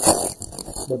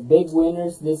 The big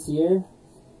winners this year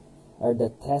are the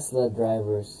Tesla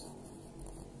drivers.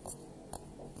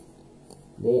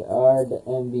 They are the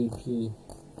MVP.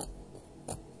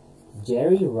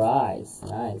 Jerry Rice,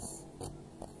 nice.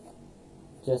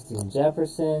 Justin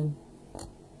Jefferson.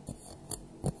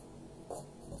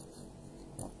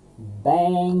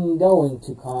 Bang, going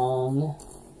to Kong.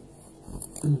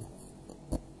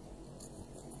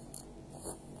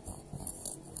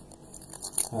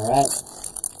 Alright.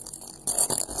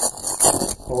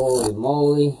 Holy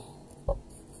moly.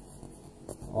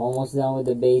 Almost done with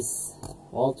the base.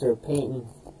 Walter Payton.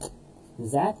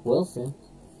 Zach Wilson.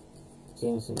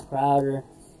 Jameson Crowder.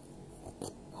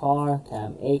 Carr.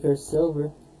 Cam Akers.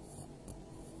 Silver.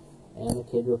 And the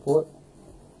Kid Report.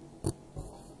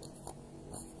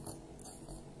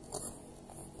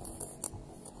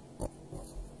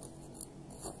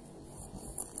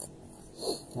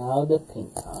 Now the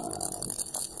pink card.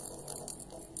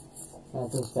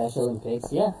 Nothing special in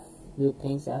pinks. Yeah, do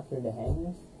pinks after the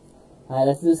hangers. Alright,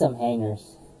 let's do some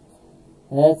hangers.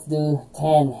 Let's do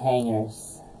 10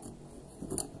 hangers.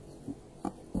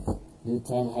 Do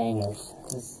 10 hangers.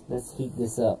 Let's heat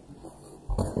this up.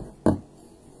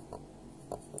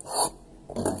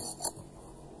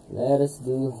 Let us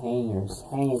do hangers.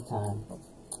 Hanger time.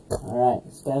 Alright,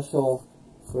 special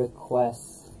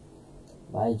requests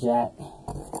by Jack.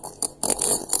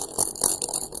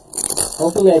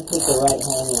 Hopefully I pick the right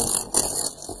hanger.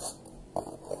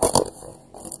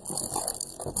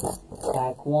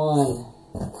 Pack 1.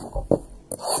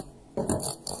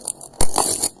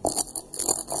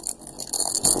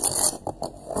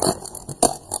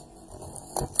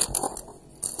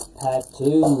 Pack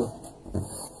 2.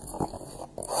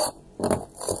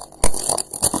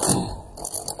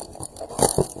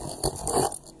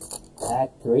 Pack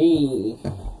 3.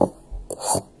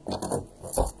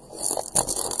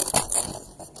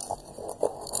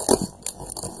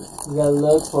 You gotta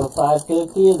look for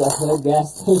 550 at the hood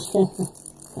gas station.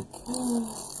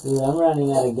 Dude, I'm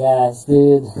running out of gas,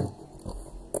 dude.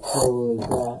 Holy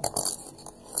crap.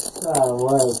 Gotta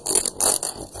work.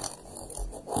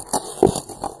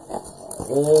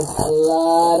 It's a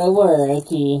lot of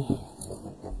worky.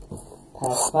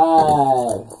 Pack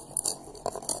 5.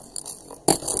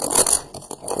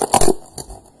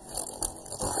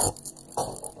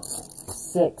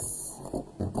 Six.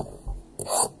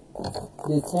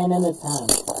 Do 10 at a time.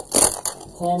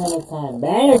 10 at a time.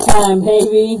 Banger time,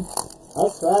 baby!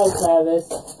 That's right, Travis.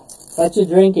 What you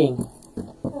drinking?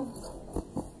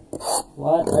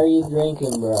 What are you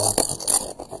drinking, bro?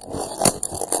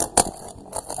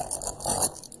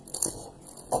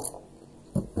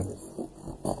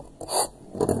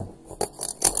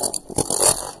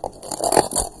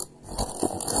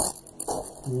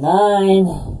 Nine.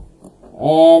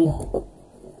 And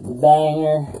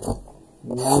banger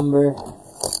number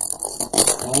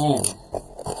 10.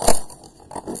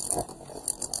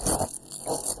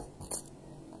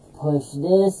 Push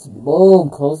this. Boom.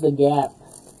 Close the gap.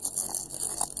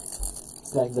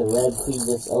 It's like the Red Sea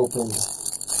just opened.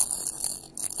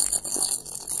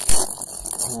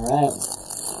 Alright.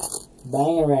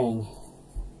 Bangarang.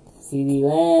 CD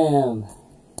Lamb.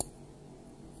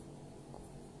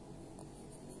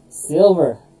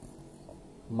 Silver.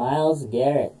 Myles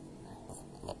Garrett.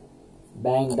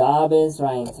 Bang Dobbins,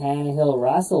 Ryan Tannehill,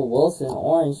 Russell Wilson,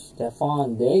 Orange,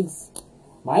 Stephon Diggs,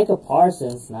 Micah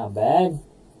Parsons, not bad,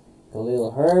 Khalil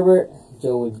Herbert,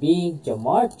 Joey B,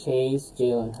 Jamar Chase,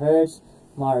 Jalen Hurts,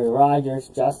 Mari Rogers,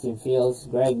 Justin Fields,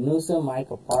 Greg Newsome,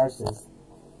 Micah Parsons.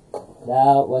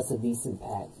 That was a decent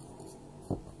pack.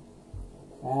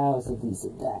 That was a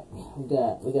decent pack.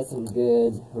 We got some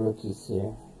good rookies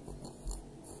here.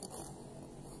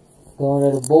 Going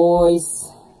to the boys.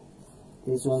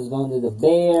 This one's going to the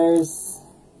Bears.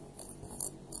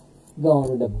 Going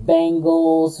to the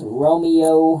Bengals.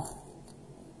 Romeo.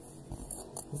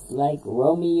 It's like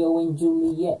Romeo and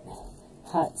Juliet.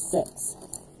 Hot sex.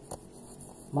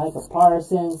 Micah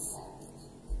Parsons.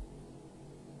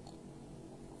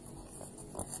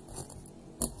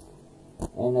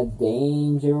 And a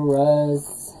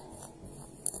dangerous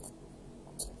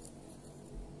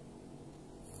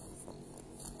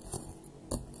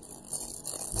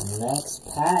next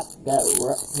pack. Got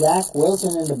Zach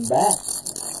Wilson in the back.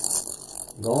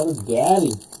 Going to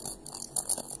Gabby.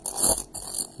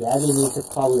 Gabby needs a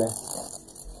color.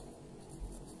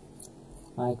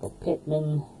 Michael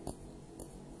Pittman.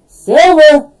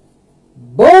 Silver!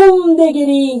 Boom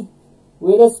diggity!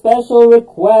 With a special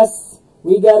request,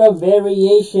 we got a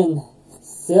variation.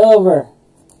 Silver.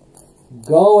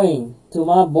 Going to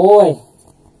my boy,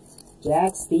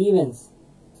 Jack Stevens.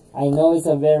 I know it's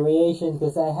a variation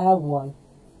because I have one.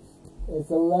 It's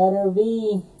a letter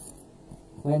V.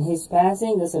 When he's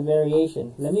passing, that's a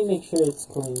variation. Let me make sure it's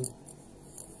clean.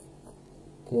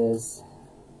 Because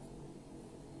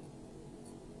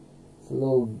it's a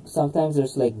little, sometimes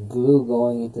there's like glue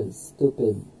going into the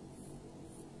stupid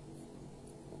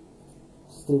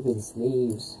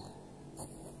sleeves.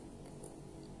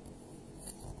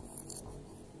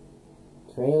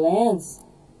 Gray lands.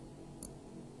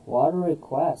 What a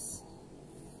request.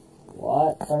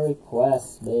 What a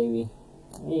request, baby.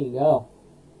 There you go.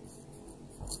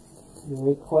 You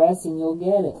request and you'll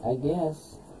get it, I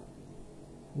guess.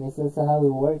 I guess that's how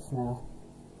it works now.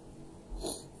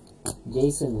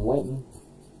 Jason Witten.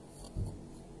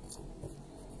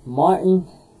 Martin.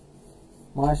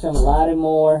 Marshall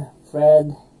Lattimore.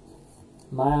 Fred.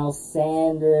 Miles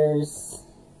Sanders.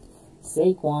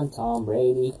 Saquon, Tom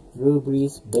Brady. Drew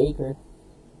Brees, Baker.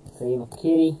 Trey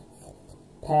McKitty.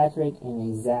 Patrick,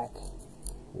 and Zach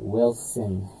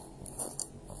Wilson.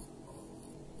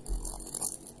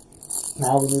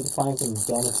 Now we need to find some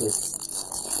Genesis.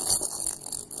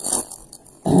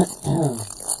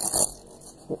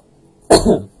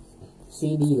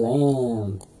 CD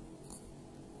Lamb.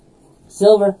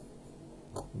 Silver.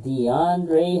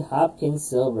 DeAndre Hopkins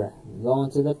Silver.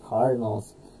 Going to the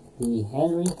Cardinals. D.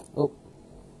 Henry. Oh.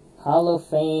 Hall of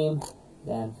Fame.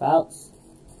 Dan Fouts.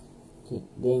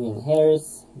 Damian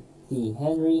Harris. D.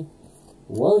 Henry.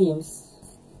 Williams.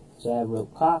 Jabril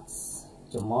Cox.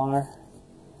 Jamar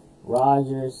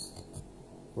Rogers.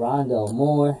 Rondell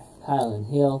Moore. Kylan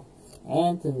Hill.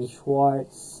 Anthony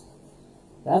Schwartz.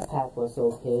 That pack was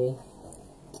okay.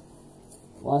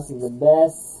 Wasn't the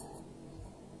best.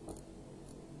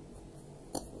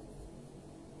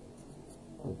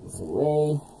 Put this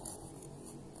away.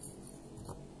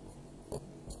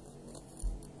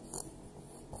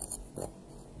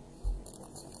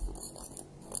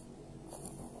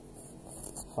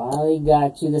 Finally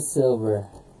got you the silver.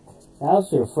 That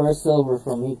was your first silver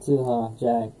from me too, huh,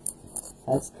 Jack?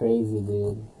 That's crazy,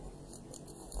 dude.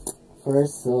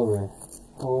 First silver.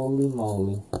 Holy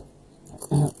moly.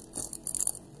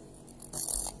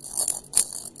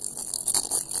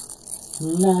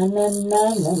 Na na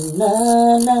na na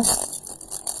na na.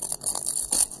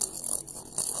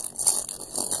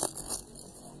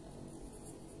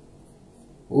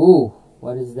 Ooh,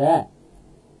 what is that?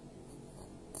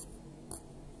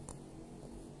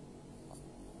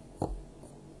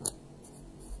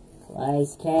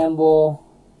 Clive Campbell,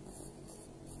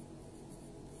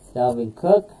 Dalvin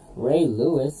Cook, Ray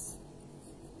Lewis,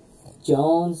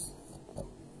 Jones,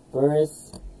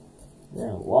 Burris,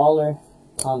 Darren Waller,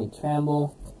 Tommy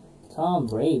Tremble, Tom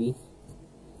Brady,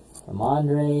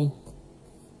 Ramondre,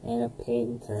 and a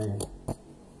Peyton Turner.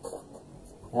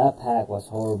 That pack was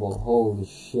horrible. Holy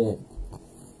shit.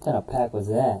 What kind of pack was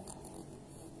that?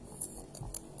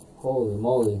 Holy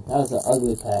moly. That was an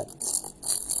ugly pack.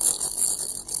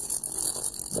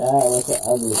 That was an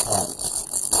ugly pack.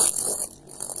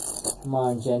 Come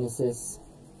on, Genesis.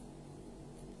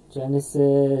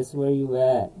 Genesis, where you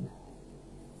at?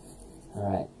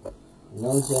 Alright.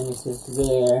 No Genesis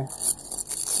there.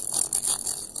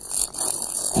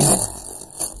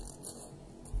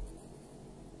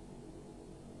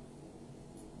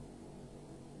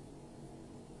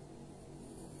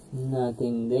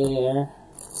 Nothing there.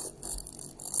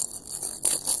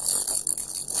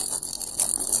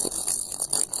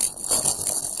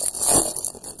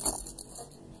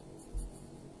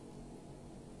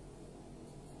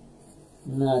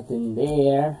 Nothing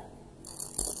there.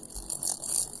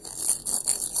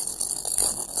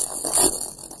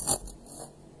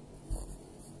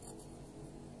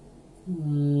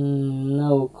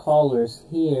 No colors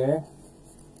here.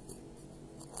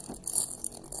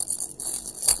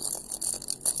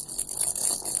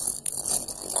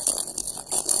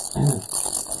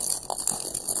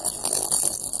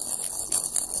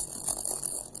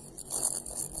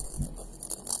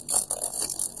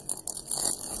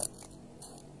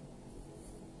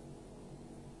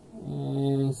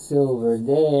 And silver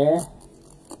there.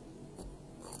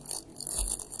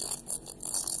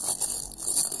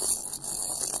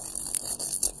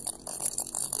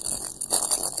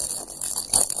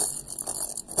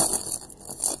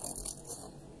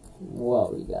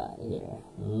 What we got here?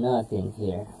 Nothing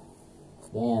here.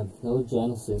 Damn, no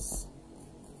Genesis.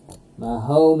 My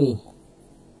homie.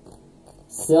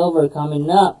 Silver coming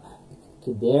up.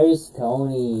 Kadarius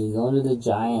Toney going to the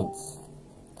Giants.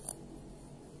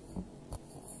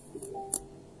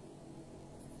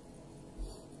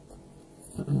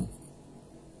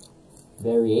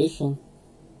 Variation.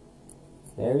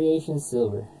 Variation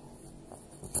silver.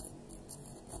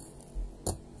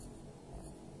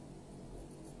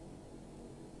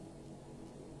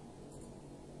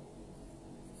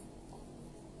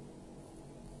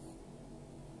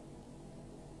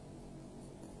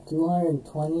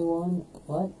 $221.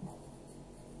 What?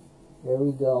 There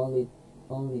we go.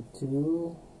 Only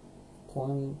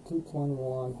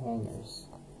 221 hangers.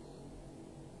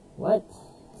 What?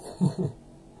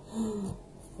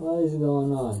 What is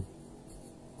going on?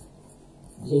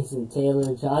 Jason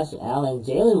Taylor, Josh Allen,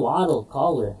 Jalen Waddle,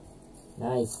 Collar.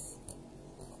 Nice.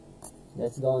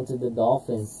 Let's go into the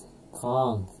Dolphins.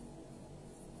 Kong.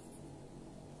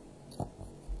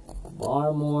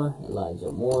 Barmore,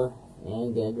 Elijah Moore,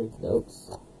 and Gedrick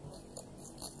Dokes.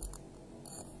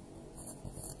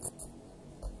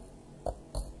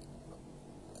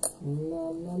 La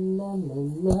la la la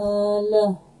la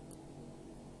la.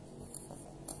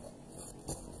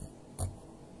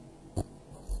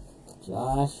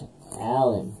 Josh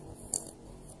Allen.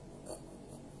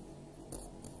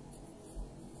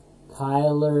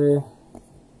 Kyler.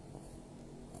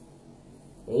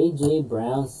 AJ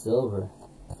Brown Silver.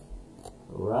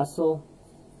 Russell.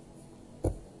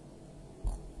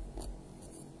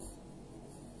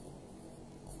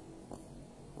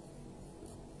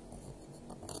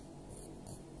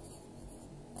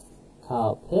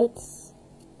 Kyle Pitts.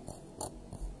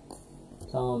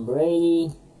 Tom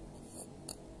Brady.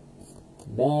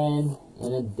 Ben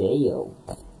and Adeo.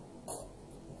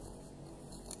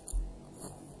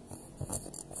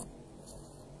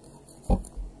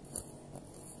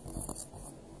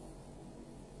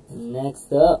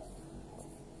 Next up,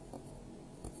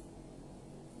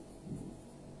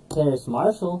 Terrace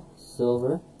Marshall,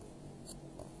 silver.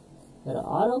 Got an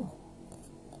auto?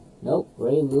 Nope,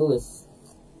 Ray Lewis.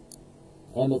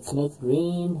 Emmitt Smith,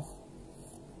 green.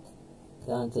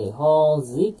 Dante Hall,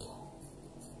 Zeke.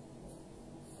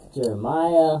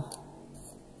 Jeremiah.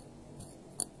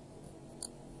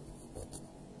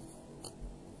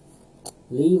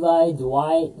 Levi,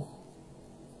 Dwight.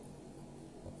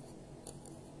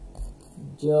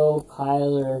 Joe,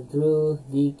 Kyler, Drew,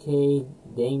 DK,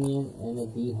 Damian, and a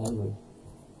D. Henry.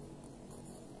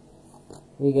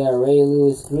 We got Ray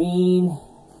Lewis green.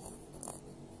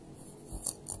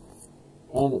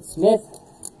 Emmitt Smith.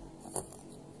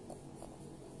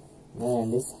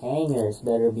 Man, this hangers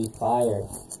better be fire.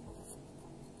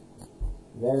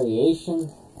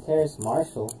 Variation, Terrace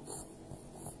Marshall.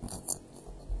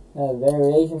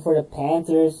 Variation for the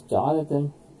Panthers,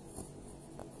 Jonathan.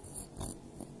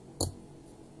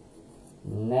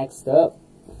 Next up,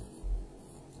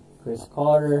 Chris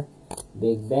Carter,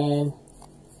 Big Ben,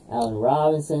 Allen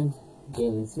Robinson,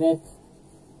 Jalen Smith,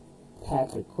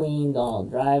 Patrick Queen, Donald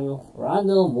Driver,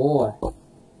 Rondo Moore.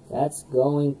 That's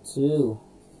going to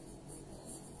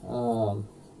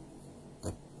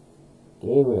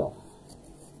Gabriel.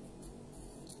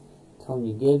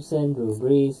 Tony Gibson, Drew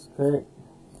Brees, Kurt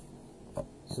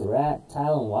Surratt,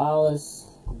 Tylen Wallace,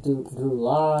 Drew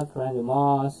Lock, Randy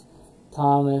Moss,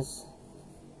 Thomas.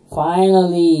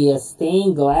 Finally, a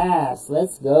stained glass.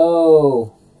 Let's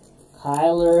go.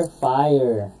 Kyler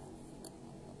Fire.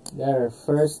 Got our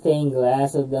first stained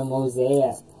glass of the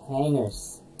Mosaic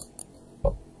hangers.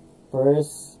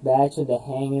 First batch of the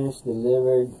hangers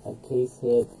delivered. A case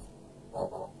hit.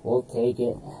 We'll take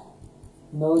it.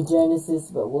 No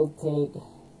Genesis, but we'll take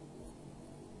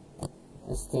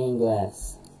a stained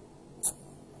glass.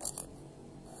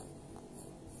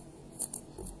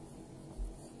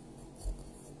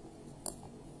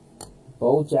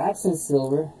 Bo Jackson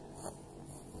silver.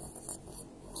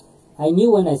 I knew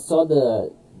when I saw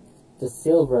the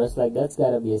silver, I was like, that's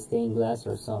gotta be a stained glass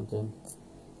or something.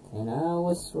 And I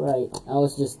was right. I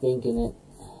was just thinking it.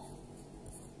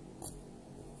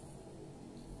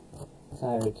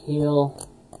 Tyreek Hill.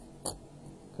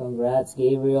 Congrats,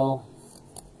 Gabriel.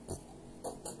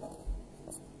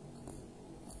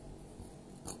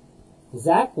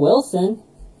 Zach Wilson.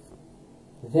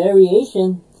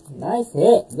 Variation. Nice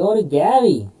hit. Go to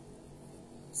Gabby.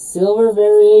 Silver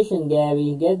variation,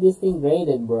 Gabby. Get this thing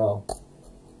graded, bro.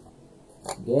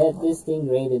 Get this thing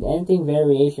graded. Anything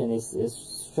variation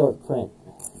is short print.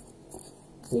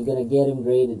 So you're gonna get him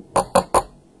graded.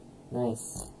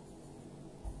 Nice.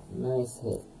 Nice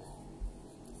hit.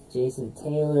 Jason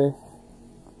Taylor.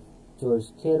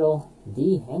 George Kittle.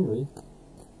 D. Henry.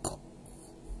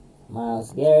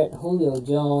 Myles Garrett. Julio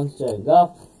Jones. Jared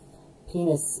Goff.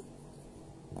 Penis.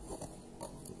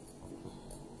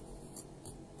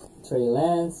 Trey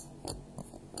Lance,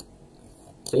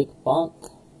 Big Funk,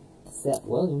 Seth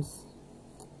Williams,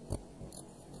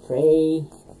 Trey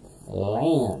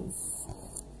Lance,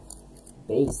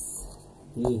 Base,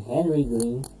 D. Henry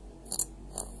Green.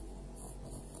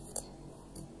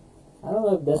 I don't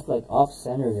know if that's like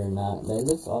off-centered or not, but it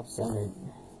looks off-centered.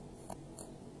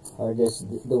 Or just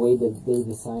the way that they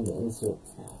designed the insert.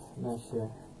 I'm not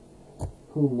sure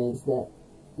who makes that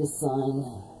design.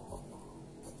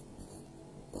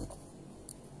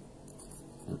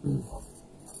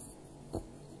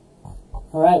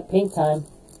 Alright, pink time.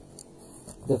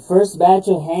 The first batch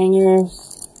of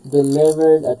hangers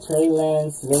delivered a Trey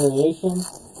Lance variation.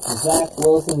 Zach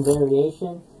Wilson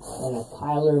variation, and a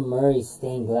Kyler Murray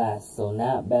stained glass. So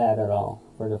not bad at all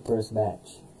for the first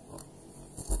batch.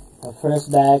 The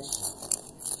first batch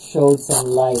showed some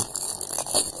life.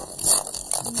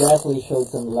 Definitely showed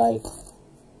some life.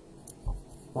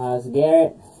 Myles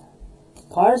Garrett,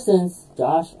 Parsons,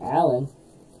 Josh Allen.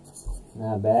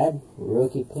 Not bad.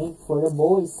 Rookie pink for the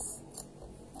boys.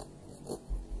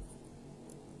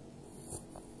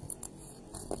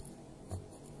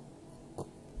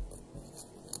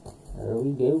 There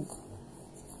we go.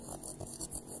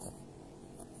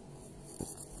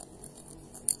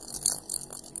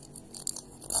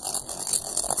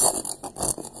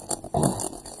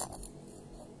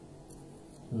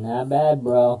 Not bad,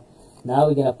 bro. Now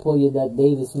we're gonna pull you that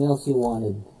Davis Mills you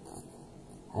wanted.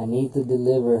 I need to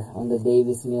deliver on the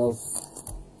Davis Mills.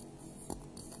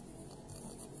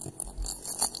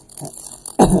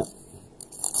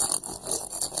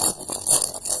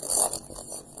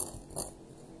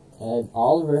 Ed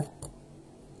Oliver,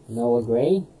 Noah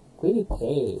Gray, Quiddy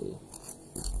Pay,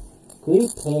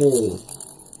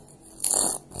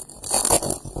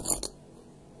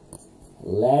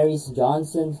 Larry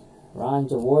Johnson, Ron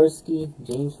Jaworski,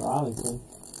 James Robinson.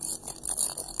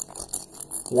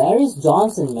 Larry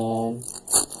Johnson, man,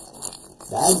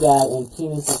 that guy and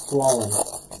penis is swollen.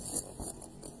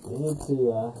 We need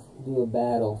to do a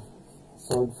battle,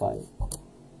 sword fight,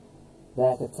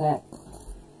 back attack.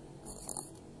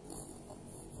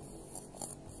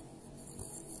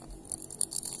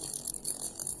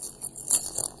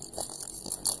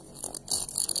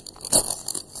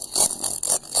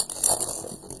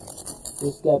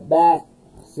 Just got back.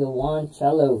 Still one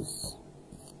Cellos.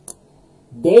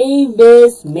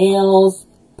 Davis Mills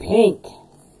pink.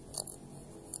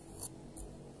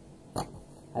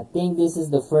 I think this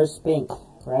is the first pink,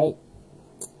 right?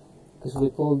 Because we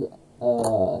pulled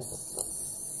a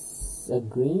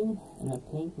green and a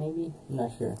pink, maybe. I'm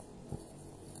not sure.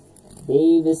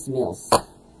 Davis Mills. There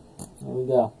we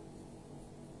go.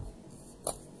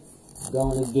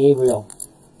 Going to Gabriel.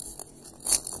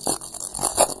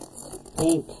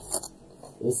 Pink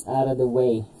is out of the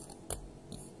way.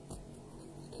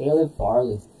 Caleb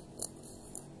Farley.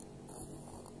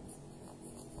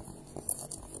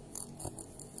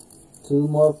 Two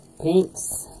more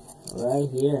pinks right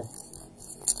here.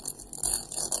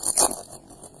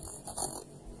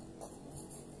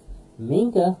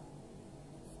 Minka,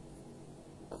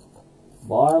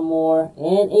 Barmore,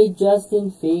 and a Justin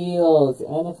Fields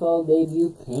NFL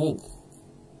debut pink.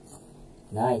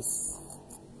 Nice.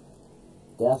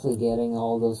 Definitely getting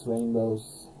all those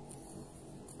rainbows.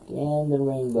 And the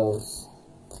rainbows.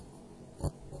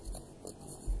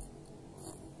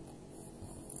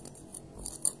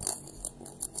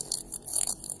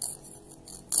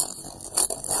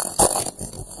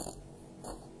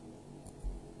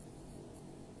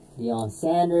 Deion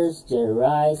Sanders, Jerry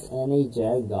Rice, and a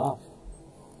Jared Goff.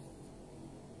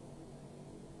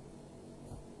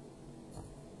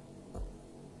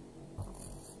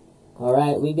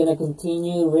 Alright, we're gonna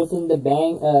continue ripping the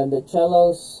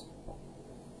cellos.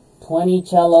 20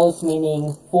 cellos,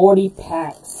 meaning 40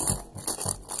 packs.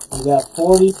 We got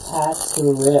 40 packs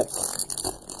to rip.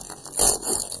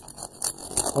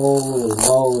 Holy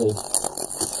moly.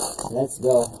 Let's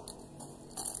go.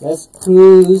 Let's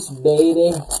cruise,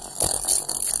 baby.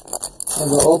 I'm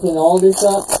gonna open all this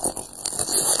up.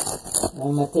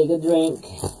 I'm gonna take a drink.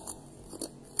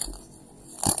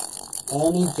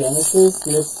 Any Genesis?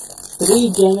 There's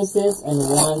 3 Genesis and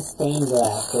 1 stained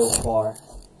glass so far.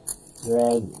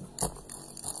 Greg.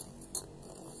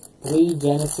 3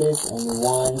 Genesis and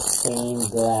 1 stained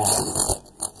glass.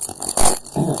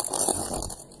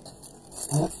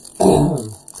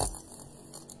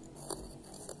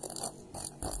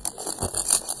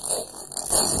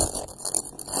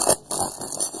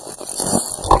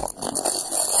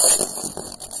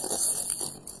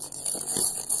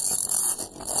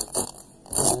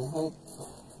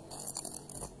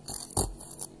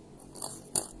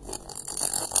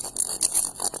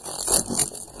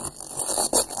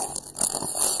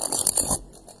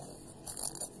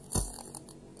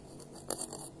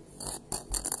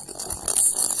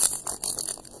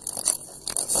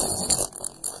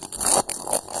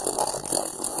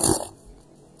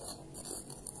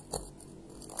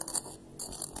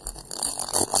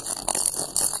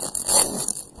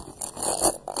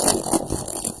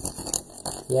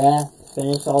 Yeah,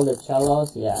 finish all the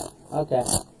cellos. Yeah, okay.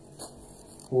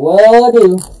 Will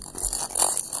do.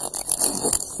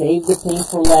 Save the pink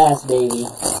for last, baby.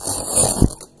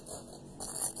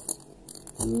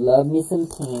 Love me some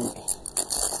pink.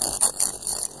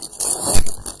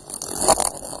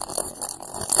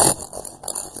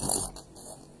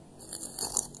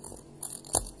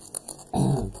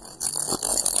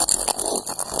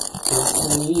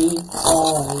 we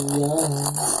are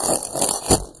young.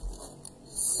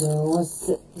 So I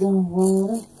set the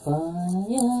world on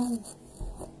fire.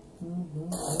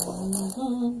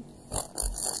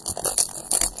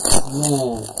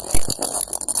 Man,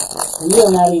 we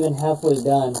are not even halfway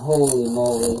done. Holy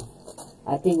moly.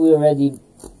 I think we already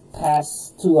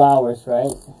passed 2 hours,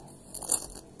 right?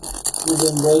 We've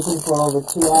been breaking for over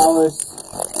 2 hours.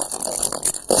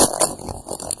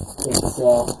 It's,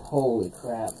 holy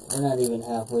crap. We're not even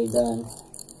halfway done.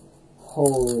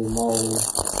 Holy moly.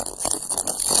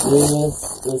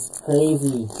 This is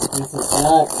crazy. This is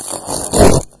nuts.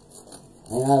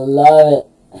 And I love it.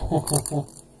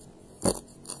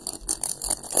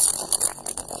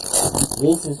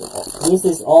 This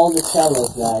is all the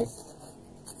cellos, guys.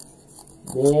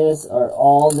 These are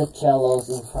all the cellos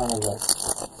in front of us.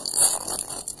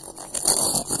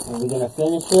 And we're gonna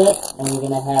finish it, and we're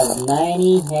gonna have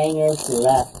 90 hangers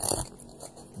left.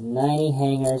 90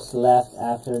 hangers left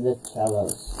after the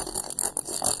cellos.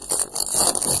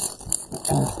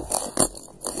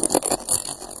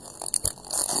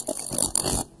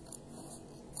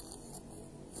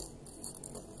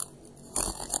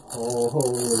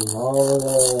 Holy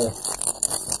moly.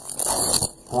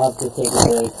 I'll have to take a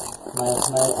break. My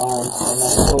arms and my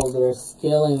shoulders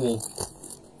killing me.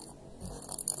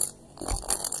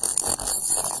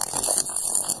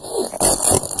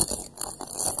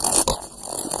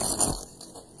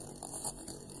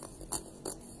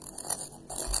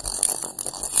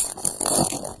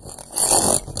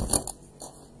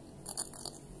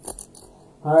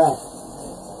 Alright.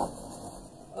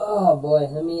 Oh boy,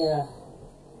 let me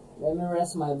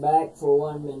rest my back for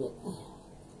 1 minute.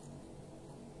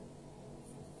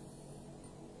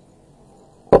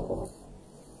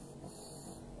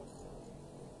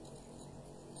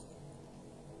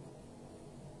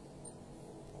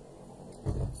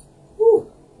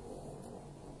 Whew.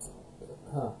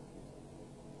 Huh.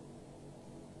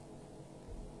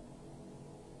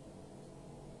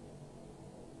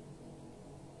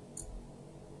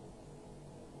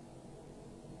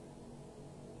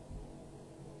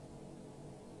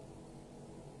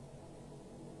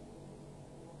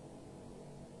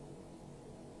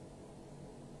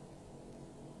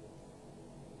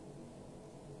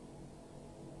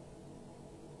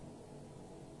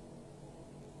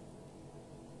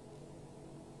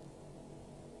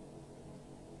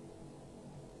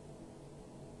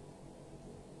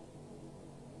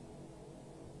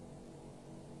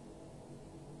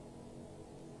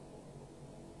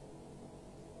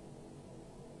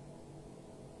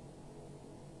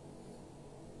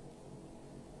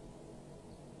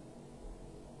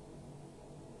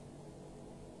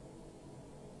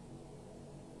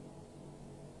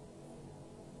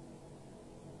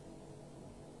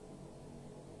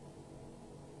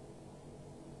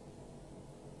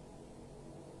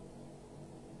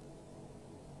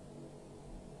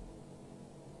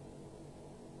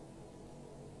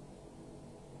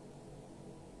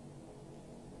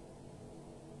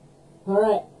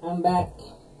 Alright, I'm back.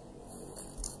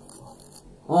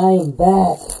 I am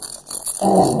back.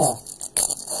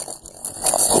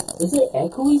 Is it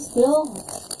echoey still?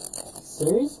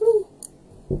 Seriously?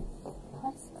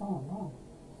 What's going on?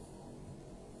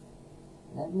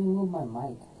 Let me move my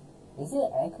mic. Is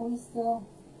it echoey still?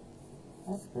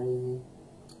 That's crazy.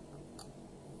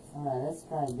 Alright, let's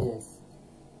try this.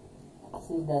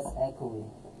 See if that's echoey.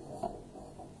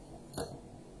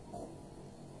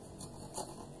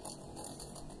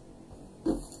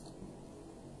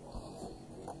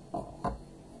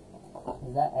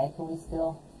 Is that echoey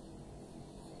still?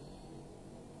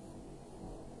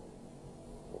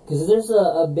 Because there's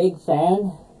a big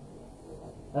fan,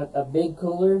 a big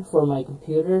cooler for my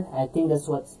computer. I think that's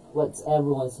what's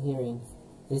everyone's hearing.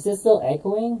 Is it still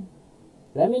echoing?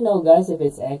 Let me know, guys, if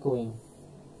it's echoing,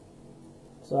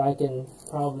 so I can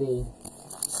probably,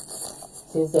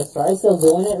 since the star's still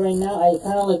doing it right now, I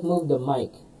kind of like move the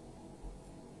mic.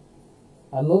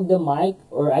 I move the mic,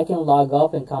 or I can log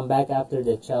off and come back after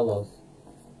the cellos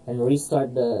and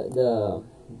restart the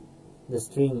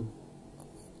stream.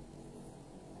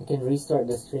 I can restart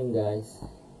the stream, guys.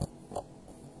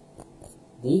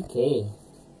 DK.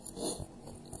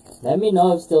 Let me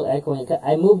know if it's still echoing.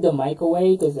 I moved the mic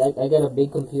away because I got a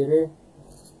big computer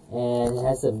and it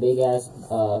has a big ass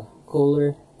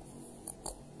cooler.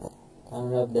 I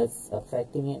don't know if that's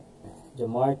affecting it.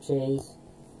 Jamar Chase,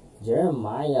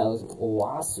 Jeremiah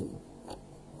Owasu.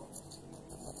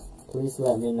 Please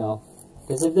let me know.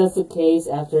 Because if that's the case,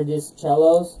 after this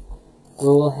cellos, we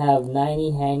will have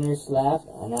 90 hangers left,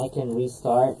 and I can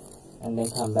restart and then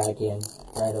come back in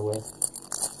right away.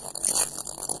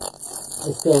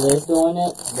 It still is doing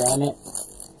it, damn it.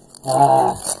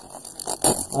 Alright,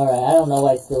 I don't know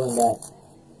why it's doing that.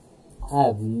 I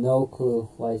have no clue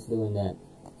why it's doing that.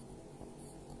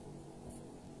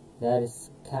 That is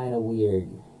kind of weird.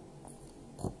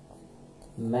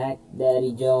 Mac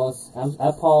Daddy Jones. I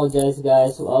apologize,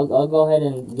 guys. I'll go ahead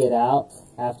and get out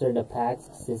after the pack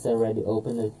since I already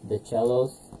opened the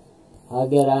cellos. I'll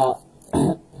get out,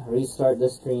 restart the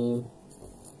stream,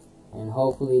 and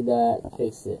hopefully that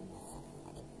fixes it.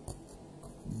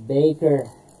 Baker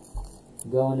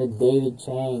going to David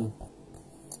Chang.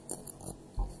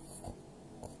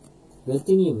 Good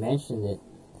thing you mentioned it.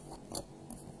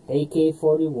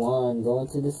 AK-41 going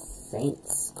to the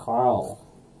Saints. Carl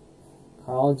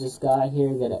just got here,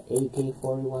 got an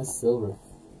AK-41 silver.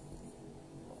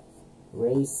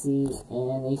 Racy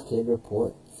and a kid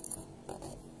report.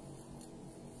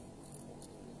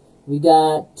 We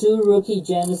got 2 rookie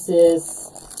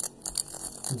Genesis,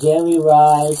 Jerry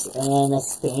Rice, and a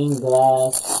stained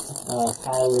glass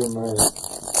Kyler Murray.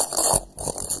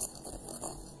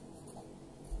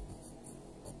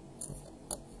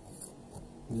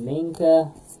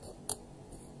 Minka,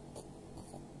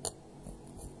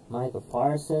 Michael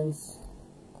Parsons,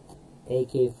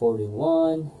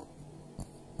 AK-41,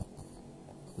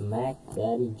 Mac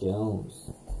Daddy Jones.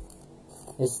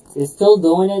 It's still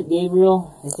doing it,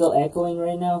 Gabriel? It's still echoing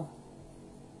right now?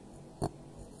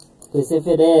 Because if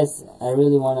it is, I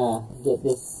really want to get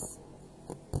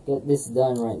this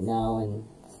done right now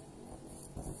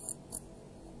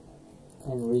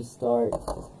and restart.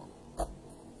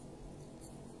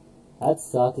 That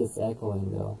sucks, it's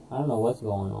echoing though. I don't know what's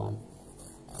going on.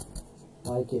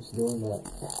 Why it keeps doing that.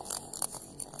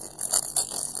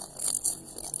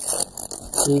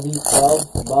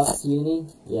 TB12 Bucks Uni.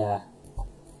 Yeah.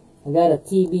 I got a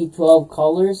TB12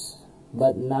 colors,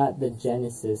 but not the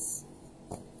Genesis.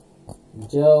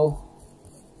 Joe,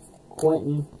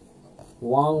 Quentin,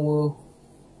 Wongwu,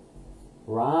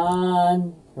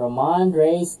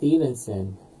 Ramondre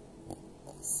Stevenson,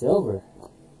 silver.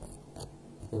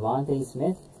 Devontae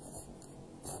Smith.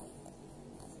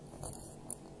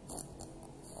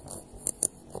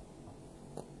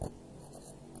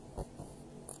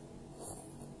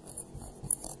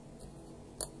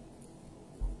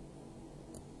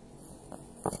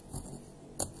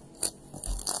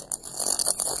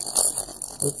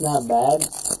 It's not bad.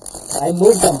 I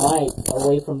moved the mic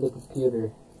away from the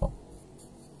computer,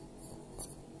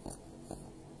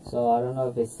 so I don't know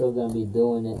if it's still gonna be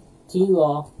doing it.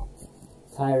 T-Law,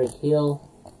 Tyreek Hill,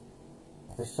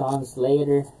 Rashawn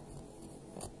Slater,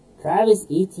 Travis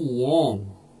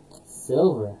Etienne,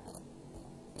 silver.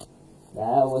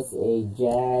 That was a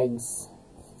Jags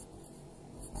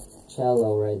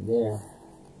cello right there.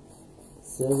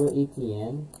 Silver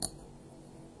Etienne.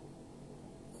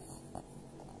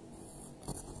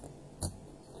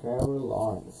 Trevor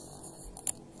Lawrence.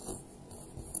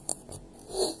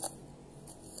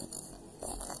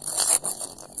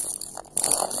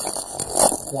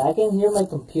 Yeah, I can hear my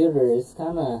computer. It's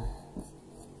kind of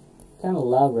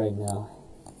loud right now.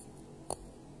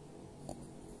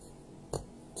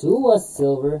 Tua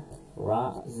silver.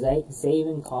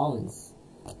 Zaven Collins.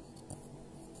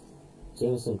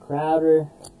 Jameson Crowder.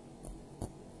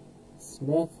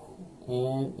 Smith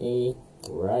and a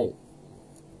Wright.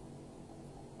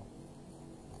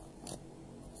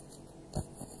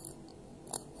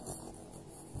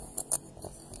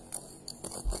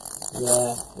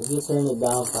 Yeah, if you turn it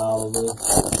down probably.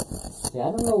 Yeah,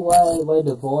 I don't know why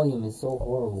the volume is so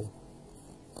horrible.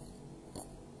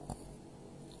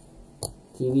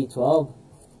 TV12,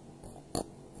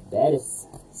 Bettis,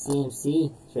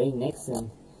 CMC, Trey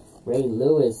Nixon, Ray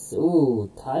Lewis,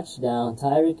 ooh, touchdown,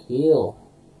 Tyreek Hill,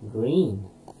 Green,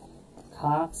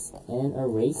 Cox, and a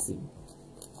Racy.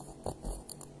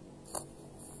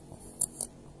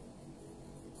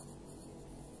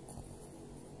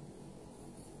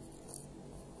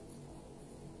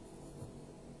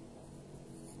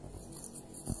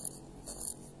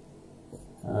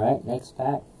 Alright, next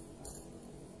pack.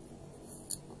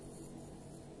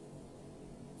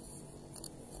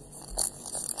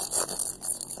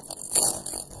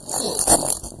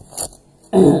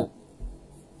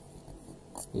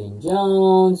 Ian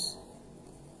Jones,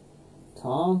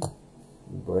 Tom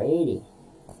Brady,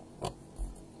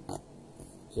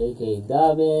 J.K.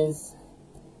 Dobbins,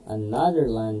 another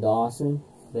Len Dawson,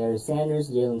 Barry Sanders,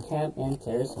 Jalen Camp, and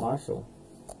Terrace Marshall.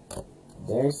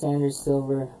 Barry Sanders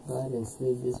silver. Go ahead and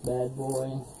sleeve this bad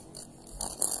boy.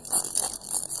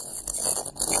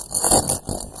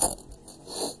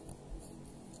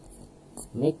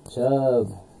 Nick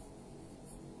Chubb,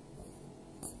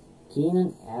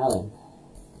 Keenan Allen,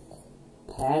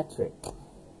 Patrick,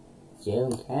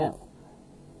 Jalen Camp,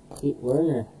 Pete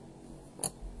Werner,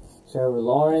 Trevor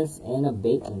Lawrence, and a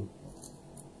Bateman.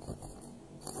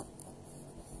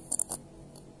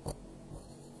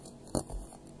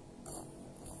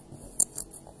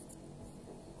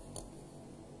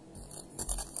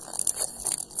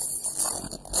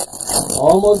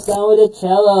 Almost done with the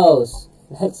cellos.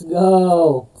 Let's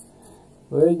go.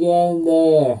 We're getting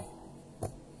there.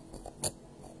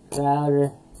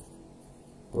 Crowder,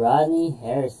 Rodney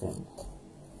Harrison,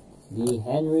 D.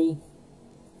 Henry,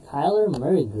 Kyler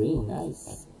Murray Green,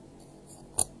 nice.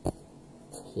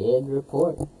 Kid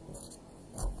Report.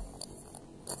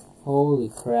 Holy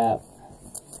crap.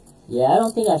 Yeah, I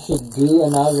don't think I should do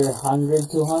another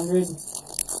 100, 200.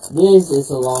 This is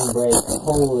a long break.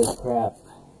 Holy crap.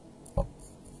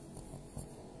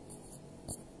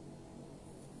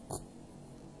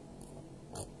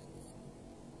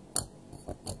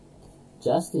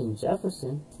 Justin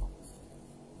Jefferson.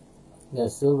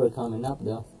 Got silver coming up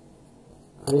though.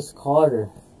 Chris Carter.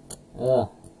 Ugh.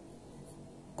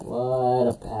 What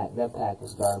a pack. That pack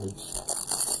was garbage.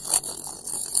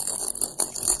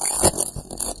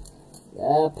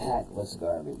 That pack was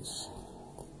garbage.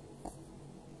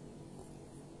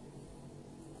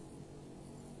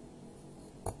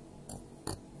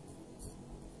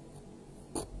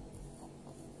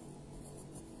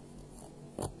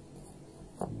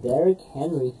 Derrick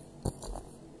Henry,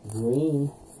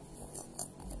 green.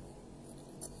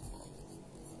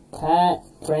 Pat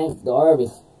Frank Darby.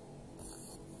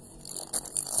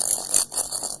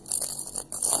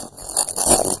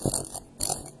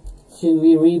 Should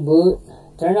we reboot?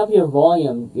 Turn up your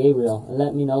volume, Gabriel, and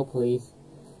let me know, please,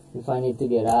 if I need to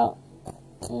get out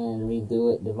and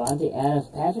redo it. Devontae Adams,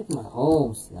 Patrick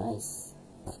Mahomes, nice.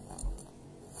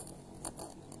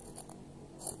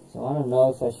 So I don't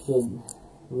know if I should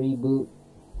reboot.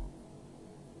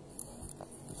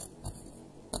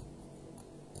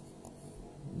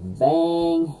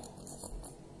 Bang.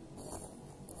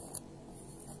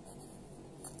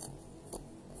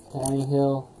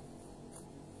 Tannehill.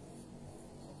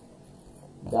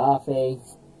 Daffy.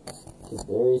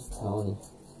 There's Tony.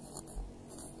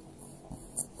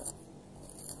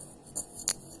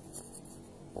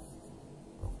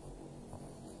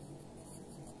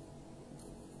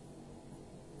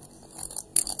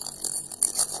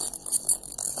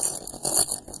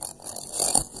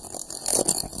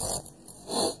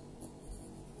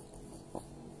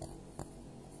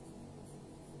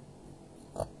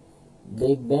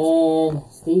 Big Ben,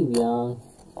 Steve Young,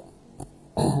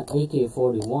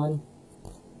 AK-41,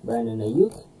 Brandon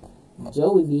Ayuk,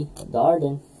 Joey B,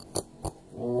 Darden,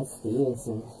 and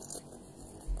Stevenson.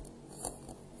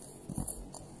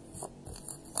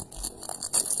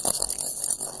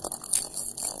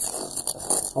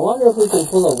 I wonder if we can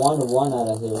pull a 1-of-1 out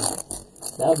of here.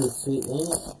 That would be sweet,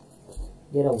 ain't it?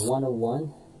 Get a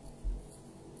 1-of-1.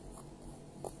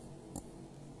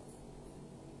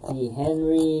 T.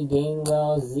 Henry,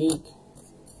 Gainwell, Zeke,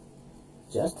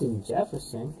 Justin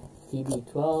Jefferson,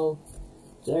 TB12,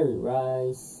 Jerry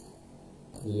Rice,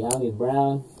 De'Ami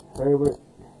Brown, Herbert,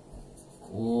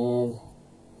 and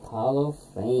Hall of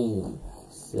Fame,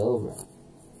 silver.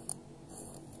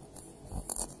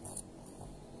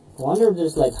 I wonder if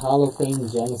there's like Hall of Fame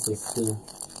Genesis too.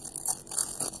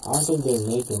 I don't think they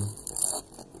make them.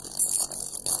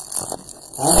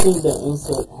 I don't think the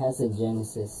insert has a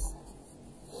Genesis.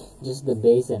 Just the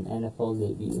base and NFL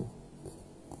debut.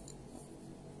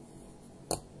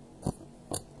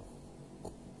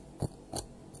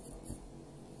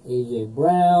 AJ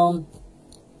Brown.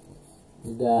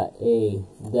 We got a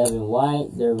Devin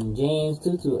White, Derwin James,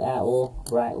 Tutu Atwell,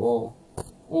 Brightwell,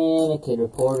 and a Kid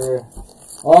Reporter.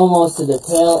 Almost to the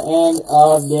tail end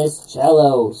of this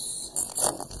cellos.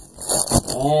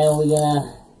 And we're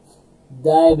gonna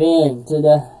dive into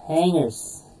the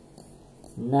hangers.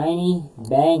 90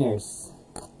 bangers.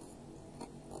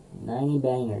 90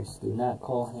 bangers. Do not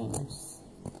call hangers.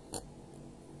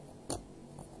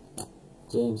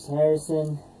 James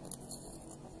Harrison.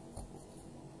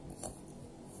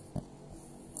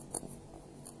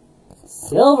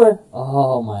 Silver.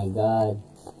 Oh my God.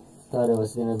 Thought it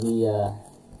was gonna be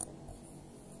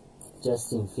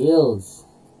Justin Fields.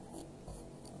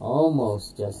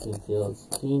 Almost Justin Fields.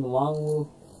 Keen Wangwu.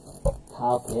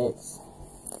 Top hits.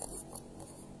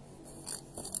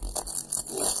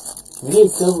 We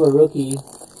need silver rookie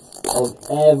of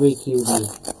every QB.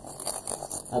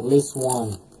 At least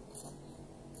one.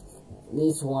 At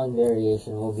least one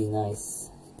variation will be nice.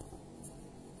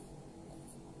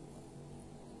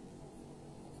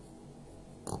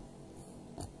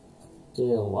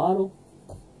 Jalen Waddle.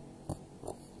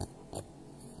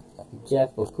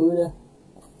 Jeff Okuda.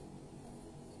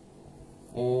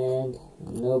 and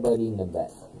nobody in the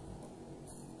back.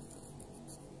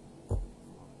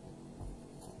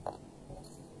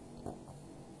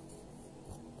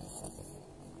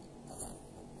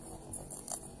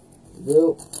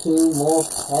 Do 2 more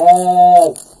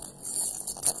packs.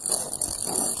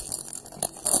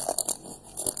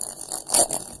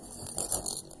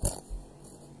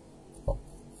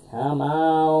 Come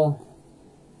on.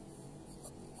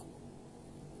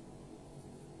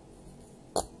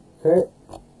 Kurt.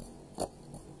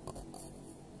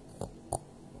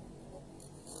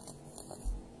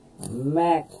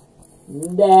 Mac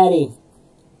Daddy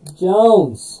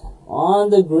Jones on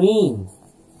the green.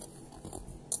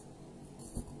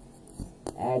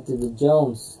 Add to the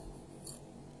Jones.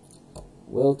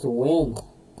 Will to win.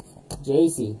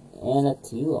 JC and a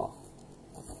T-Law.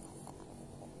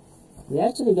 We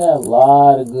actually got a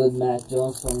lot of good Mac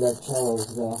Jones from that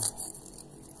Cellos though.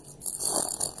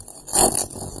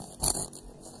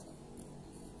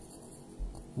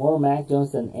 More Mac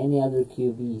Jones than any other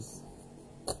QB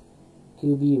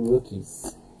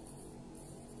rookies.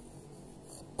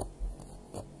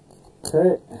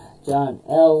 Kurt, John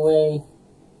Elway,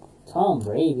 Tom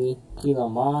Brady,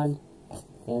 Keelan Mond,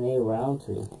 and a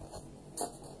Roundtree.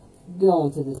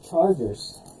 Going to the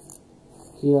Chargers.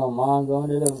 Keelan Mond going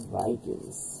to the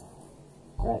Vikings.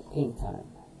 Right, pink time.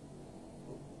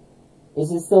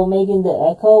 Is it still making the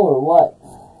echo or what?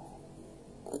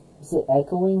 Is it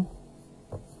echoing?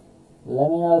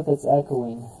 Let me know if it's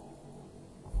echoing.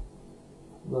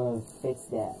 I'm going to fix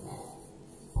that.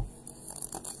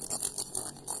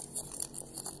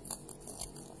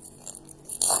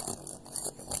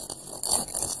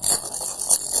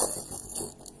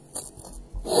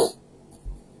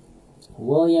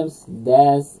 Williams,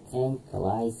 Dez, and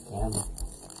Calais Campbell.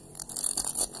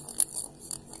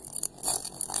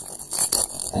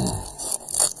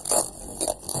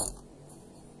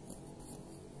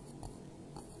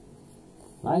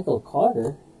 Michael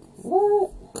Carter?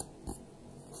 What?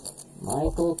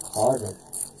 Michael Carter.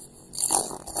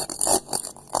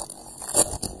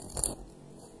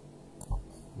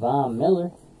 Von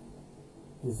Miller.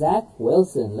 Zach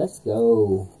Wilson. Let's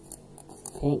go.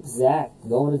 Pink Zach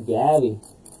going to Gabby.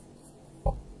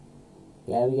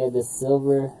 Gabby got the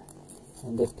silver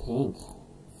and the pink.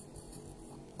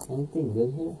 Anything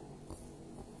good here?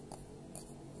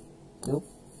 Nope.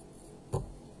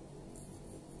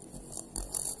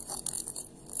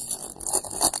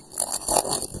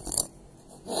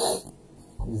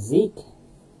 Zeke,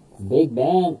 Big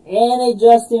Ben, and a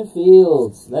Justin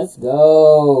Fields. Let's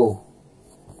go.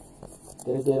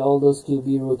 Gotta get all those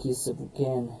QB rookies if we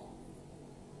can.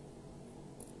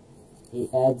 It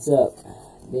adds up.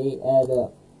 They add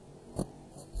up.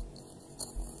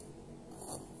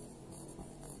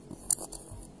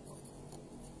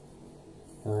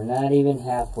 And we're not even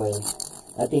halfway.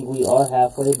 I think we are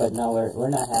halfway, but now we're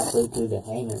not halfway through the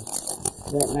hangers.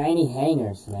 We got 90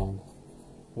 hangers, man.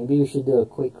 Maybe we should do a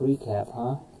quick recap,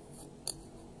 huh?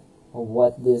 Of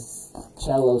what this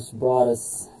Cellos brought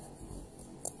us.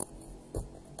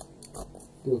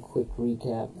 Do a quick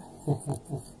recap.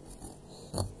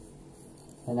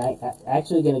 And I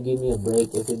actually gonna give me a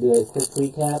break. If we do a quick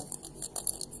recap,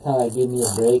 kind of like give me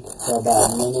a break for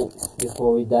about a minute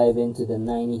before we dive into the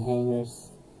 90 hangers.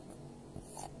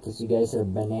 Because you guys are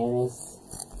bananas.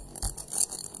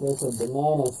 You guys are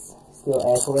bananas. Still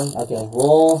echoing? Okay,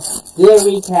 we'll do a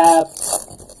recap.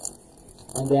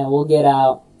 And then we'll get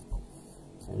out.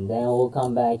 And then we'll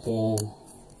come back in.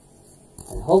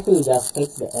 And hopefully we just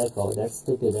fix the echo. That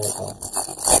stupid echo.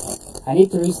 I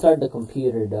need to restart the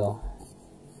computer though.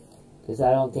 Because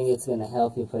I don't think it's going to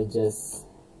help if I just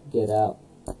get out.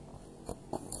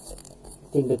 I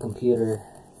think the computer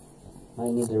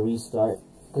might need to restart.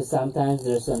 Because sometimes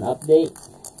there's an update.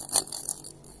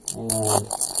 And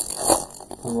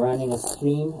I'm running a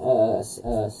stream. What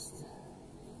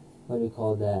do you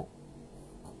call that?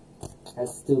 A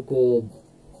stupid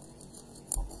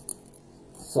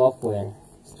software.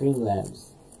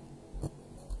 Streamlabs.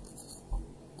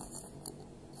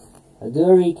 I'll do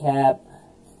a recap.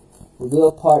 We'll do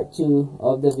a part 2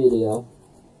 of the video,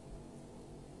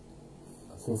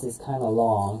 since it's kind of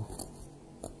long,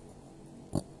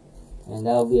 and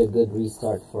that'll be a good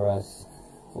restart for us.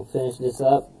 We'll finish this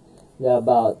up. We got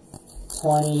about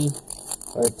 20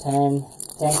 or 10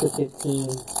 to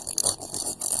 15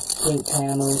 pink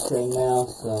camos right now,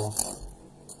 so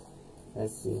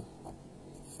let's see.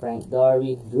 Frank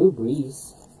Darby, Drew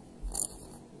Brees.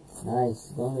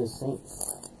 Nice, going to the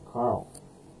Saints. Carl.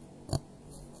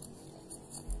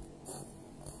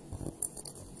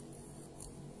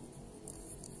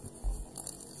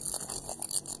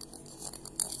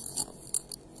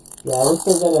 Yeah, we're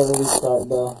still gonna restart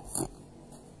though.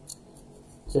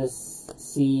 Just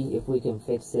see if we can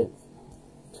fix it.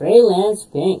 Trey Lance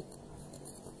pink.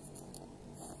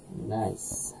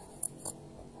 Nice.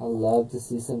 I love to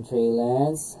see some Trey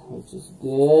Lance, which is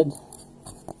good.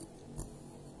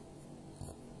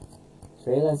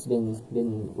 Trey Lance been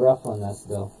rough on us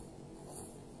though.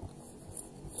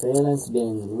 Trey Lance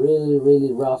been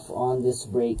really rough on this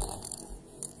break,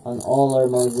 on all our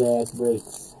Mosaic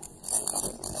breaks.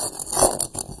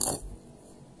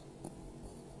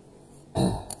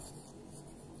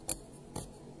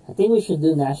 I think we should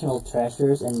do National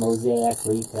Treasures and Mosaic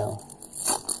Retail.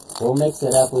 We'll mix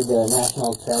it up with the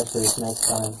National Treasures next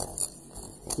time.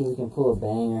 See if we can pull a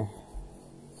banger.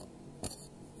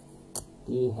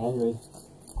 D. Henry.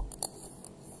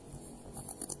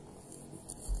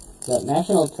 But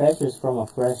National Treasures from a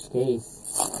fresh case.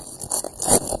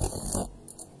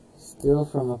 Still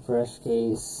from a fresh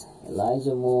case.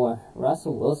 Elijah Moore.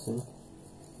 Russell Wilson.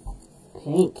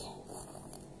 Pink.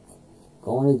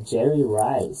 Going to Jerry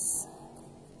Rice.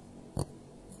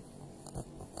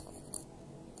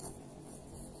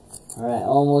 Alright,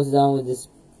 almost done with this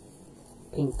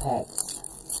pink packs.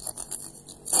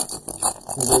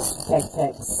 And this pack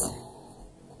packs.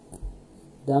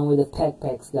 Done with the pack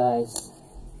packs, guys.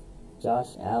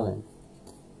 Josh Allen.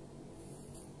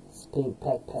 This pink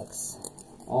pack packs.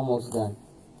 Almost done.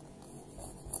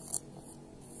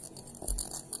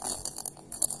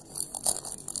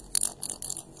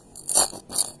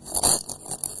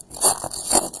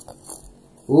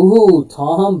 Ooh,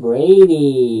 Tom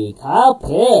Brady. Kyle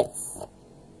Pitts.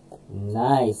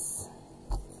 Nice.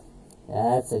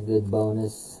 That's a good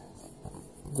bonus.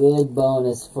 Good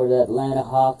bonus for the Atlanta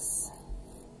Hawks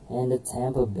and the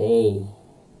Tampa Bay.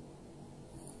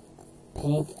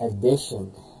 Pink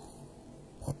edition.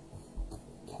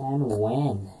 Ken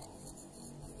Wen.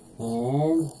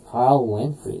 And Carl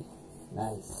Winfrey.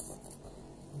 Nice.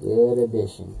 Good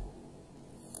addition.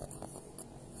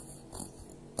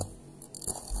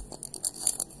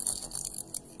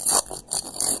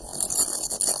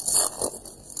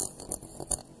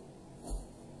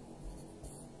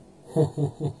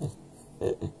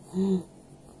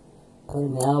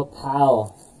 Cornell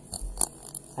Powell.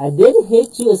 I did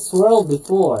hit you a swirl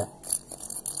before.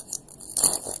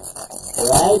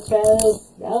 Right, Travis?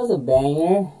 That was a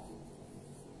banger.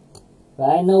 But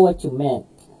I know what you meant.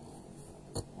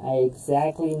 I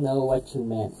exactly know what you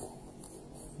meant.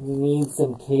 We need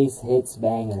some case hits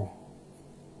banger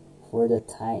for the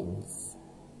Titans.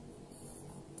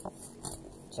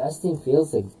 Justin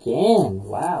Fields again.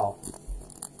 Wow.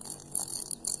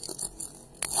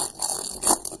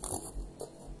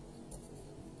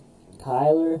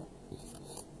 Kyler,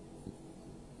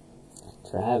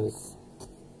 Travis.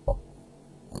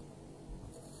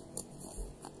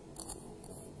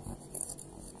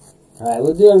 Alright,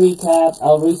 we'll do a recap.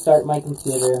 I'll restart my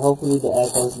computer. Hopefully the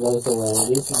echoes goes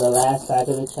away. This is the last pack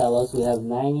of the cellos. We have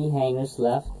 90 hangers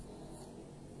left,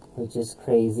 which is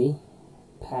crazy.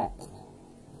 Pat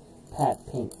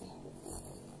Pink.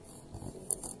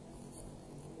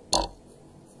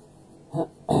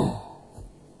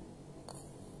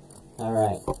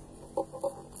 Alright.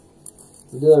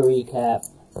 We'll do a recap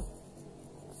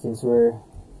since we're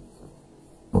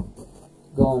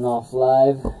going off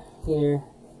live here.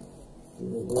 Give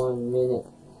me 1 minute.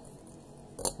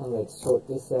 I'm going to sort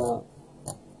this out.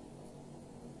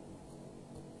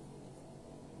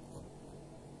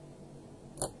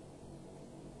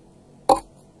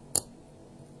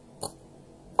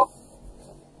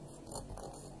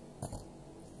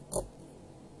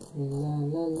 La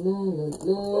la la la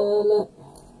la la.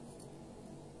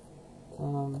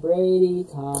 Tom Brady,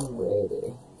 Tom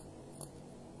Brady.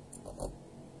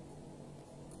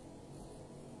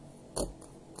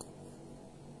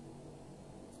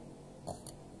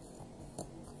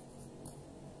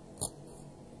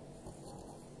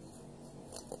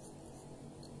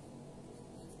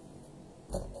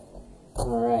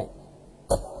 Alright,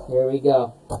 here we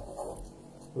go.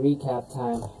 Recap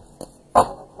time.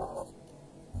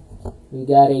 We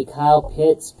got a Kyle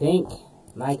Pitts pink,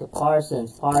 Micah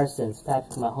Parsons,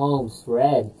 Patrick Mahomes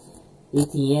red,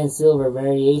 ETN silver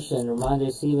variation, Ramondre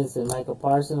Stevenson, Micah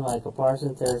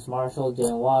Parsons, Terrace Marshall,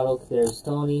 Jalen Waddle, Kadarius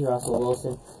Toney, Russell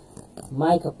Wilson,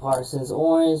 Micah Parsons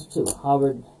orange,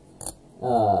 Herbert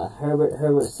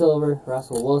silver,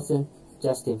 Russell Wilson,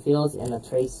 Justin Fields, and a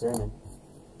Trey Sermon.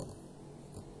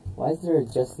 Why is there a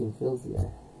Justin Fields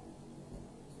there?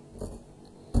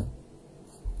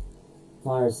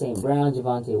 Amon-Ra St. Brown,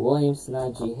 Javonte Williams,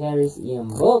 Najee Harris, Ian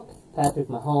Book, Patrick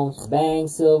Mahomes, bang,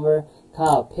 silver,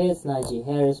 Kyle Pitts, Najee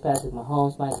Harris, Patrick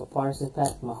Mahomes, Michael Parsons,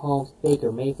 Patrick Mahomes,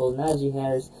 Baker Mayfield, Najee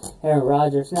Harris, Aaron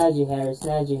Rodgers, Najee Harris,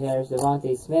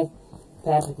 Devontae Smith,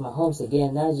 Patrick Mahomes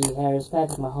again, Najee Harris,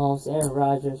 Patrick Mahomes, Aaron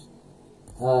Rodgers,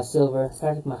 silver,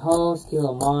 Patrick Mahomes,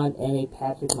 Kilo Mond, and a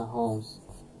Patrick Mahomes.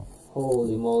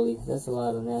 Holy moly, that's a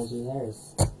lot of Najee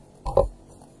Harris.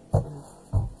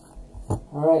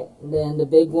 Alright, then the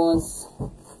big ones,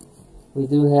 we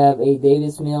do have a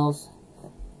Davis Mills,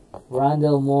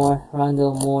 Rondell Moore,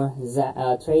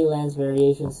 Trey Lance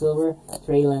variation silver,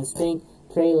 Trey Lance pink,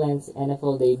 Trey Lance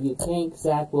NFL debut pink,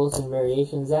 Zach Wilson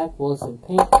variation, Zach Wilson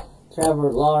pink,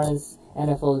 Trevor Lawrence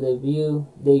NFL debut,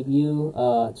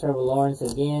 Trevor Lawrence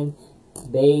again,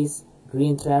 base,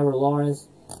 green Trevor Lawrence,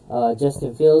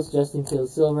 Justin Fields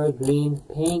silver, green,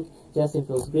 pink, Justin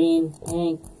Fields green,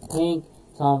 pink,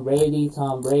 Tom Brady,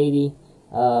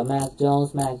 Mac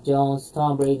Jones,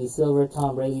 Tom Brady silver,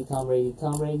 Tom Brady,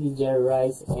 Jerry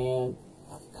Rice, and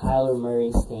Kyler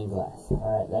Murray stained glass.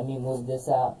 Alright, let me move this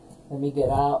out. Let me get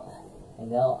out,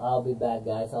 and then I'll be back,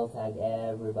 guys. I'll tag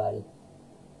everybody.